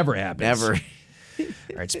 No, that never happens. Never.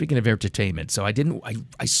 All right, speaking of entertainment, so I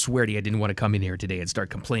swear to you, I didn't want to come in here today and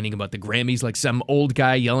start complaining about the Grammys like some old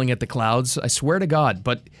guy yelling at the clouds. I swear to God.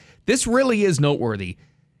 But this really is noteworthy.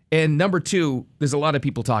 And number two, there's a lot of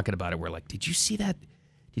people talking about it. We're like, did you see that?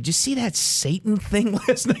 Did you see that Satan thing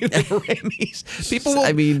last night at the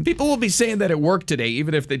Grammys? People will be saying that at work today,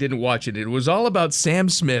 even if they didn't watch it. It was all about Sam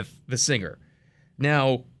Smith, the singer.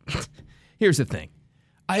 Now, here's the thing.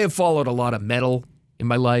 I have followed a lot of metal in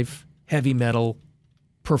my life, heavy metal,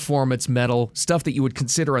 performance metal, stuff that you would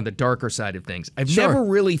consider on the darker side of things. I've never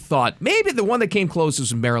really thought, maybe the one that came closest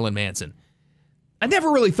was Marilyn Manson. I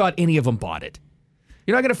never really thought any of them bought it.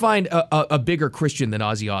 You're not going to find a bigger Christian than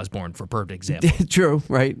Ozzy Osbourne, for perfect example. True,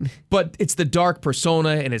 right. But it's the dark persona,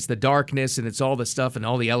 and it's the darkness, and it's all the stuff, and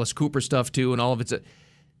all the Alice Cooper stuff, too, and all of it.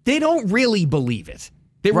 They don't really believe it.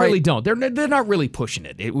 They really don't. They're not really pushing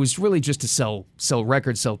it. It was really just to sell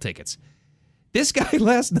records, sell tickets. This guy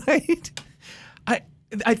last night,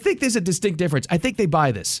 I think there's a distinct difference. I think they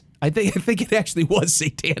buy this. I think it actually was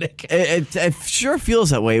satanic. It sure feels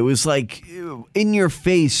that way. It was like in your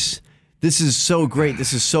face. This is so great.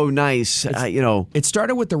 This is so nice. It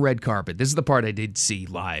started with the red carpet. This is the part I did see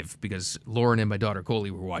live because Lauren and my daughter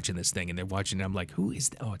Coley were watching this thing, and they're watching it. I'm like, who is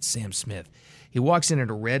that? Oh, it's Sam Smith. He walks in a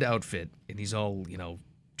red outfit, and he's all,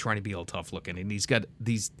 trying to be all tough looking. And he's got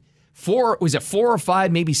these 4 or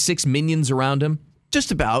 5, maybe 6 minions around him?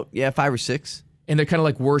 Just about. Yeah, 5 or 6. And they're kind of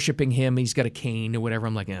like worshiping him. He's got a cane or whatever.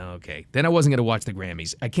 I'm like, oh, okay. Then I wasn't going to watch the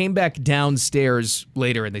Grammys. I came back downstairs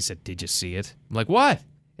later, and they said, did you see it? I'm like, what?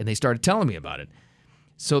 And they started telling me about it.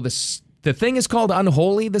 So the thing is called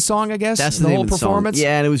Unholy, the song, I guess? That's the whole performance?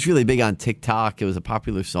 Yeah, and it was really big on TikTok. It was a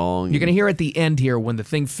popular song. You're going to hear at the end here when the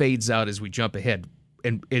thing fades out as we jump ahead.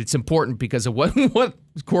 And it's important because of what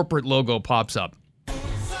corporate logo pops up.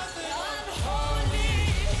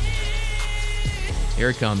 Here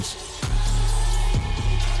it comes.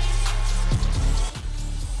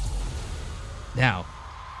 Now,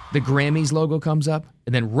 the Grammys logo comes up.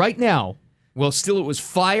 And then right now, well, still it was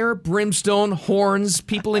fire, brimstone, horns,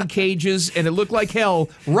 people in cages, and it looked like hell.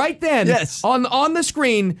 Right then, yes. on the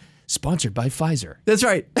screen, sponsored by Pfizer. That's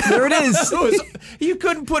right. There it is. You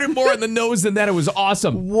couldn't put it more in the nose than that. It was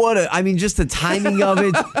awesome. Just the timing of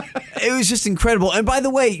it. It was just incredible. And by the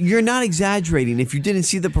way, you're not exaggerating. If you didn't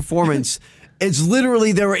see the performance, it's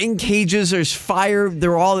literally, they were in cages, there's fire,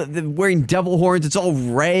 they're all wearing devil horns, it's all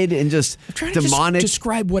red and just demonic.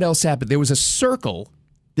 Describe what else happened. There was a circle.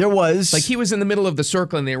 There was. Like he was in the middle of the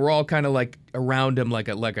circle and they were all kind of like around him like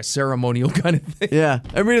a ceremonial kind of thing. Yeah.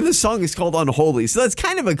 I mean, the song is called Unholy. So that's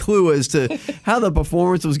kind of a clue as to how the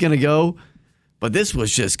performance was going to go. But this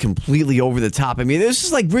was just completely over the top. I mean, this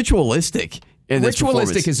is like ritualistic.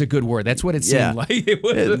 Ritualistic is a good word. That's what it seemed like. It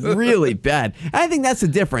was it's really bad. I think that's the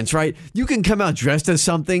difference, right? You can come out dressed as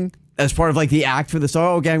something as part of like the act for the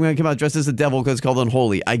song. Okay, I'm going to come out dressed as the devil because it's called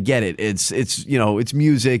Unholy. I get it. It's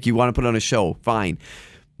music. You want to put on a show. Fine.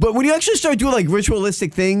 But when you actually start doing like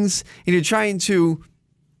ritualistic things and you're trying to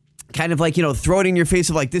kind of like, throw it in your face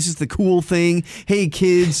of like, this is the cool thing. Hey,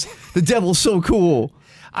 kids, the devil's so cool.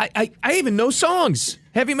 I even know songs,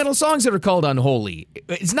 heavy metal songs that are called unholy.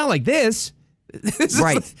 It's not like this. This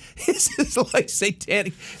is like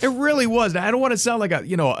satanic. It really was. I don't want to sound like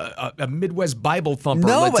a Midwest Bible thumper.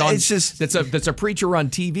 No, but it's just that's a preacher on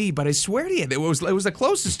TV. But I swear to you, it was the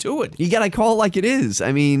closest to it. You gotta call it like it is.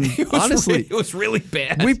 I mean, honestly, it was really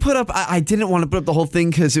bad. We put up. I didn't want to put up the whole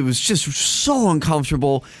thing because it was just so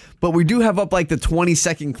uncomfortable. But we do have up like the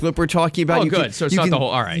 20-second clip we're talking about. Oh, good. So it's not the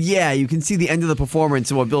whole. All right. Yeah, you can see the end of the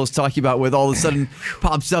performance and what Bill is talking about, with all of a sudden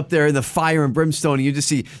pops up there in the fire and brimstone, and you just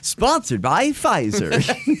see sponsored by Pfizer.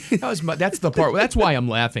 That's the part. That's why I'm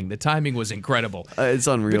laughing. The timing was incredible. It's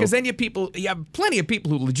unreal. Because then you have plenty of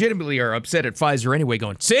people who legitimately are upset at Pfizer anyway,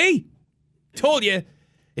 going, "See, told you."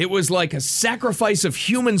 It was like a sacrifice of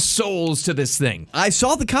human souls to this thing. I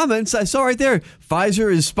saw the comments. I saw right there. Pfizer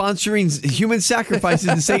is sponsoring human sacrifices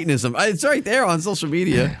and Satanism. It's right there on social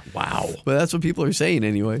media. Wow. But that's what people are saying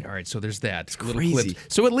anyway. All right, so there's that. It's crazy.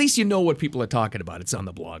 So at least you know what people are talking about. It's on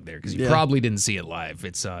the blog there because you probably didn't see it live.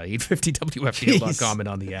 It's 850wftl.com and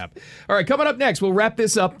on the app. All right, coming up next, we'll wrap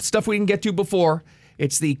this up. Stuff we didn't get to before.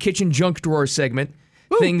 It's the kitchen junk drawer segment.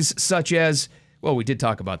 Woo. Things such as... Well, we did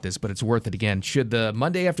talk about this, but it's worth it again. Should the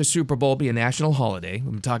Monday after Super Bowl be a national holiday?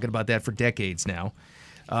 We've been talking about that for decades now.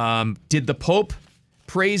 Did the Pope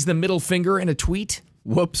praise the middle finger in a tweet?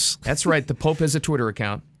 Whoops. That's right. The Pope has a Twitter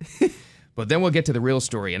account. But then we'll get to the real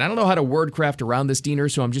story. And I don't know how to word craft around this, Diener,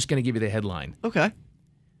 so I'm just going to give you the headline. Okay.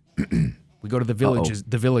 We go to the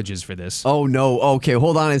villages for this. Oh, no. Okay,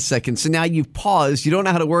 hold on a second. So now you've paused. You don't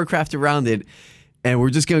know how to word craft around it. And we're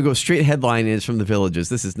just going to go straight headline, and it's from the villages.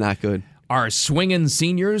 This is not good. Are swinging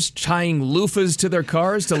seniors tying loofahs to their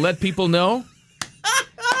cars to let people know?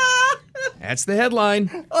 That's the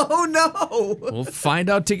headline. Oh, no. We'll find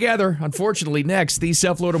out together. Unfortunately, next, the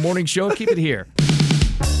South Florida Morning Show. Keep it here.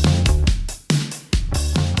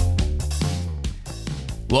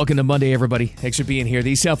 Welcome to Monday, everybody. Thanks for being here.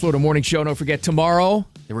 The South Florida Morning Show. Don't forget, tomorrow,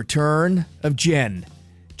 the return of Jen.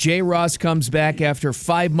 Jay Ross comes back after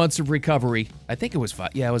 5 months of recovery. I think it was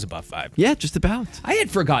 5. Yeah, it was about 5. Yeah, just about. I had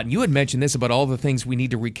forgotten. You had mentioned this about all the things we need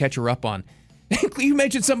to catch her up on. You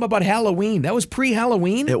mentioned something about Halloween. That was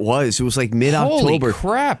pre-Halloween? It was. It was like mid-October. Holy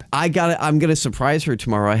crap. I'm going to surprise her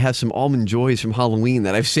tomorrow. I have some almond joys from Halloween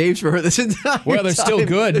that I've saved for her this entire time. Well, they're still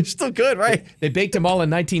good. They're still good, right? They baked them all in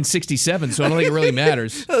 1967, so I don't think it really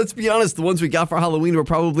matters. Let's be honest. The ones we got for Halloween were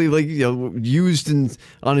probably used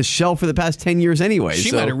on a shelf for the past 10 years anyway.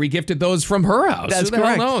 She might have regifted those from her house. That's Who the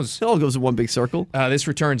correct. hell knows? It all goes in one big circle. This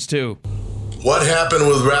returns too. What happened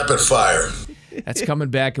with rapid fire? That's coming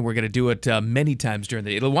back, and we're going to do it many times during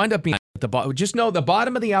the day. It'll wind up being just know the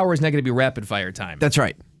bottom of the hour is not going to be rapid fire time. That's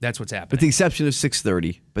right. That's what's happening. With the exception of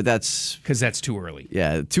 6:30, but that's because that's too early.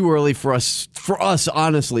 Yeah, too early for us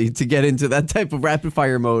honestly to get into that type of rapid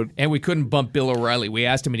fire mode. And we couldn't bump Bill O'Reilly. We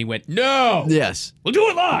asked him, and he went, "No." Yes, we'll do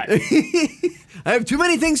it live. I have too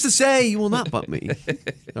many things to say. You will not bump me.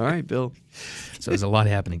 All right, Bill. So there's a lot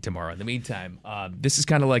happening tomorrow. In the meantime, this is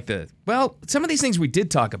kind of like some of these things we did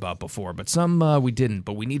talk about before, but some we didn't.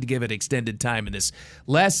 But we need to give it extended time in this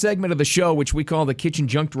last segment of the show, which we call the Kitchen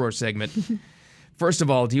Junk Drawer segment. First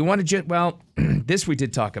of all, do you want to this we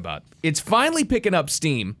did talk about. It's finally picking up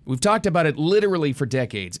steam. We've talked about it literally for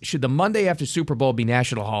decades. Should the Monday after Super Bowl be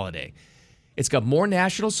national holiday? It's got more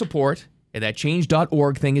national support, and that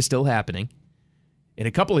change.org thing is still happening in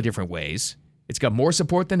a couple of different ways. It's got more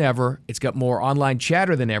support than ever. It's got more online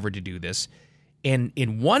chatter than ever to do this. And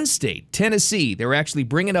in one state, Tennessee, they're actually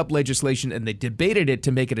bringing up legislation, and they debated it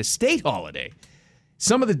to make it a state holiday.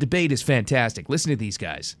 Some of the debate is fantastic. Listen to these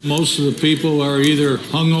guys. Most of the people are either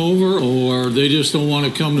hungover or they just don't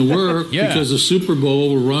want to come to work because the Super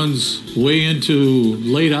Bowl runs way into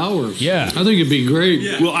late hours. Yeah. I think it'd be great.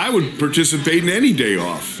 Yeah. Well, I would participate in any day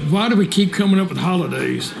off. Why do we keep coming up with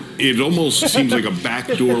holidays? It almost seems like a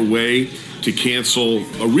backdoor way to cancel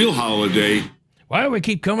a real holiday. Why do we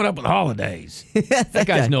keep coming up with holidays? That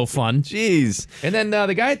guy's no fun. Jeez. And then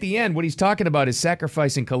the guy at the end, what he's talking about is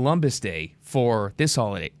sacrificing Columbus Day for this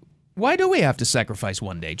holiday. Why do we have to sacrifice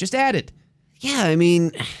one day? Just add it. Yeah, I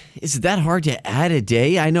mean, is it that hard to add a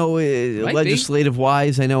day? I know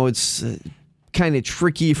legislative-wise, I know it's kind of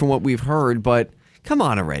tricky from what we've heard, but come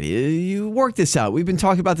on already. You work this out. We've been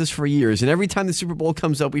talking about this for years, and every time the Super Bowl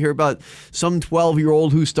comes up, we hear about some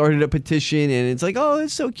 12-year-old who started a petition, and it's like, oh,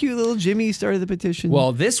 it's so cute. Little Jimmy started the petition.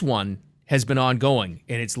 Well, this one has been ongoing,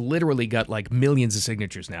 and it's literally got like millions of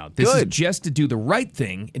signatures now. This is just to do the right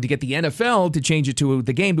thing and to get the NFL to change it to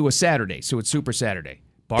the game to a Saturday, so it's Super Saturday.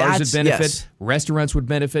 Bars would benefit. Yes. Restaurants would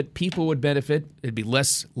benefit. People would benefit. It'd be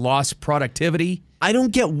less lost productivity. I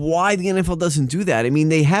don't get why the NFL doesn't do that. I mean,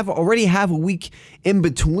 they already have a week in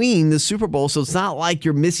between the Super Bowl, so it's not like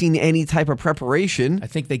you're missing any type of preparation. I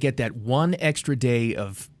think they get that one extra day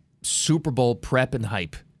of Super Bowl prep and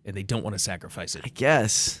hype, and they don't want to sacrifice it. I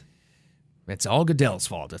guess. It's all Goodell's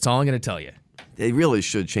fault. That's all I'm going to tell you. They really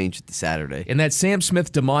should change it to Saturday. And that Sam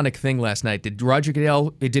Smith demonic thing last night, did Roger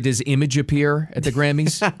Goodell, did his image appear at the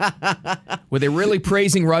Grammys? Were they really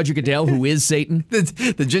praising Roger Goodell, who is Satan?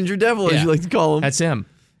 The ginger devil, as you like to call him. That's him.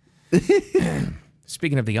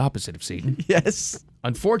 Speaking of the opposite of Satan. Yes.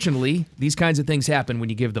 Unfortunately, these kinds of things happen when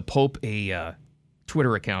you give the Pope a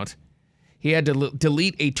Twitter account. He had to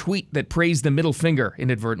delete a tweet that praised the middle finger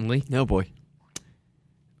inadvertently. Oh, boy.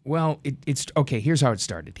 Well, it's okay. Here's how it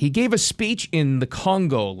started. He gave a speech in the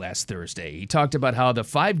Congo last Thursday. He talked about how the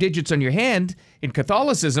 5 digits on your hand in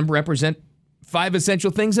Catholicism represent 5 essential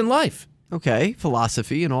things in life. Okay,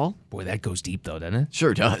 philosophy and all. Boy, that goes deep, though, doesn't it?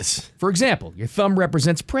 Sure does. For example, your thumb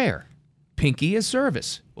represents prayer. Pinky is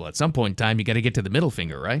service. Well, at some point in time, you got to get to the middle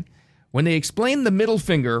finger, right? When they explained the middle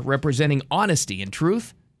finger representing honesty and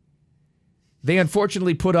truth, they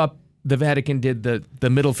unfortunately put up, the Vatican did the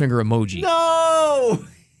middle finger emoji. No!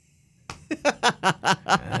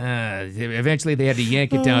 Eventually, they had to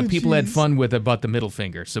yank it down. People had fun with about the middle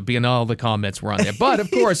finger, so being all the comments were on there. But, of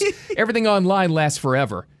course, everything online lasts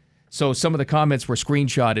forever. So some of the comments were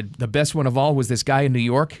screenshotted. The best one of all was this guy in New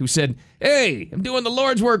York who said, "Hey, I'm doing the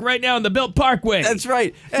Lord's work right now in the Belt Parkway." That's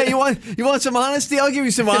right. Hey, you want some honesty? I'll give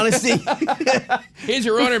you some honesty. Here's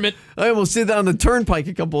your ornament. I almost did that on the turnpike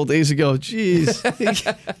a couple of days ago. Jeez.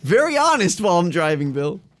 Very honest while I'm driving,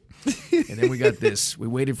 Bill. And then we got this. We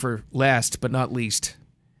waited for last but not least.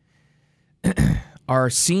 Our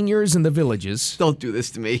seniors in the villages. Don't do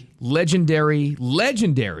this to me. Legendary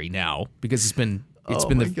now, because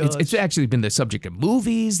it's actually been the subject of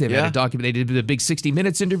movies. They've had a document. They did the big 60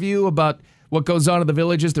 Minutes interview about what goes on in the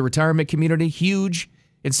villages, the retirement community, huge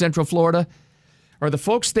in Central Florida. Are the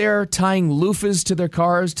folks there tying loofahs to their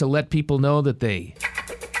cars to let people know that they're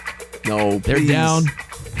down?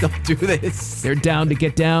 Don't do this. They're down to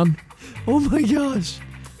get down. Oh my gosh.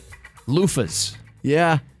 Loofahs.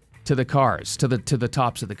 Yeah. To the cars, to the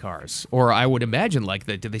tops of the cars. Or I would imagine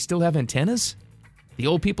do they still have antennas? The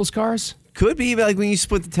old people's cars? Could be like when you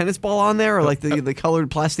put the tennis ball on there or like the colored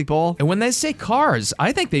plastic ball. And when they say cars,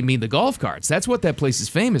 I think they mean the golf carts. That's what that place is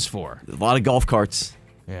famous for. A lot of golf carts.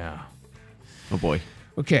 Yeah. Oh boy.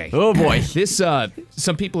 Okay. Oh boy. This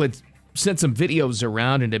some people had sent some videos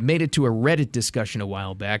around, and it made it to a Reddit discussion a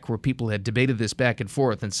while back where people had debated this back and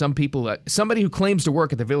forth. And some people, somebody who claims to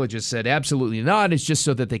work at the villages said, absolutely not. It's just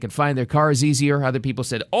so that they can find their cars easier. Other people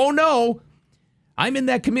said, oh no, I'm in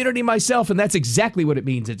that community myself, and that's exactly what it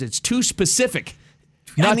means. It's too specific.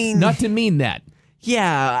 Not to mean that.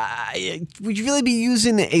 Yeah. Would you really be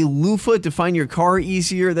using a loofah to find your car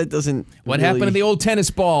easier? That doesn't. What happened to the old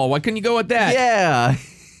tennis ball? Why couldn't you go with that? Yeah.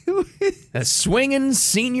 The swinging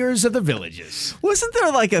seniors of the villages. Wasn't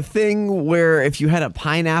there like a thing where if you had a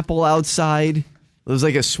pineapple outside, it was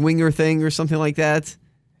like a swinger thing or something like that?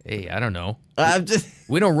 Hey, I don't know.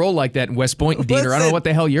 We don't roll like that in West Point and Diener. I don't know what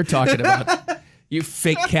the hell you're talking about. You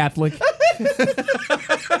fake Catholic.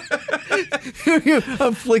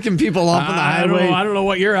 I'm flicking people off on the highway. I don't know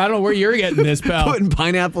where you're getting this, pal. Putting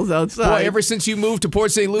pineapples outside. Boy, ever since you moved to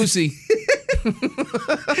Port St. Lucie.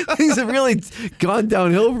 Things have really gone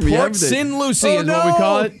downhill for me. Port St. Lucie is what we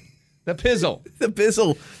call it. The pizzle. The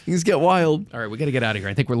pizzle. Things get wild. All right, we got to get out of here.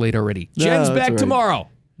 I think we're late already. Jen's back tomorrow.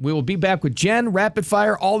 We will be back with Jen, Rapid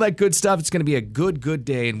Fire, all that good stuff. It's going to be a good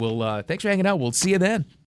day. And we'll thanks for hanging out. We'll see you then.